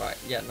 Oh, right.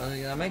 Yeah, no,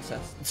 that makes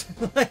sense.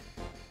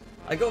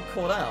 I got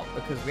caught out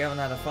because we haven't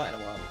had a fight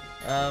in a while.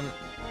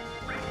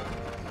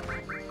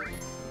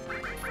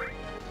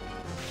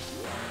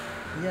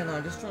 Yeah, no,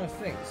 I'm just trying to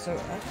think. So,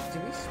 actually,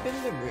 did we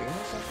spin the room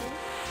or something?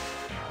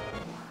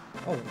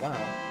 Oh, wow.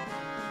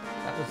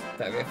 That was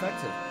very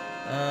effective.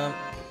 Yeah,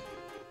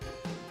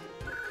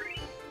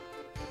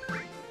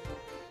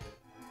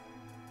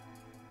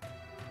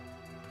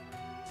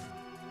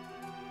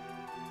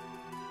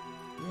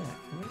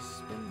 can we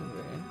spin the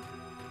room?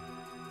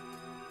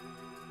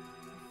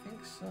 I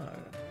think so. I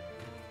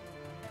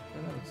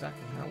don't know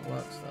exactly how it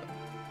works though.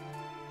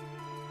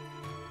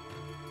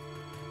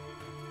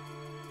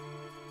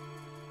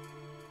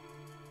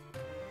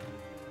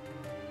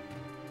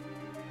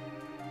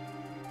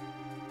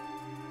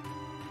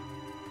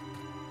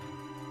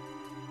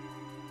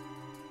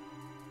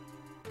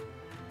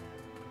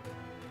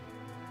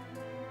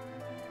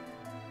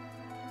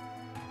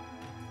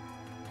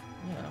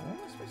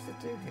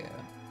 To do here,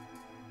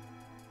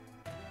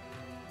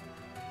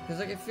 because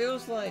like it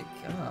feels like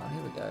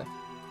here we go.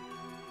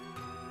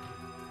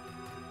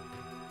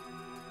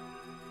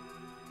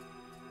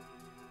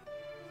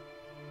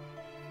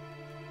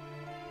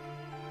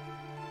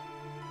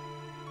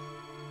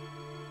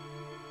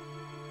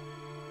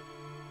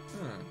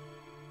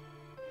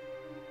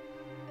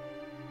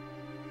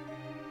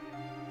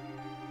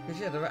 Because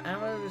yeah, there are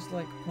arrows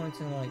like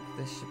pointing like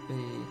this should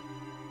be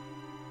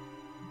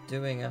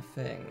doing a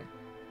thing.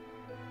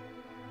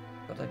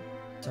 But I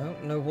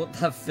don't know what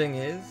that thing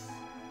is.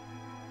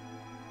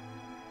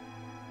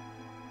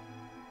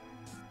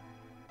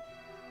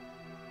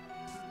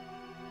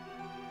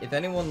 If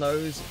anyone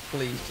knows,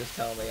 please just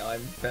tell me.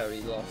 I'm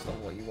very lost on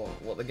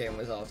what the game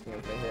was asking me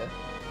here.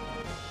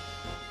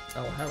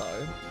 Oh,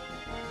 hello.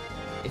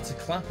 It's a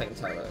clapping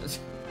turret.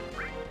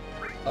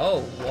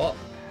 Oh, what?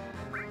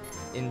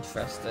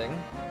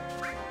 Interesting.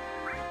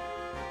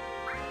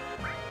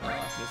 Oh, I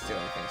can do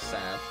anything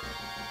sad.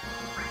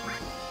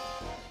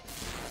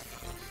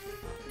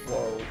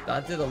 Whoa,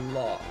 that did a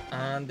lot,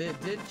 and it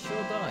did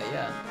sure die,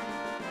 yeah.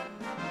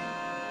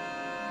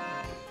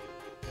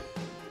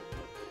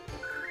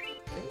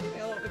 Didn't give me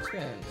a lot of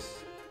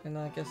experience, and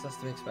I guess that's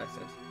to be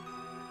expected.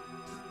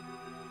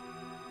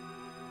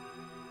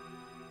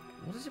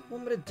 What does it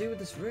want me to do with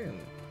this room?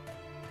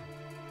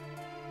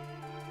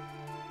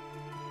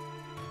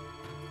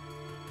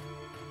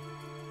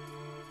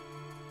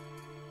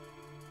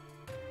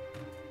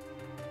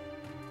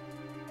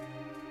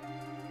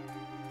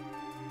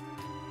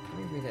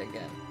 Read it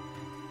again.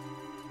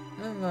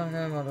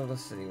 Model the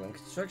city. When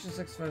construction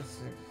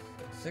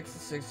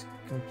 66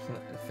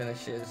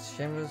 finishes,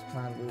 Shenmue's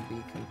plan will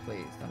be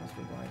complete. That must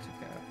be why I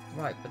took it.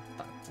 Right, but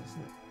that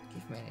doesn't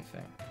give me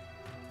anything.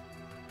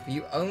 But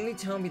you only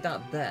tell me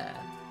that there.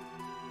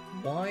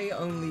 Why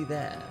only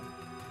there?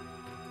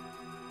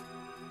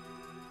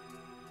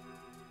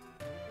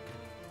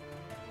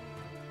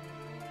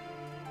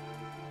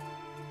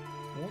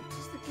 What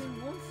does the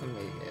game want from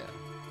me here?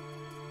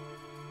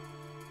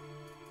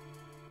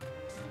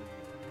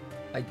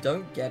 I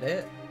don't get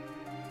it.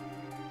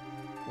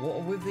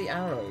 What with the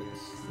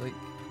arrows? Like,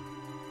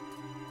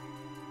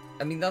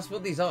 I mean, that's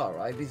what these are,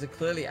 right? These are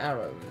clearly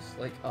arrows,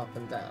 like up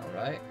and down,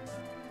 right?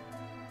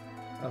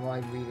 Am I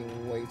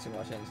reading way too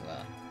much into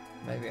that?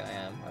 Maybe I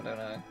am. I don't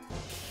know.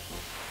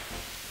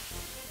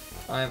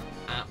 I am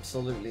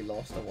absolutely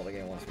lost on what the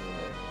game wants me to do.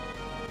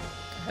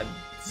 I had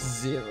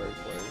zero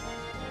clue.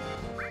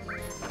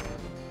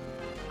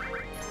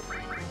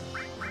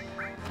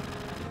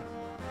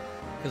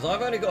 Because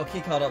I've only got a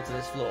keycard up to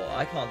this floor.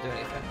 I can't do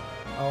anything.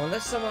 Oh,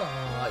 unless someone...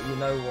 Oh, you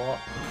know what?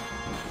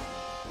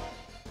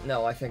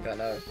 No, I think I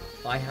know.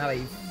 I have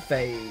a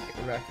vague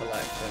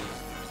recollection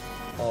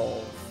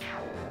of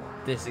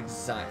this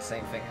exact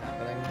same thing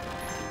happening.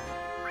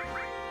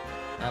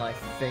 And I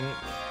think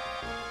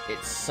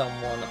it's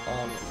someone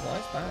on... Why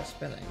is Barrett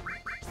spinning?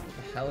 What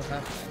the hell is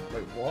happening?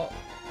 Wait, what?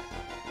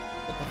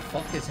 What the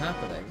fuck is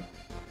happening?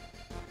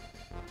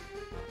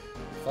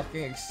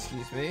 Fucking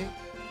excuse me?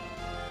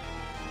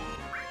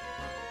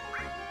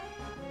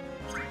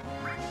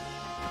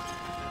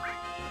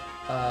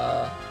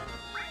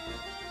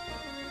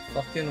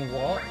 Fucking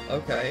what?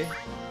 Okay.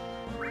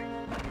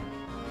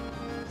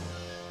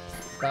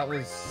 That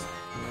was...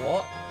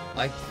 What?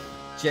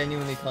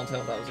 genuinely can't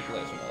tell if that was a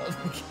glitch or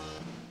not.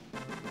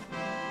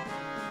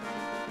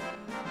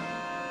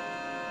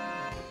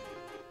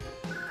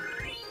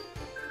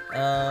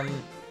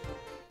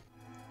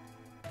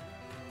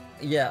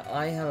 Yeah,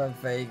 I have a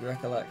vague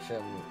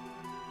recollection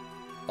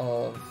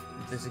of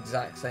this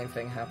exact same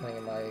thing happening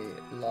in my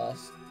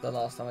the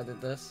last time I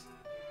did this.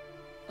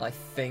 I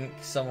think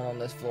someone on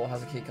this floor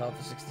has a keycard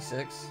for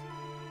 66.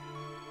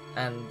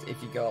 And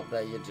if you go up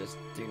there, you just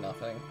do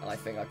nothing. And I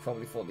think I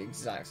probably thought the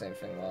exact same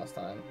thing last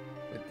time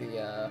with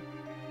the,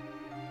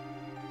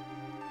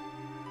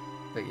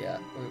 but yeah,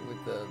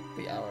 with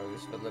the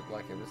arrows that looked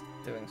like it was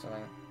doing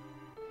something.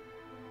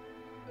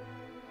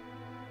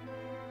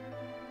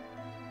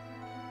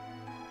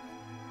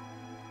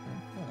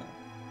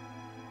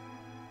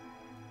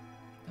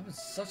 That was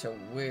such a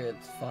weird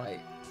fight.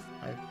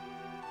 I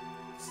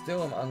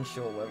still am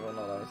unsure whether or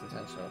not that was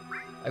intentional.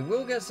 I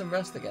will get some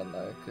rest again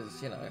though,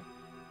 because, you know,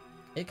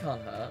 it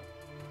can't hurt.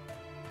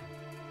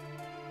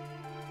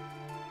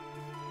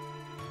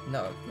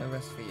 No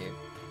rest for you.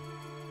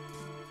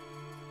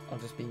 I'll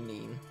just be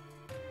mean.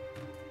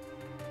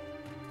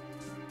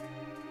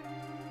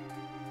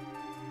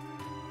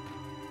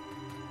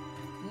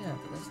 Yeah,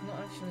 but there's not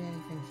actually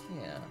anything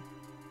here.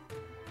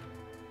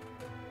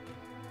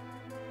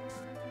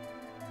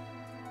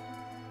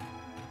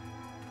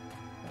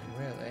 Not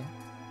really.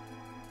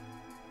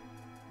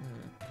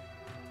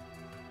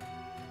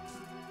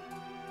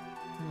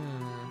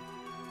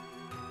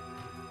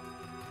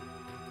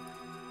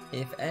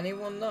 If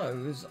anyone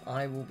knows,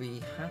 I will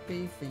be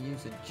happy for you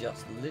to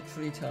just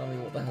literally tell me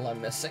what the hell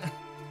I'm missing.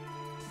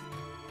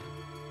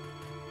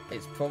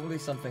 It's probably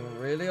something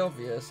really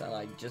obvious and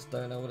I just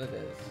don't know what it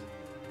is.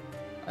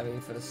 I mean,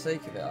 for the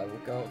sake of it, I will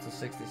go up to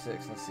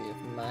 66 and see if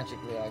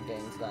magically I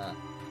gained that.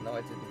 No,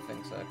 I didn't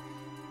think so.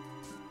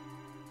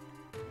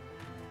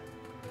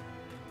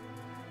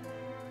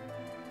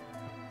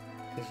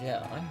 Because,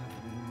 yeah, I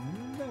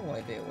have no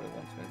idea what it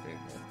wants me to do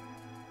here.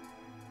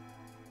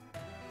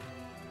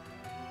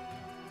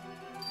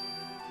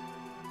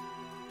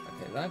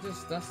 That's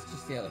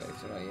just the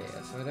elevator right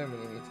here, so I don't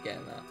really need to get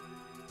in that.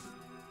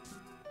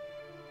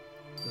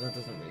 Because that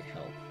doesn't really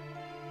help.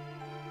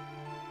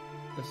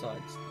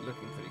 Besides,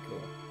 looking pretty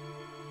cool.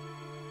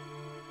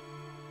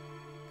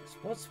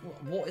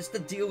 What is the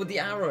deal with the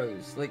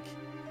arrows? Like,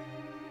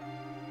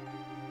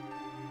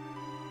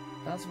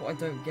 that's what I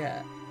don't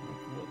get.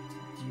 Like, what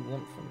do you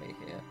want from me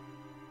here?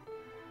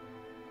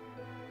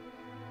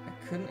 I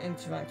couldn't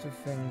interact with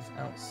things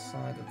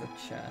outside of the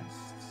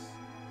chests.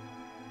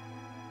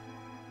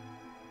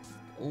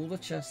 All the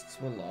chests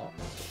were locked.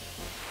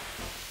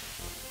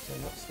 So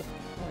what's the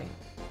point?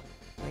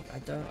 Like, I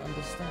don't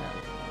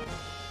understand.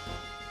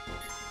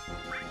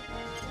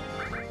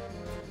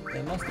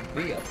 There must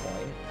be a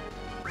point.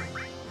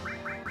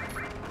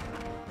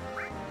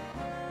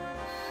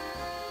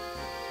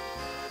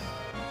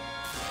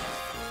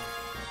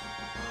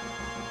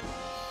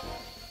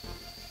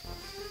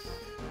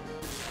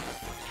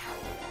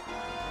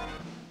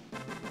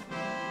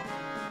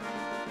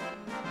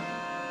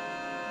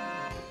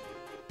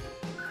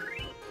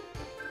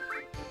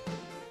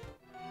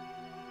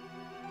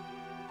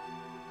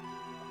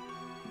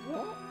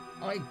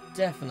 I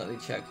definitely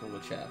checked all the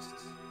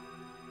chests.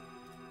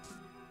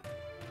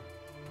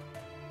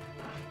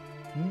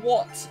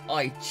 What?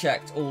 I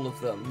checked all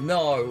of them.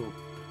 No.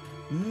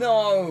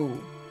 No.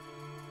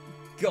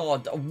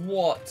 God,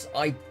 what?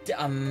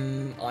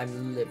 I'm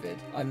livid.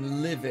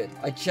 I'm livid.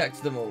 I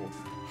checked them all.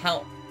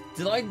 How?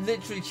 Did I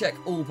literally check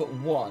all but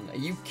one? Are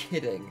you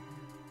kidding?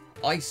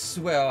 I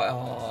swear,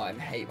 oh, I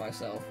hate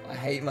myself. I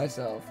hate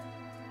myself.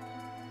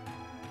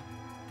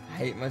 I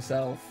hate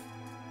myself.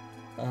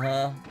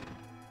 Uh-huh.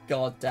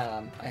 God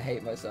damn, I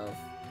hate myself.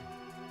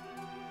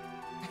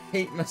 I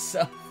hate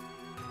myself.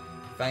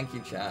 Thank you,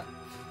 chat.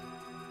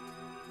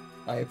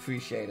 I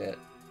appreciate it.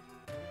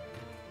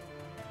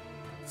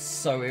 It's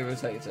so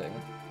irritating.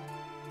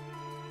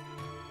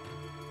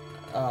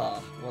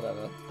 Ah,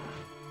 whatever.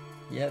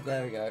 Yeah,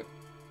 there we go.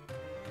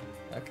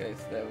 Okay,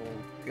 so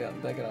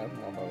they're gonna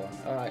open one by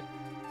one. Alright.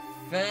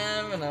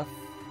 Fair enough.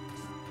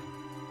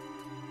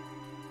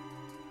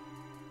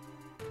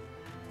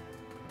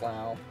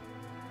 Wow.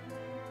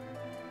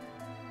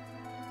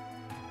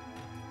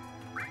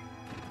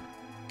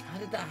 How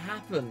did that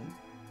happen?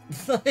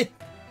 Like,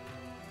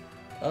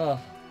 oh.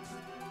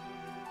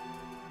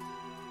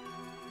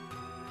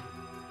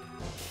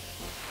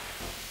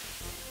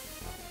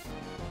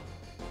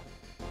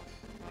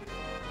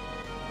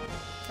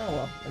 Oh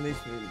well, at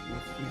least we've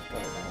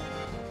got it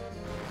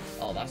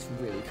now. Oh, that's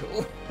really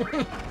cool.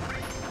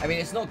 I mean,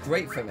 it's not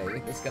great for me,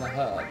 it's gonna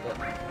hurt, but,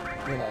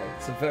 you know,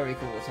 it's a very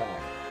cool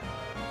attack.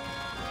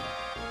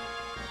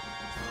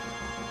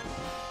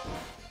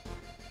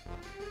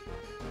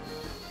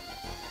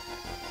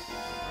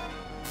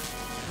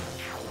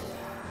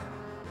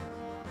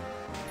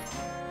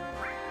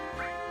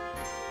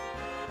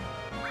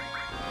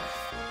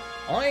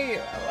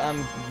 I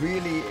am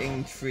really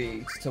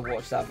intrigued to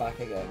watch that back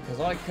again,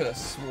 because I could have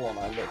sworn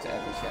I looked at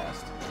every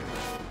chest.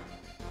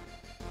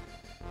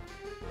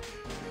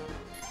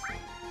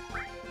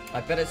 I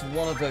bet it's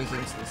one of those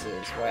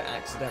instances where I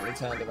accidentally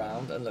turned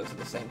around and looked at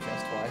the same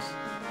chest twice.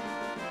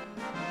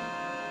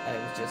 And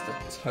it was just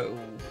a total,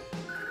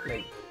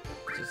 like,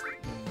 just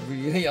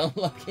really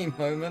unlucky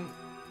moment.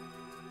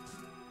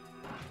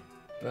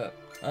 But,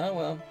 oh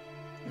well,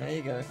 there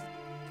you go.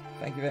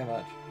 Thank you very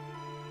much.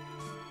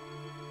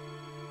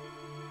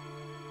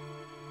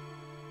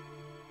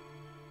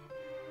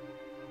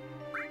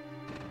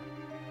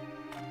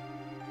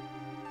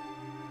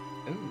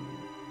 Ooh.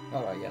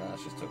 Alright, yeah, no,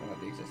 that's just talking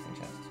about the existing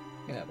chest.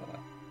 You know about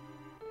that.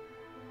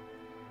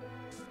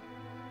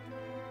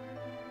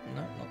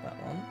 No, not that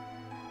one.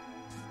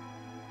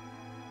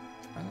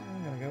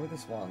 I'm gonna go with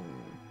this one.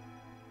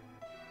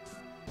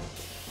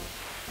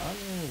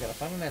 I'm gonna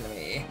find an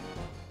enemy.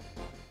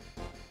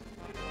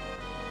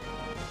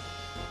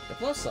 The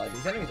plus side,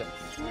 these enemies are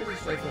pretty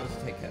straightforward to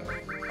take care of.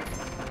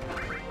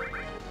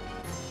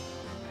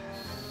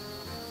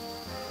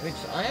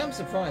 Which I am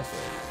surprised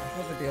with. I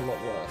thought they'd be a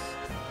lot worse.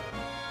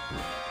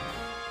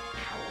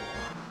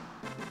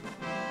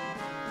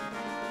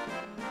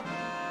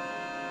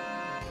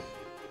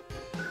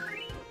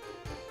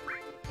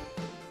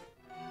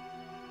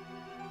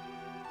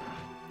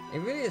 It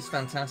really is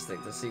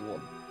fantastic to see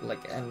what,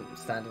 like,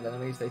 standard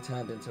enemies they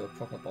turned into a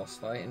proper boss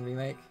fight in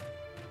Remake.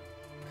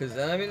 Because,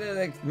 I mean,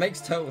 it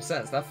makes total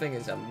sense. That thing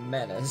is a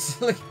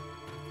menace. Like,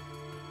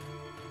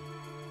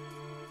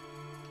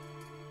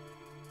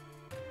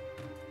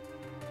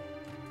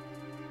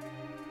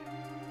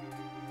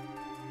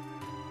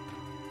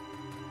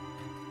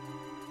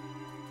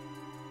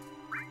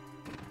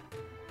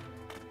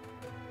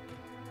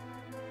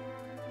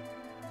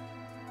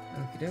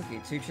 okie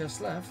dokie, 2 chests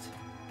left,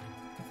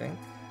 I think.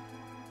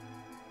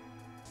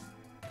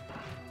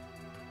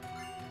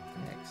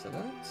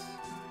 Excellent.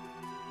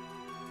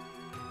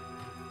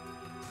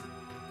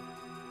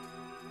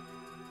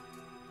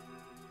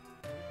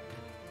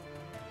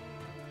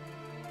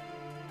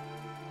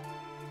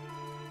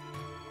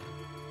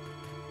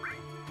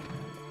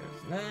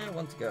 There,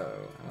 one to go.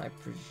 And I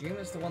presume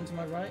it's the one to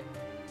my right?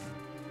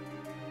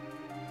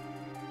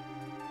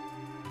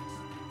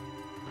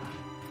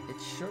 It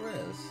sure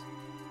is.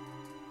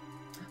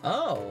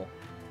 Oh!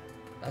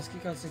 That's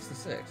keycard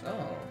 66.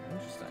 Oh,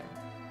 interesting.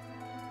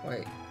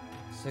 Wait,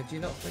 so do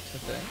you not fix the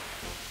thing?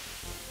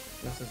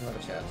 Unless there's another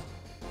chest.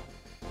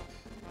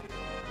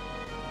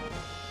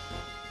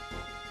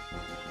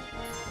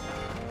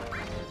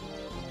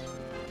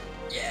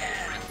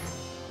 Yeah!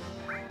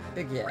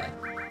 Big yeah.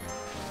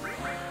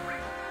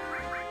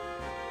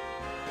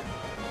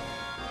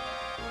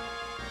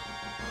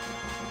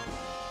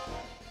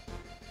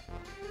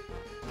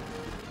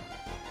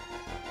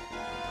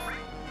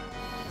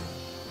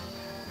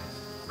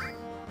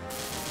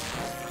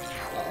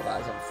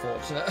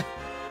 Unfortunate.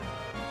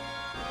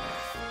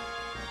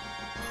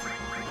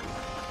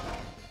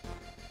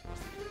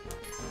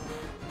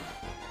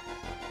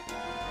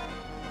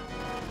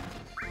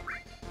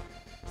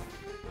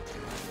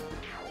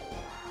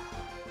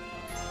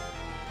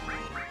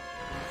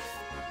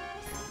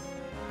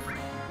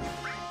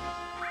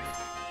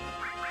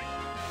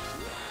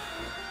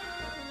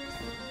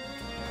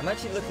 I'm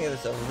actually looking at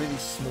this on a really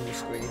small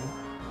screen,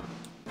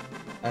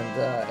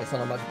 and it's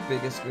on a much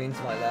bigger screen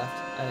to my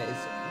left, and it is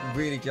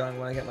really jarring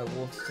when I get my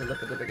water to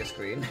look at the bigger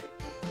screen.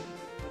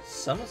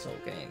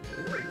 Somersault gained.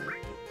 Ooh.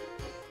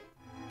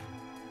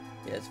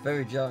 Yeah, it's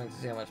very jarring to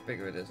see how much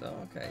bigger it is.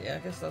 Oh, okay. Yeah, I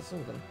guess that's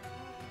all then.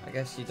 I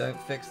guess you don't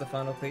fix the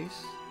final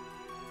piece.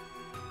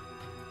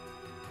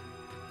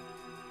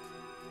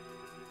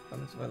 How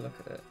much do I look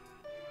at it?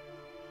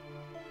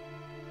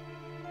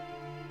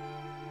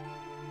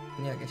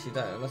 Yeah, I guess you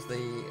don't, unless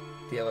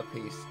the other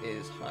piece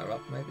is higher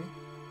up, maybe?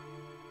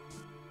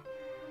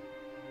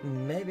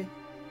 Maybe.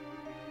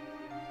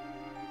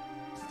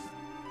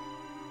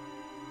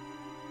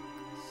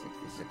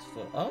 66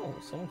 floor. Oh,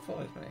 someone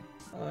follows me.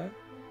 Hello.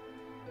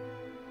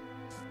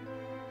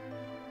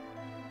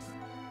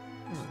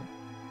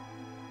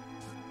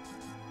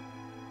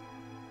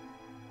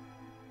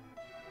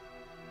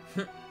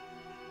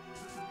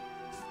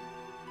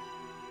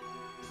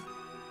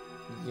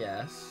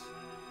 Yes.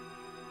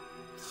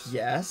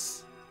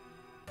 Yes.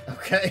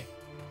 Okay.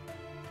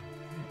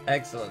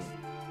 Excellent.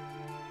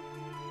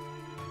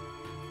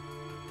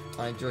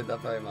 I enjoyed that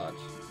very much.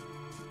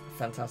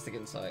 Fantastic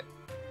insight.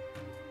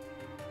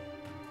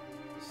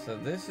 So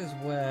this is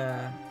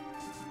where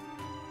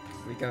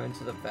we go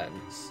into the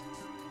vents.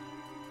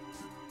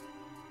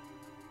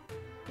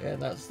 Yeah,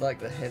 that's like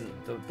the hint,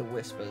 the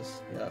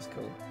whispers. Yeah, that's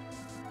cool.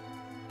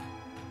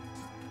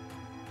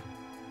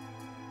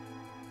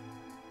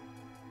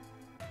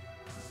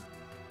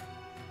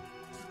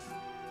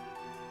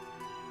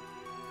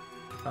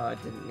 Oh, I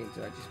didn't mean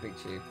to actually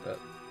speak to you,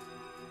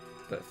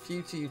 but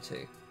few to you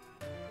too.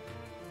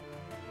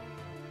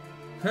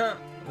 Huh!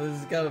 This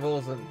is kind of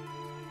awesome.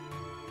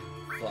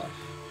 Flush.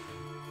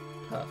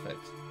 Perfect.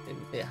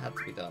 It had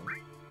to be done.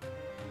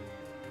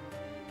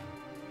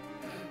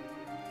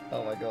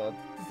 Oh my god,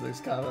 this looks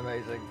kind of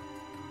amazing.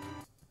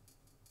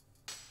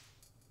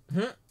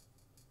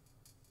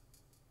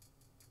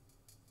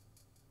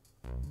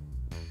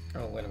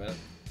 Oh, wait a minute.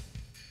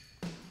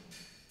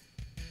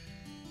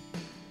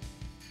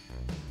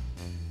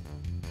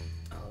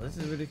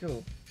 This is really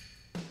cool.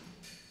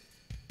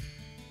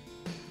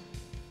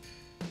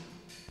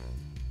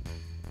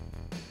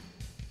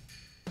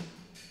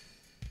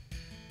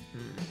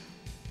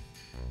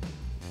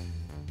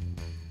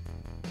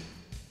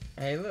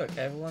 Hey look,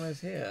 everyone is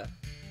here.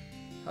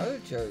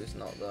 Hojo's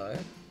not though.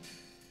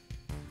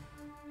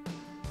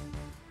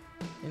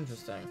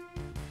 Interesting.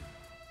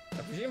 I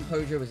presume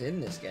Hojo was in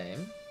this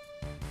game.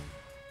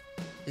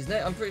 His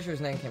name, I'm pretty sure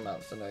his name came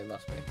up, so no, he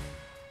must be.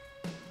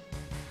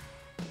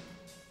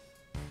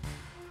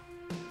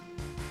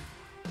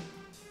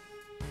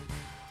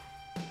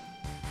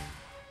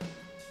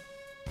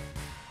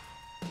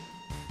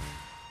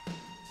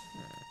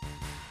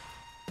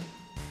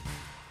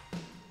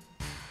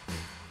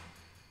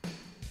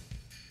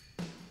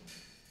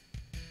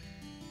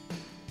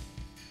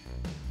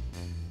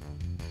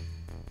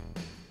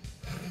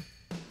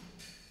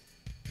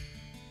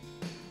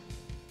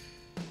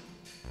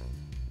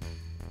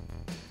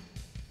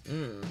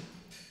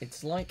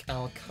 It's like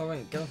our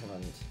current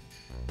government.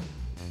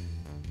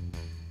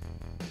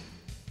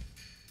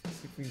 So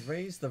if we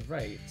raise the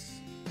rates,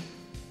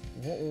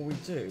 what will we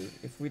do?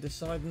 If we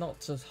decide not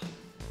to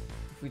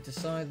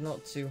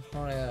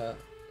hire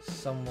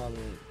someone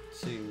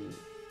to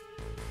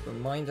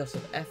remind us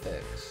of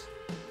ethics,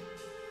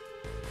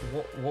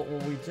 what will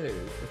we do?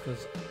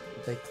 Because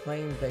they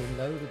claim they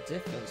know the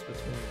difference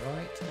between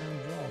right and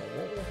wrong.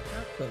 What will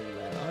happen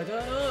then? I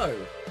don't know.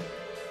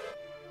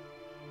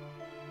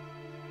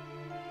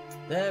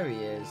 There he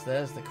is,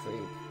 there's the creep.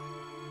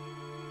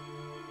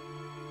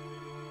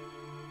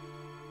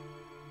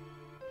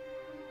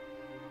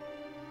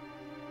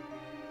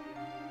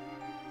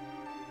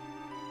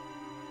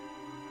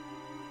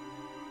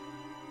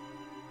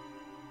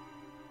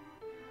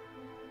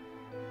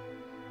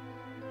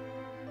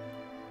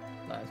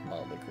 That is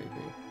mildly creepy.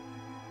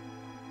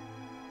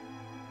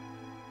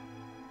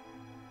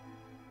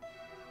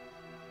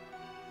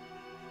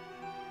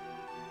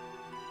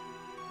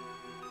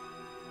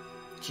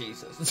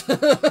 Jesus.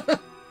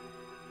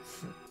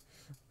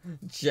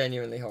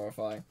 Genuinely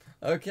horrifying.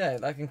 Okay,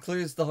 that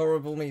concludes the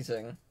horrible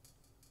meeting.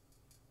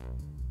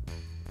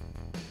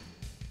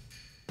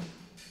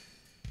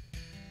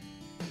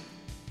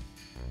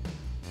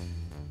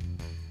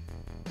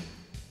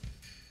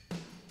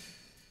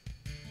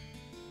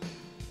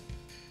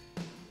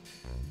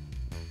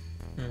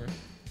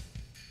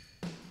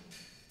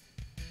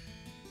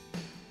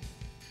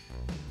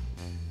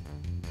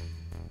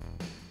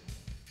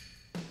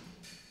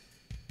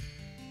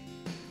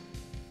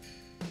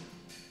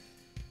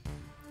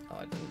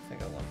 I didn't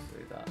think I wanted to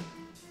do that.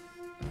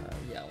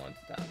 Yeah, I wanted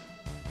that.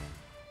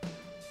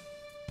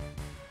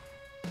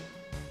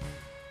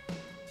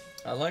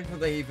 I like that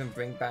they even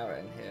bring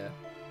Barrett in here.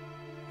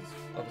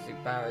 Obviously,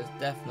 Barrett's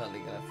definitely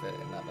going to fit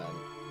in that band.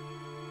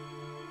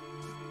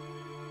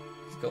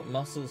 He's got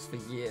muscles for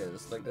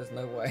years, like there's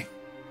no way.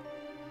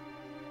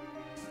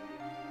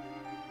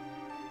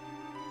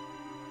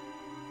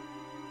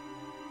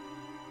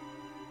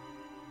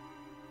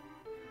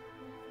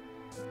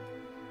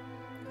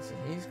 So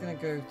he's going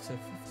to go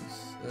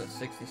to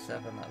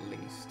 67 at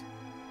least.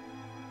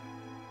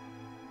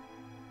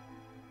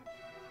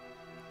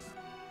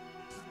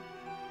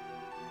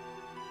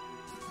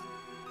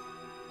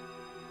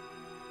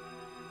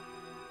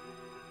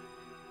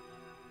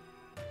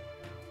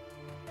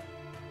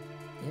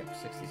 Yep,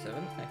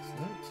 67,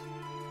 excellent.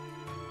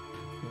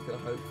 We've got to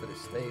hope that it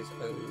stays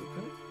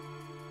open.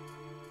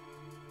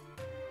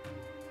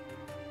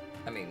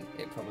 I mean,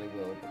 it probably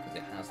will because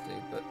it has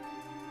to, but...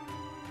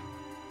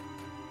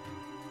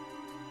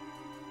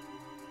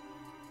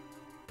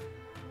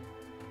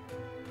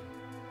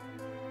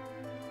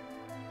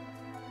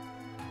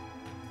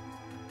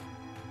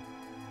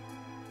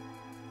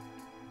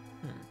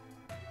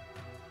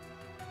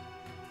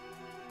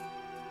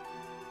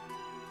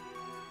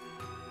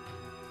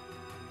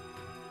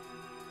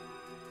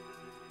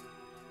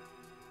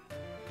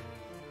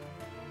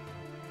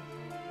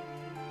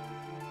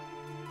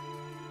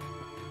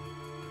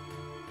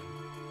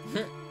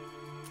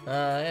 He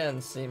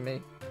hasn't seen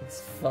me.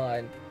 It's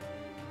fine.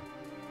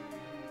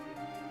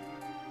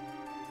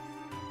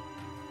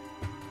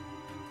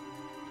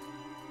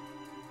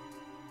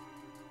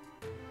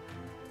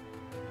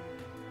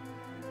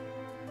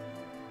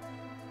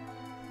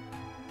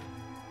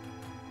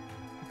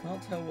 I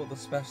can't tell what the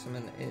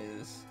specimen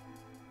is.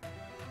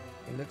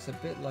 It looks a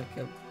bit like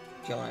a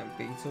giant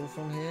beetle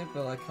from here,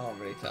 but I can't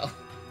really tell.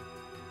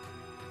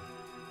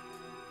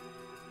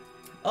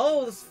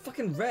 Oh, that's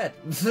fucking red.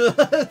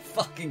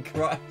 Fucking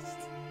Christ.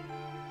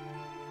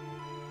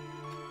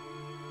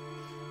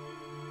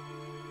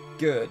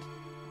 Good.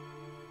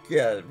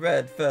 Yeah,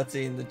 red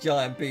 13, the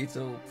giant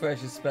beetle,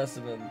 precious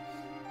specimen.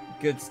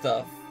 Good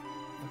stuff.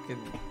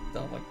 Fucking,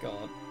 oh my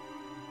god.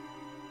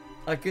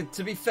 I could,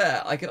 to be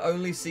fair, I could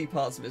only see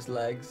parts of its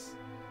legs.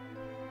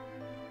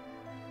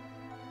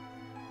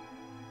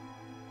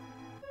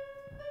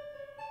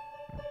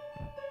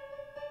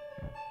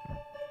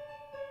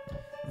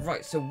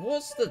 Right, so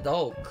what's the...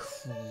 Oh,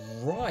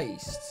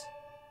 Christ.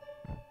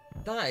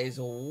 That is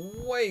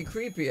way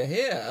creepier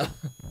here.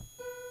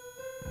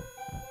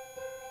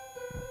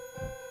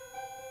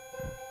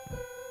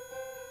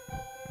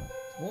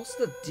 What's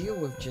the deal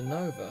with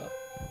Genova?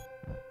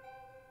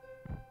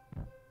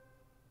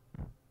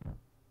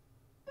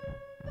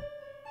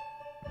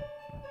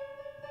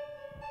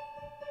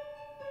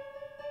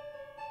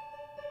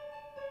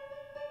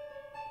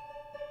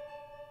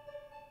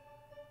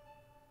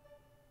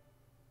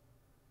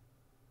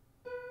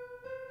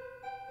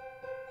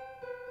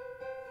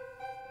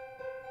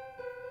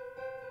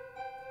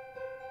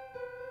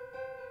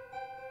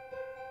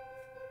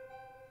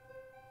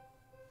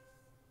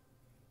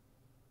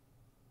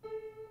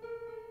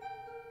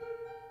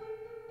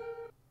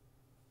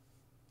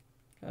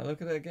 Can I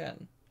look at it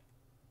again?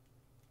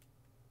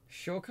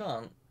 Sure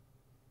can't.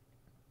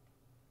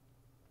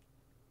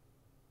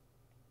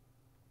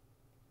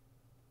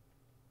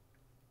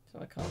 So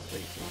I can't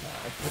speak to you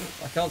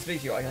now. I can't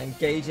speak to you, I can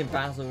engage in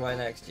battle right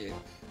next to you.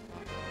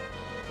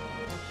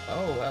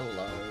 Oh,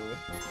 hello.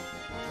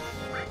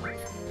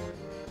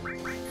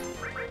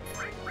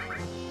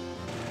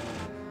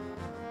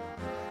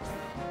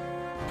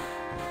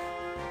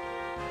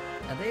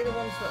 Are they the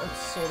ones that are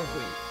sort of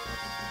weak?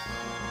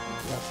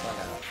 Let's find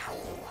out.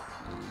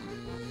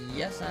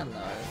 Yes and no.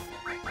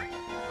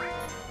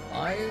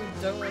 I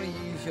don't want to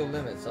use your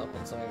limits up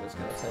on something that's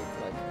going to take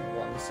like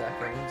 1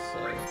 second, so...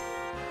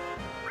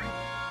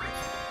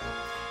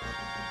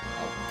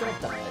 Oh, god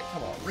damn it,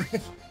 come on.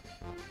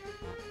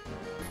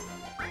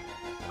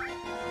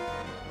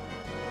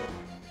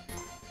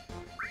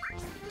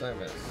 Don't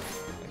miss.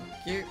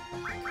 Thank you.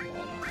 Come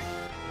on.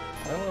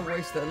 I don't want to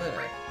waste their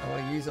limit. I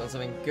want to use it on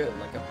something good,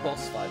 like a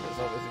boss fight that's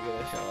obviously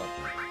going to show up.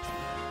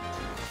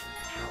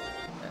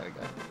 There we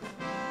go.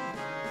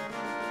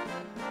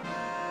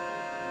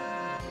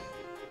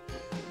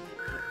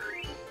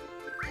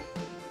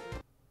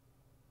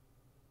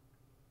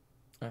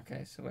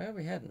 Okay, so where are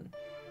we heading?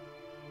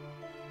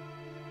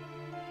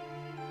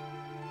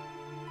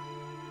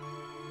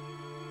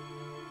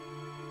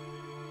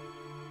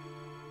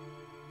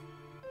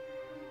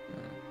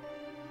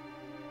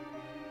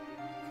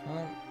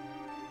 Can't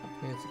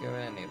appear to go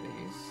in any of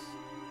these.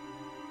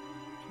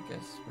 I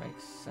guess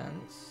makes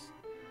sense.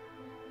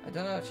 I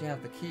don't actually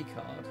have the key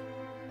card.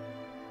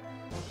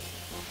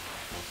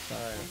 So,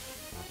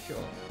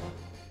 sure.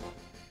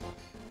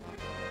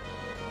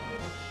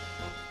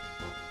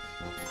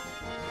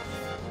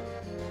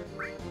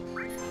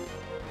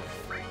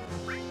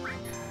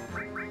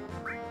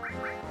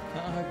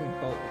 Can't hoping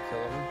Bolt will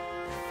kill him.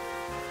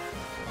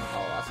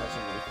 Oh, that's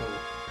actually really cool.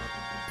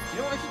 Do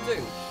you know what I should do?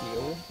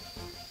 Heal?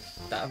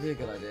 That would be a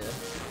good idea.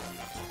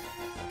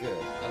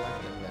 Good. I like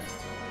it in nest.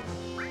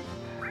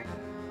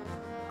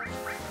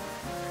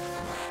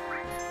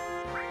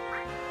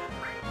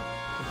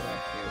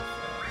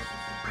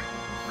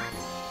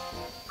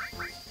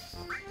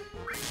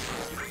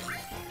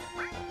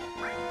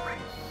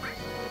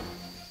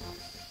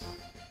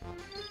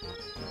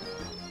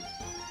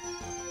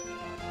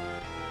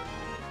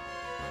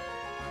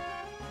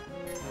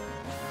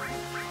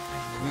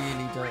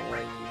 Really don't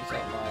want to use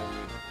up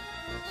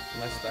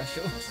my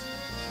specials.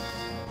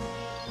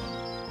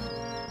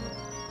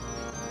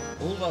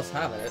 All of us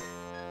have it.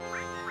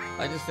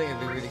 I just think it'd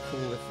be really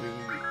cool if we,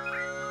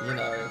 you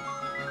know,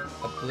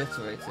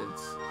 obliterated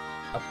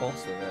a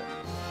boss with it.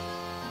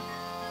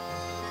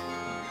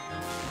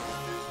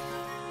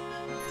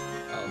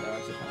 Oh, they're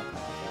actually kind of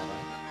powerful, aren't they?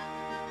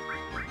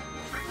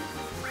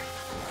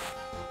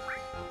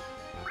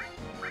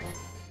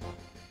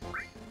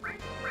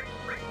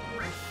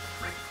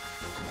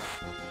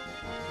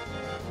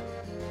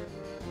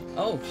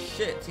 Oh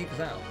shit, Teep is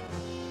out.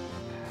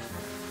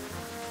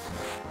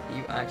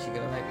 You actually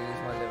gonna make me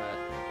use my limit?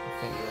 I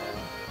think you are.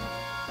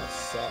 That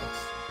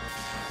sucks.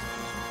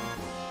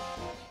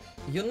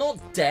 You're not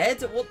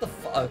dead? What the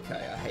fuck?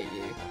 Okay, I hate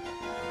you.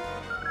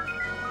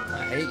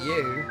 I hate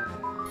you.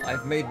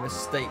 I've made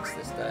mistakes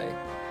this day.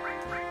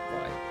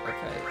 Right,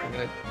 okay, I'm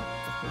gonna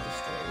fucking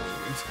destroy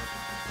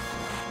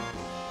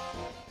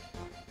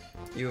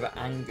you. You have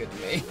angered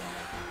me.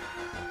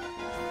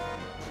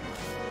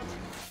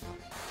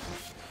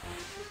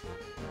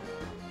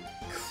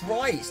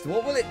 Christ,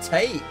 what will it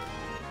take?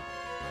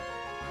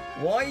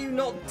 Why are you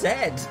not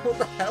dead? What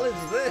the hell is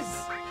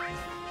this?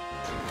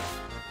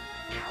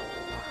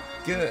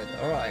 Good,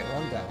 alright,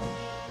 one down.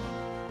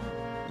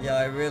 Yeah,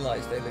 I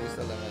realised they lose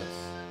the limits.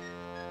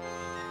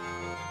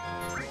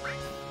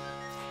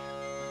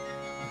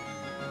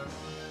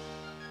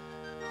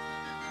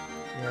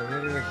 Yeah,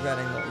 really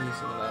regretting not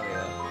using them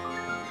earlier.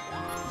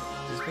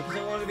 Just because I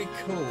want to be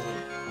cool.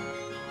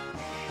 I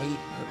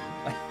hate them.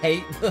 I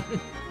hate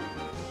them.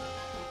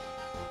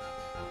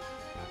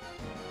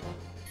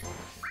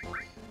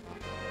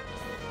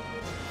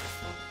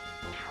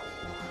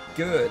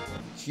 Good.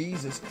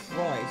 Jesus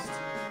Christ.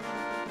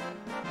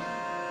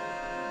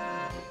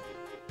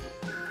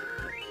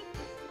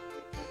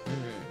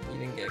 You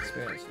didn't get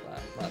experience for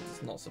that. That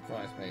does not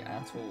surprise me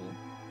at all.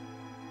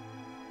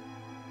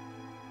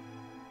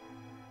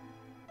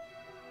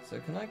 So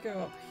can I go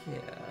up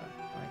here?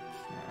 I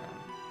can.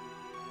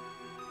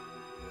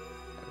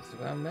 That's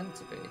where I'm meant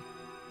to be.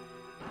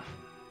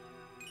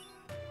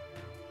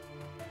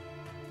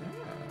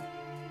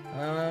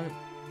 Ah.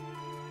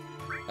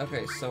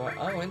 Okay, so,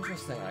 oh,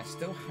 interesting. I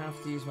still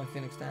have to use my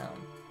Phoenix down.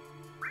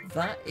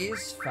 That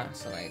is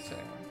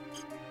fascinating.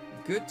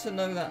 Good to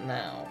know that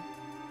now.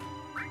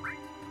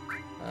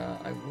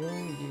 I will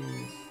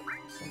use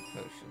some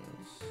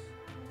potions.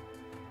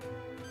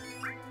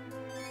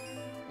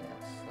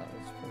 Yes, that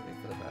was probably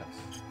for the best.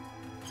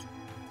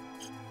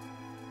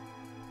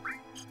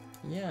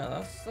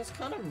 Yeah, that's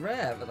kind of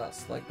rare, but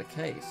that's like the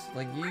case.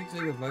 Like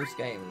usually with most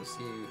games,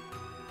 you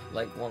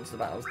like once the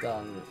battle's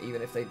done,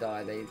 even if they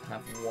die, they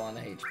have 1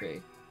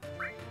 HP.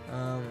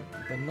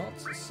 But not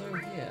so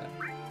here.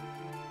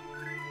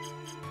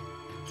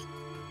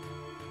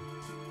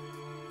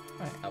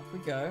 Alright, up we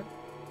go.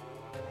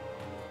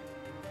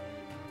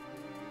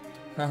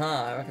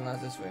 Haha, I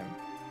recognize this room.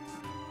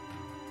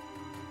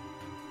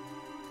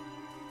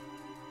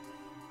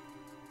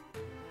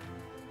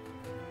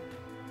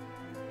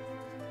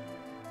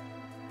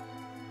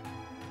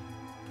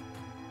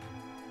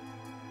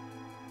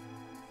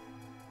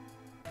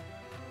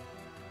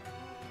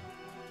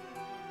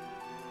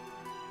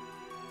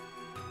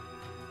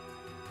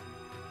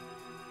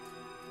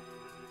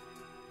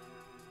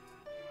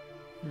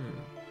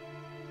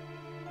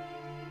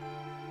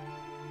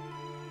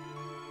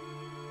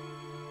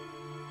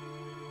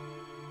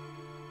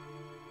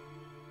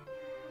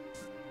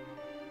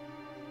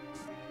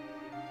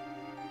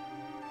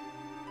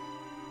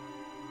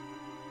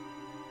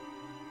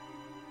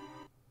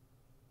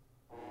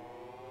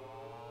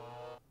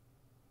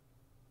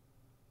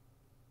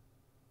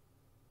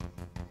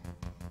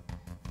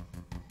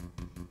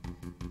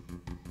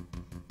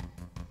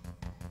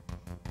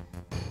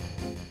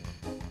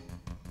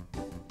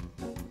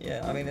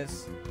 Yeah, I mean, it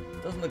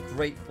doesn't look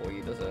great for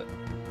you, does it?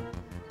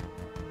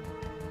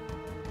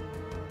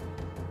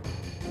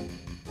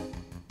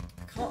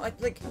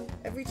 Like,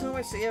 every time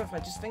I see her, I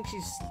just think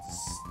she's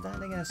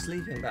standing in a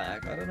sleeping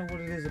bag. I don't know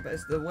what it is, but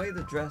it's the way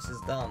the dress is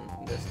done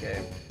in this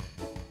game.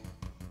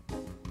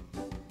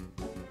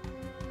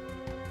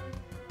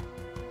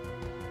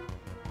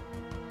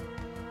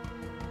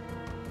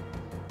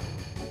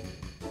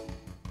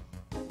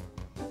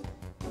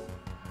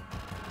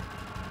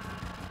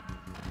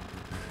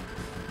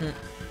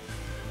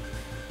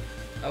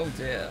 Oh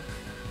dear.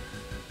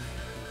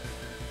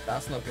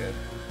 That's not good.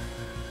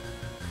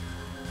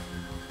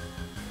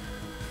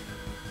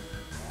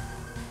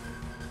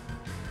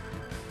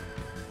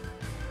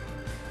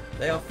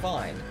 They are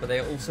fine, but they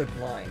are also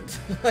blind.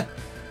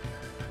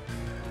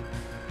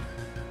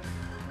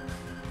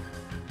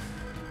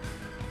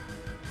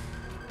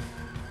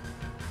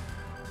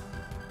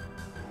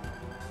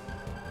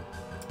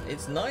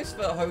 It's nice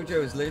that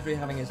Hojo is literally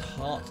having his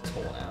heart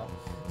torn out.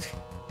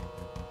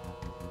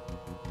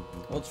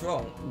 What's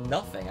wrong?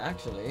 Nothing,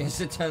 actually,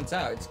 as it turns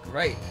out. It's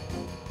great.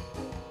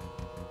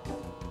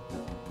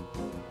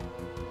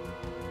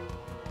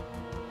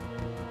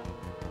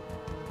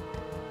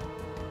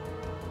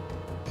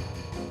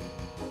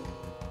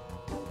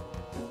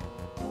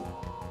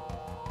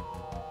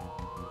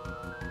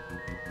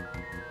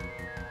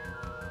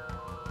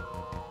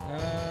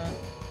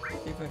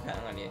 Keep a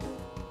counting on you.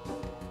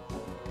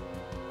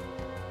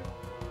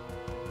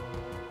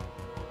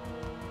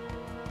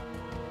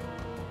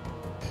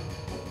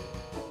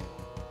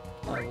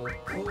 I will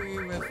pull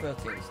you with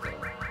 13 still.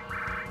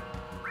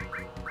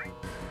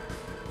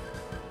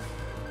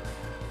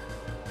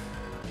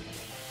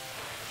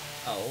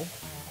 Oh.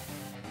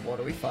 What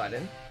are we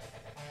fighting?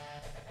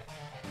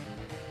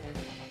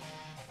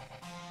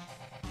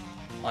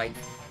 I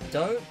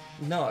don't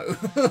know.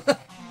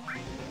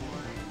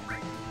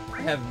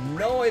 I have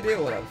no idea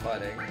what I'm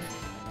fighting.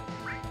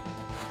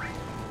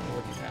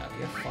 What do you have?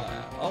 You have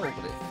fire. Oh, but I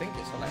think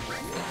it's electric.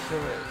 It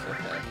sure is.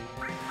 Okay.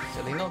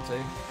 Silly not to.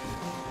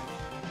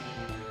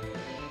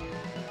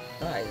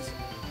 That is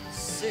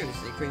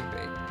seriously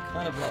creepy.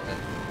 Kind of love it.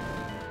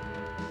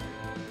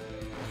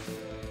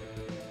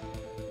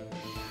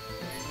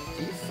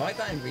 Do you fight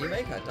that in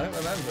Remake? I don't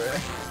remember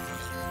it.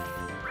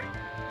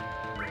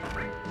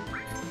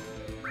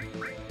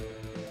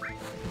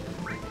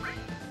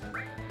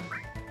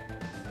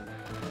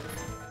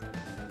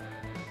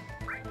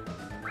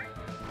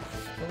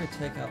 Probably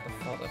take out the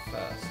fodder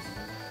first.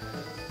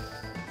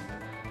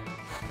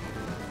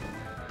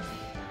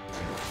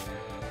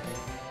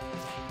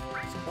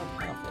 It's quite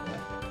powerful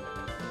though.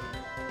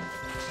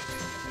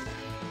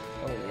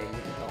 Oh yeah, you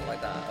did not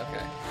like that,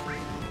 okay.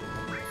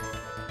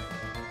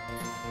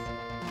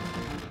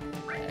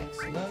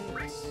 Excellent.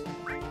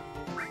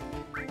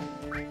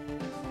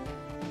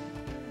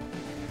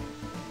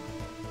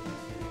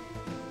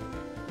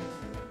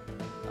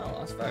 Oh,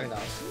 that's very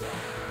nice.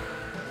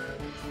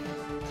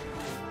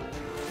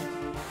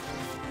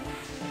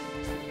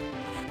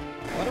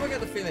 Why do I get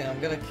the feeling I'm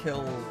gonna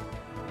kill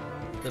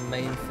the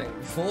main thing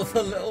before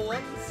the little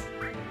ones?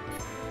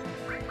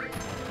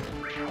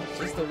 It's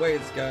just the way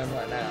it's going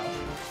right now.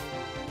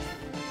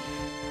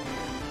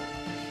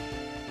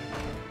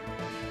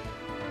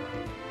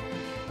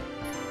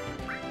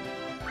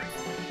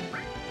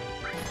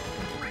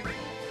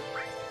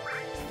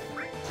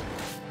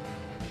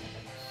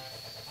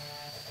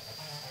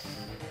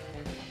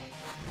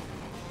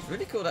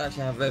 really cool to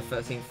actually have Red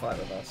 13 fight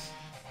with us.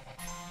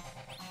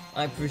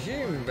 I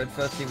presume Red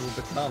 13 will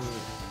become...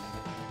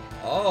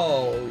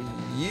 Oh,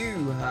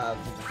 you have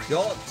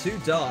got to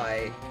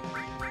die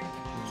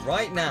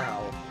right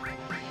now.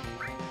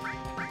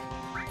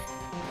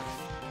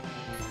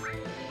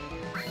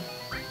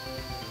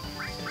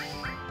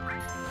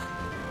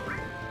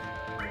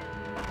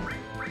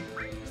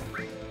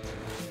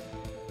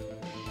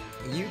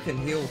 You can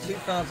heal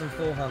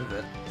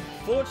 2,400.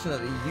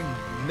 Fortunately, you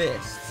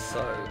missed,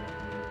 so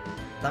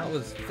that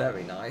was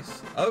very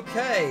nice.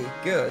 Okay,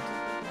 good.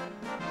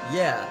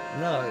 Yeah,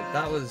 no,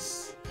 that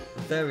was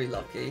very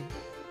lucky,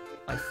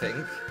 I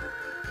think.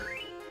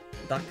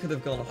 That could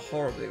have gone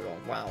horribly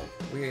wrong. Wow,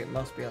 we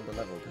must be under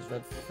level because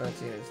Red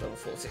 13 is level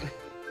 14.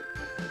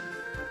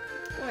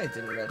 Why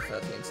didn't Red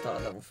 13 start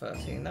at level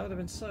 13? That would have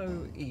been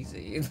so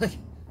easy. That's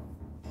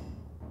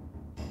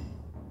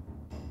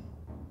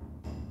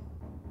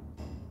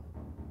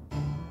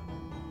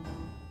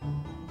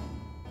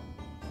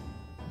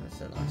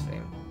a nice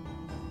theme.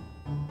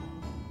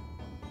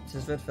 This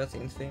is Red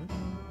 13's theme.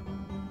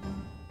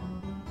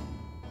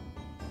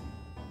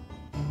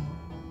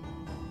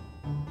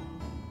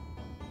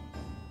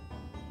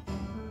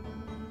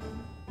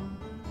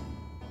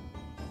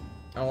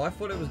 Oh, I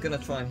thought it was going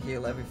to try and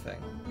heal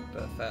everything,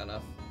 but fair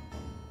enough.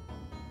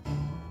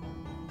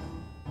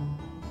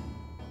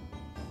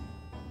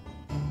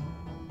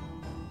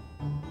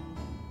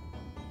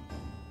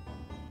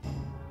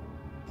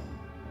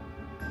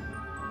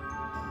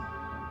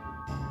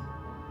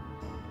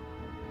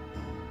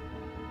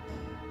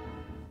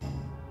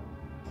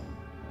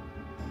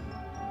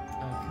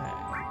 Okay.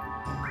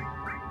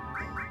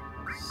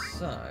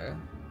 So...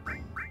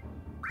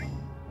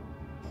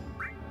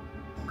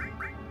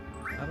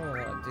 How do I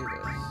want to do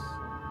this?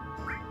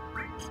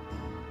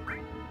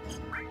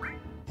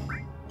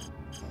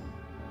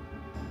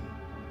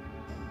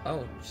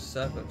 Oh,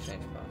 circle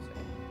exchange party.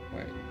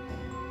 Wait.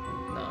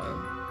 No.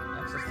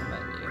 Access the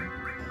menu.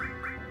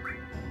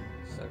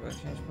 Circle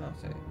exchange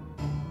party.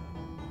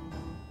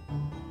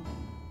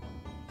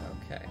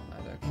 Okay,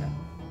 I don't care.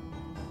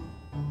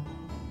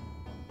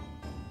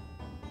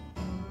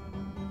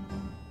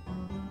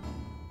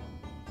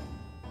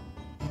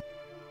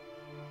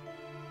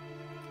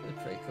 That's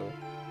pretty cool.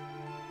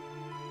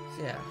 So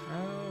yeah,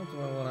 how do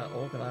I want to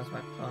organise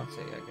my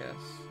party, I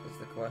guess, is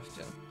the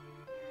question.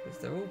 Because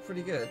they're all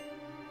pretty good.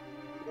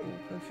 Ooh,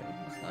 potion,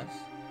 that's nice.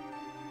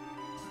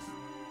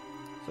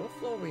 So what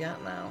floor are we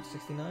at now?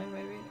 69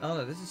 maybe? Oh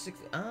no, this is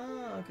 60.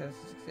 Ah, okay, this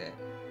is 68.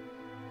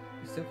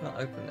 We still can't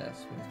open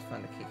this. We need to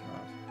find the key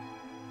card.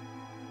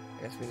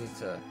 I guess we need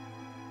to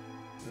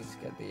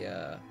get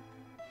the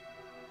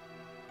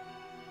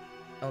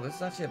Oh, this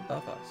is actually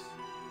above us.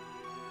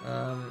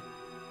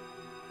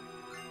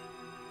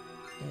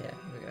 Yeah, here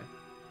we go.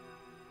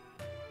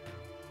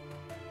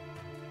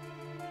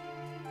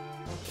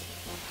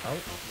 Oh,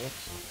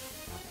 whoops.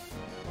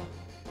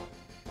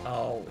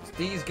 Oh, it's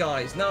these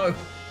guys. No!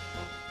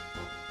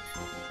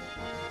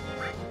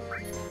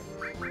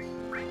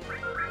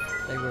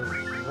 They were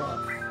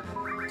rough.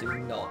 Do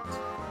not.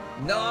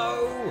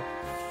 No!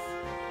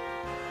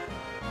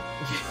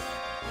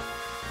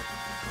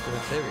 The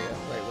materia.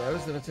 Wait, where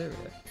was the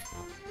materia?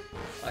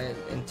 I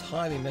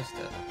entirely missed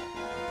it.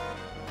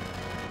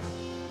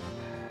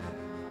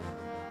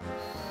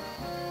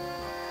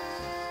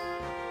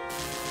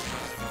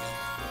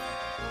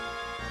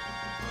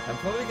 I'm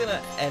probably going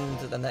to end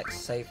the next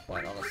save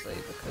point, honestly,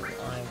 because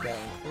I'm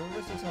getting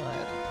pretty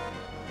tired.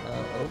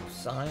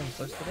 Oops, I am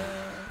close to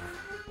death.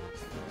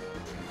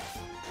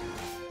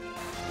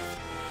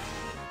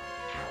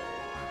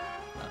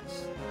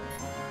 Nice.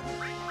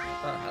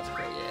 Oh, that's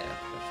great, yeah.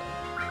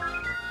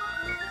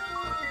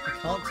 I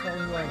can't tell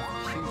who I'm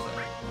choosing.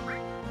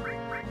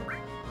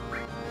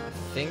 I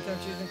think I'm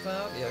choosing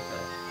Cloud? Yeah,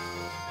 okay.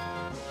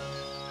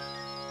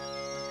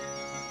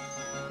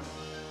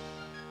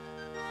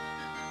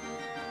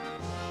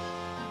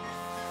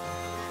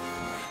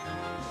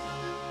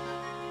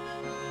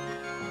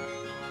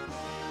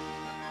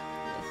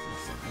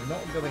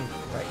 Not going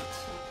great.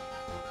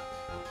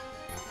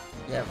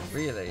 Yeah,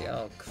 really?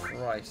 Oh,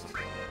 Christ.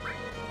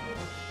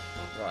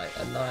 Right,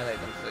 annihilate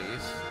them,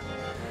 please.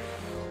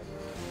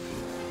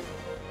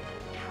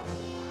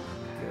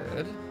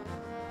 Good.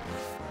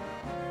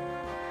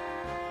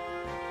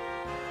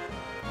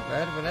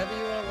 Red, whenever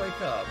you want to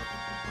wake up,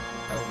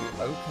 I will be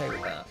okay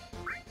with that.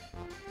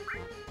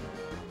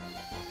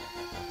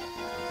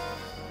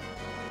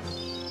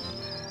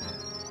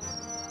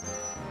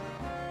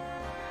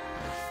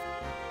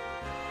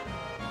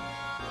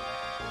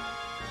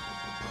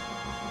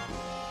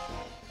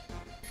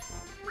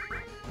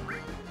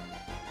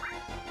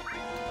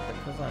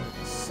 Because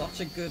I'm such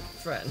a good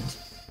friend,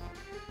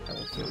 I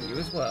will kill you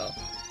as well.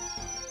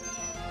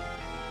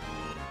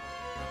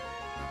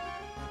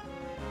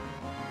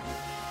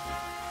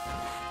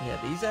 Yeah,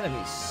 these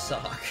enemies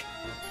suck.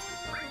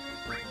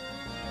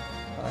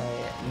 I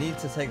need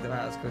to take them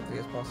out as quickly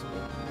as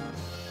possible.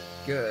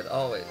 Good.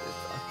 Oh, I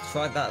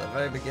tried that at the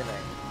very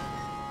beginning.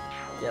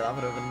 Yeah, that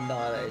would have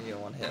annihilated you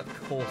in one hit.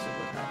 Of course it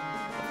would have.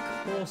 Of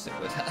course it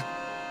would have.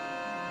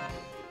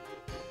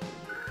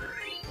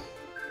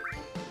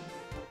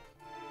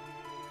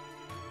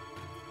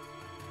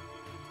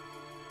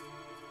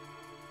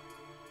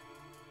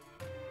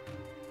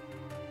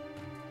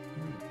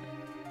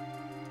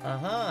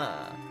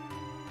 Aha!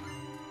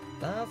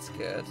 That's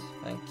good,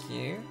 thank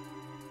you.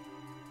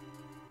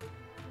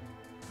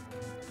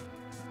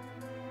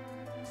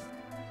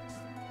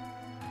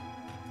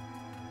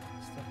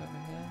 Step over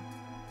here.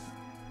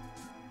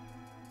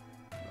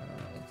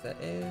 If there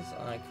is,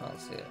 I can't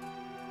see it.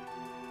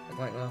 I'm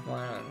waiting off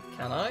my own.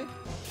 Can I?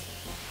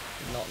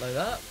 Did not know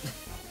that.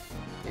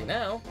 Do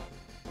now.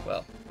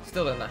 Well,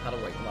 still don't know how to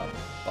wake them up,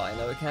 but I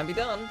know it can be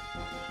done.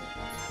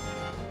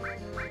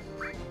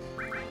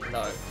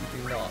 No, you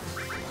do not.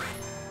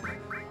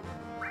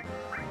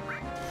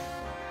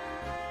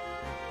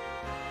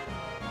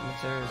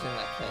 Materials in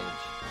that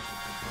cage.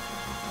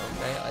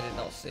 Okay, I did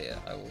not see it.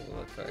 I will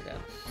look for it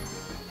again.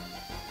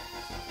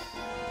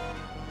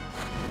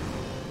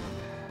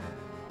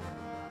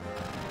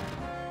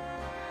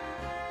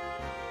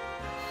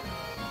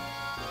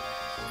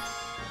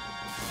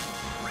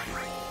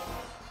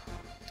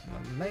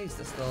 I'm amazed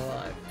they're still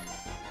alive.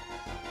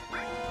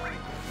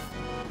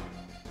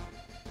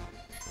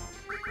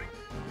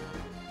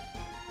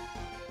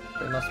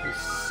 They must be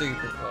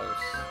super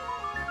close.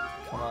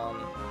 Come on.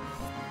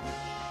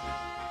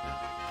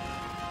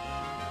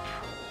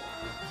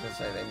 I was gonna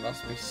say, they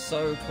must be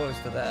so close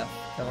to death.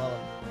 Come on.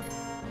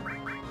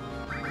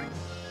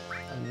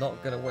 I'm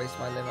not gonna waste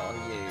my limit on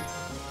you.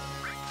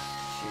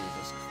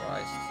 Jesus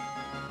Christ.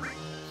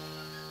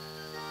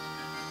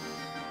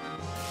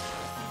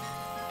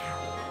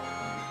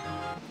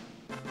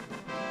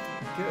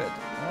 Good.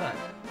 Alright.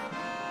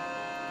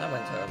 That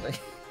went terribly.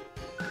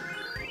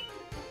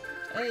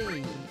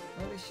 Hey!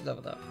 At least she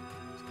leveled up.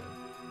 That's good.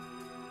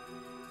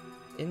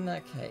 In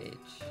that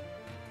cage.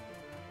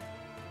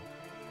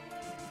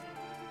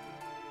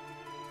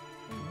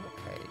 In what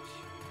cage?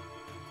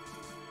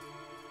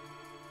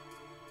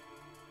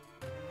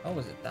 Oh,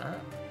 was it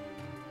that?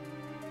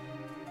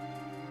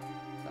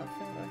 Is that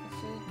thing that I can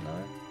see? No.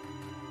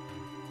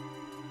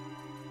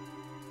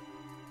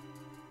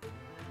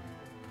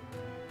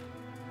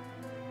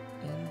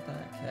 In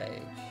that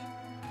cage.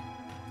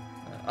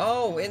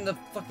 Oh, in the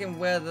fucking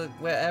where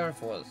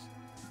Aerith was.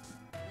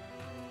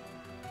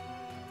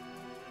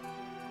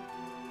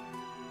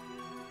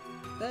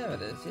 There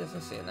it is. Yes, I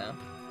see it now.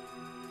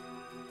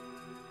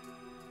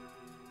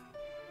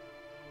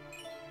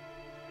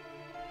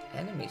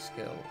 Enemy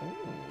skill. Ooh.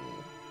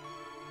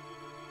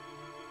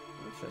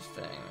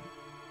 Interesting.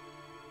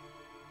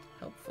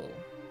 Helpful.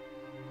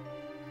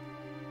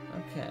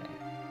 Okay.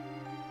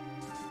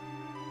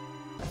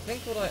 I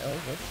think what I...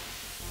 Oh, good.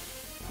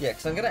 Yeah,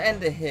 because I'm going to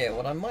end it here.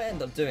 What I might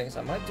end up doing is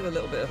I might do a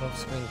little bit of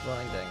off-screen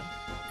grinding.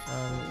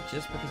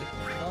 Just because it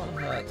can't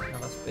hurt to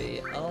have us be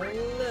a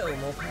little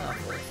more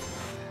powerful.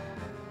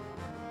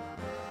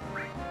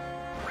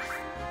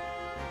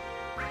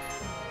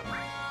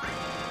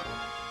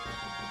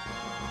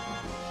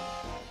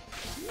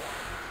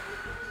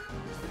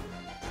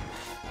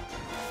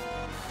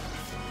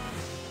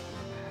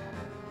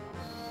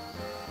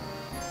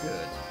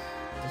 Good.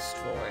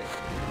 Destroy.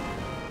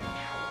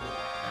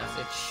 As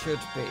it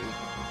should be.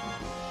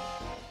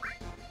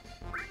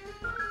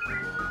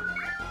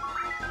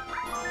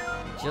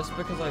 Just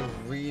because I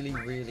really,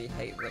 really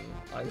hate them,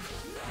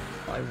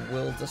 I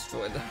will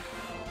destroy them.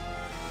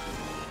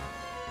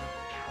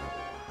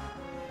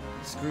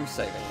 Screw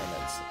saving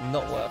limits.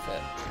 Not worth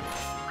it.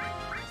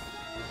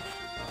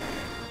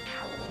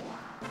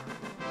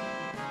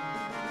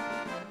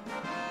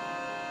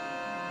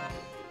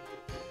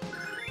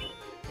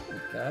 There we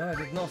go. I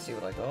did not see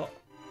what I got.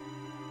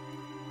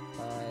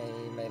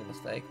 I made a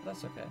mistake, but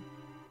that's okay.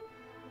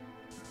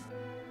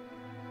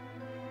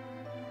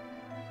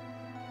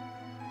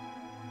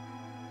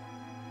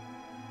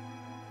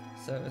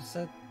 So it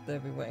said they'll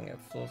be waiting at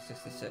floor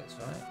 66,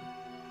 right?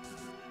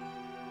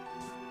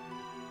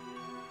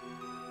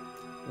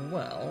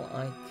 Well,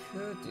 I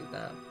could do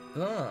that,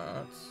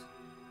 but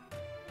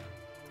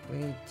we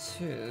need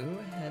to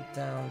head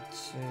down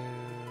to,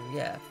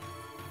 yeah,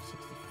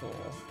 64.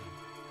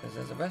 Because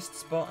there's a rest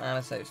spot and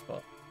a save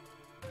spot.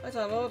 Hi,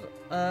 Time Lord.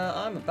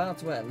 I'm about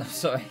to end. I'm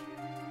sorry.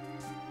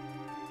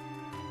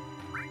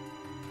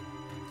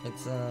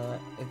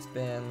 It's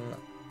been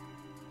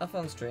a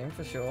fun stream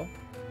for sure.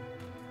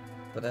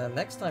 But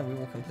next time we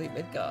will complete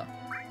Midgar.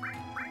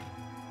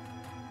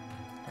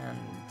 And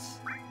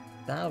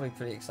that'll be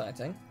pretty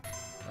exciting.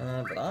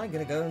 But I'm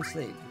going to go and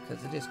sleep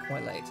because it is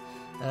quite late.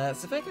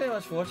 So thank you very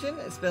much for watching.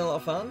 It's been a lot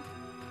of fun.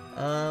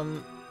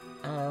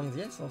 And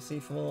yes, I'll see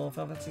you for more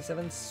Fantasy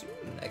VII soon,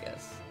 I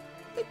guess.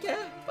 Take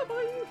care.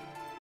 Bye-bye.